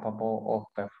capable of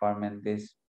performing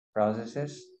these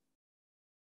processes?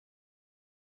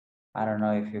 I don't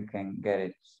know if you can get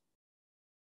it.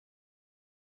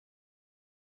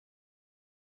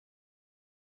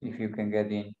 If you can get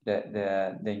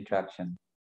the instruction.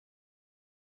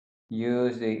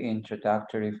 Use the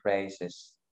introductory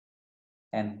phrases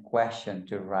and question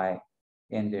to write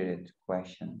indirect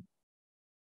question.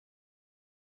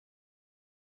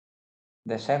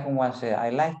 The second one says,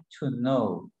 I like to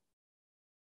know.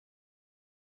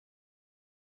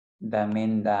 That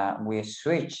means that we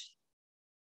switch.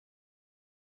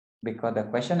 Because the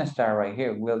question starts right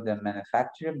here. Will the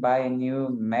manufacturer buy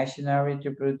new machinery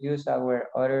to produce our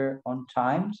order on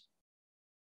times?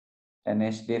 And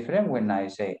it's different when I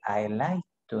say, I like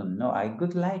to know. I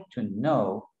would like to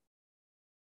know.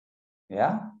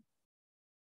 Yeah.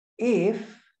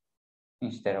 If,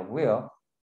 instead of will,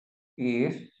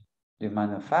 if the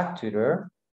manufacturer,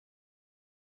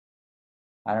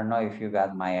 I don't know if you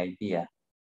got my idea.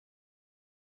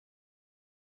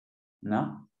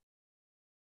 No?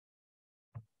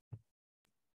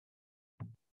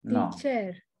 No.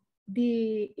 Teacher,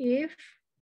 the if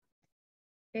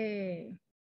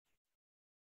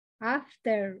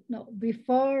after, no,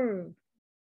 before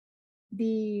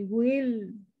the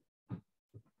will,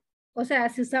 o sea,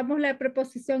 si usamos la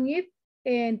preposición if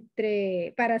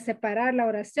para separar la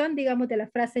oración, digamos, de la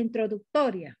frase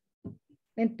introductoria.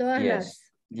 En todas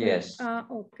las... Yes. Ah,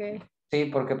 ok. Sí,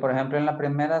 porque por ejemplo en la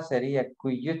primera sería,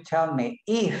 could you tell me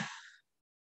if?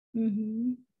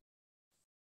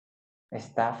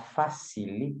 Está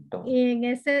facilito. Y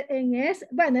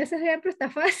bueno, ese ejemplo está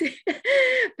fácil,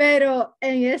 pero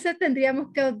en ese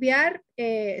tendríamos que obviar,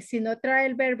 si no trae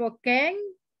el verbo can,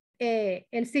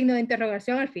 el signo de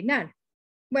interrogación al final.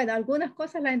 Bueno, algunas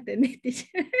cosas las entendí.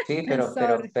 Sí,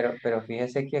 pero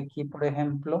fíjese que aquí, por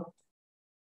ejemplo,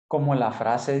 como la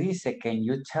frase dice, can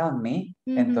you tell me?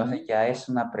 Entonces ya es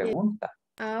una pregunta.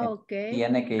 Ah, ok.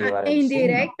 Tiene que llevar el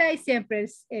indirecta signo. Y siempre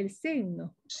el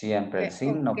signo. Siempre el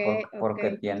signo,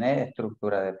 porque tiene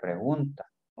estructura de pregunta.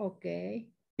 Ok.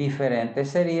 Diferente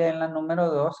sería en la número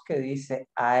 2 que dice,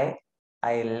 I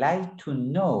like to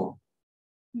know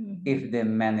if the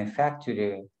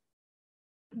manufacturer,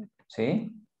 ¿sí?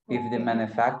 If the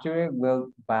manufacturer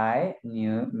will buy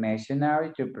new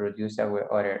machinery to produce our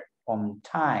order on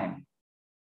time.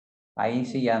 Ahí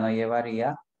sí ya no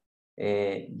llevaría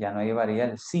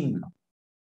el signo.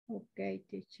 Ok,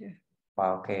 teacher.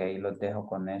 Ok, ahí los dejo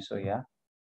con eso ya.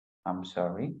 I'm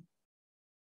sorry.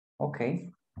 Ok.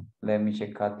 Let me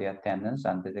check out the attendance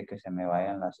antes de que se me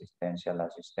vayan la asistencia.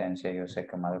 Yo sé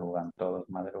que madrugan, todos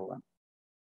madrugan.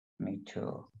 Me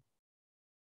too.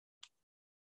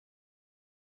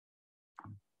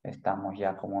 Estamos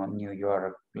ya como en New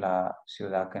York, la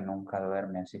ciudad que nunca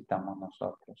duerme, así estamos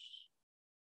nosotros.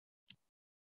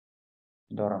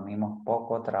 Dormimos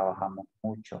poco, trabajamos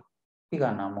mucho y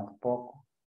ganamos poco.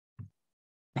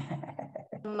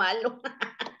 Malo.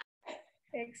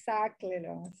 Exactly.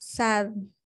 No. Sad.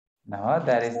 No,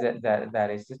 that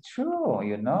is the true,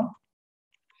 you know.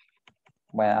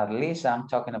 Well, at least I'm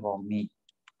talking about me.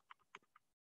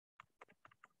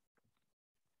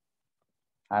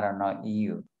 I don't know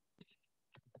you.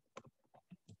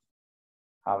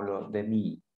 Hablo de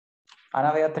mí.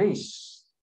 Ana Beatriz.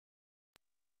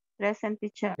 Present,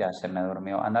 teacher. Ya se me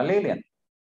durmió. Ana Lilian.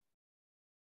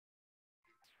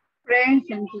 Present,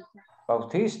 teacher.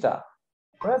 Bautista.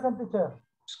 Present, teacher.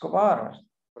 Escobar.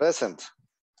 Present.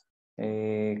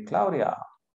 Claudia.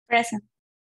 Present.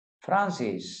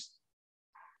 Francis.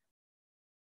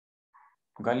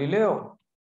 Galileo.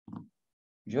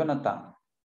 Jonathan.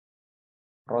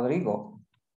 Rodrigo.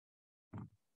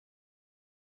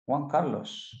 Juan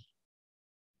Carlos.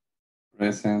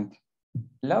 Present.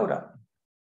 Laura.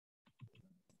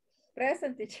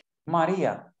 Present, teacher.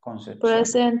 María Concepción.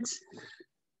 Present.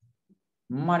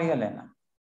 María Elena.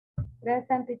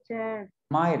 Present, teacher.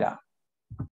 Mayra.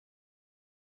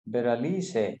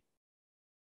 Beralice.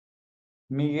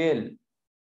 Miguel.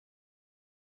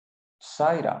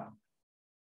 Zaira.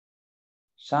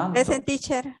 Santos. Present,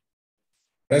 teacher.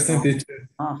 Present, teacher.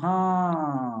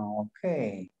 Ajá,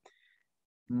 ok.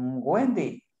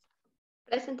 Wendy.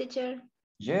 Present, teacher.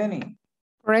 Jenny.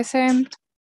 Present.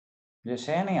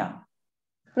 Yesenia.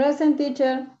 Present,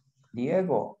 teacher.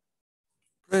 Diego.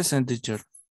 Present, teacher.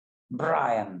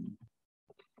 Brian.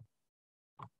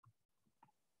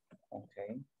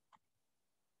 Okay.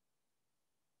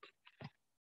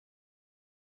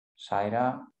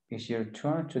 Zaira, it's your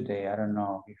turn today. I don't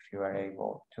know if you are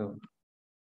able to.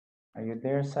 Are you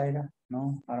there, Zaira?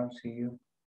 No, I don't see you.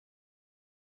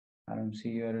 I don't see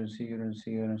you, I don't see you, I don't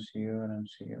see you, I don't see you, I don't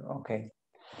see you. Okay.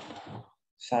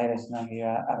 Zaira's not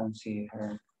here, I don't see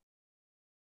her.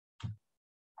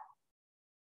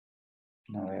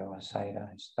 No veo a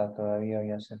Zaira, está todavía o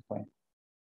ya se fue.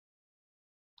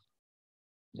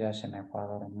 Ya se me fue a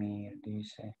dormir,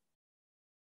 dice.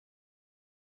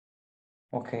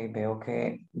 Ok, veo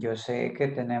que yo sé que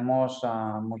tenemos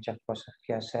muchas cosas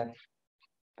que hacer,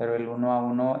 pero el uno a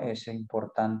uno es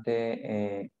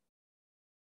importante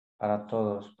para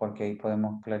todos, porque ahí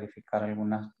podemos clarificar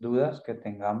algunas dudas que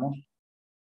tengamos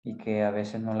y que a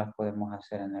veces no las podemos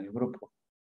hacer en el grupo.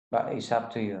 But it's up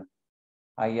to you.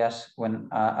 I just, when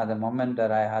at the moment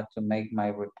that I had to make my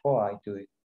report, I do it.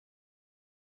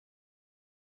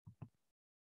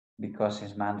 Because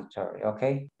it's mandatory,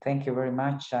 okay? Thank you very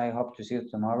much. I hope to see you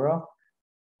tomorrow.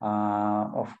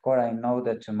 Of course, I know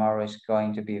that tomorrow is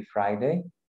going to be Friday,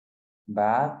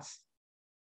 but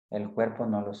el cuerpo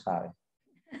no lo sabe.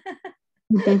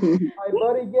 My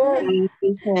body,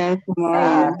 yes.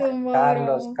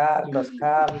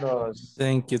 Carlos.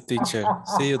 Thank you, teacher.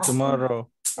 See you tomorrow.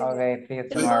 Okay, see you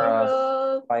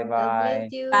tomorrow. Bye-bye.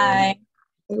 Bye.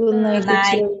 Good night,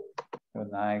 teacher.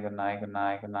 Good night, good night, good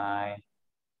night, good night.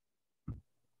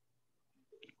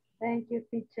 Thank you,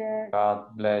 teacher.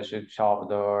 God bless you,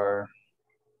 Salvador.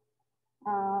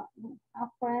 A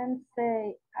friend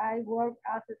say, I work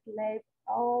as a slave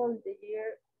all the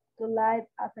year to live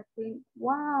as a queen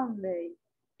one day.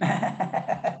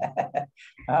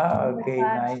 Okay,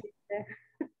 nice.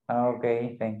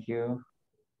 Okay, thank you.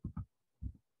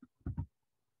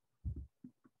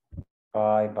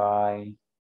 Bye-bye.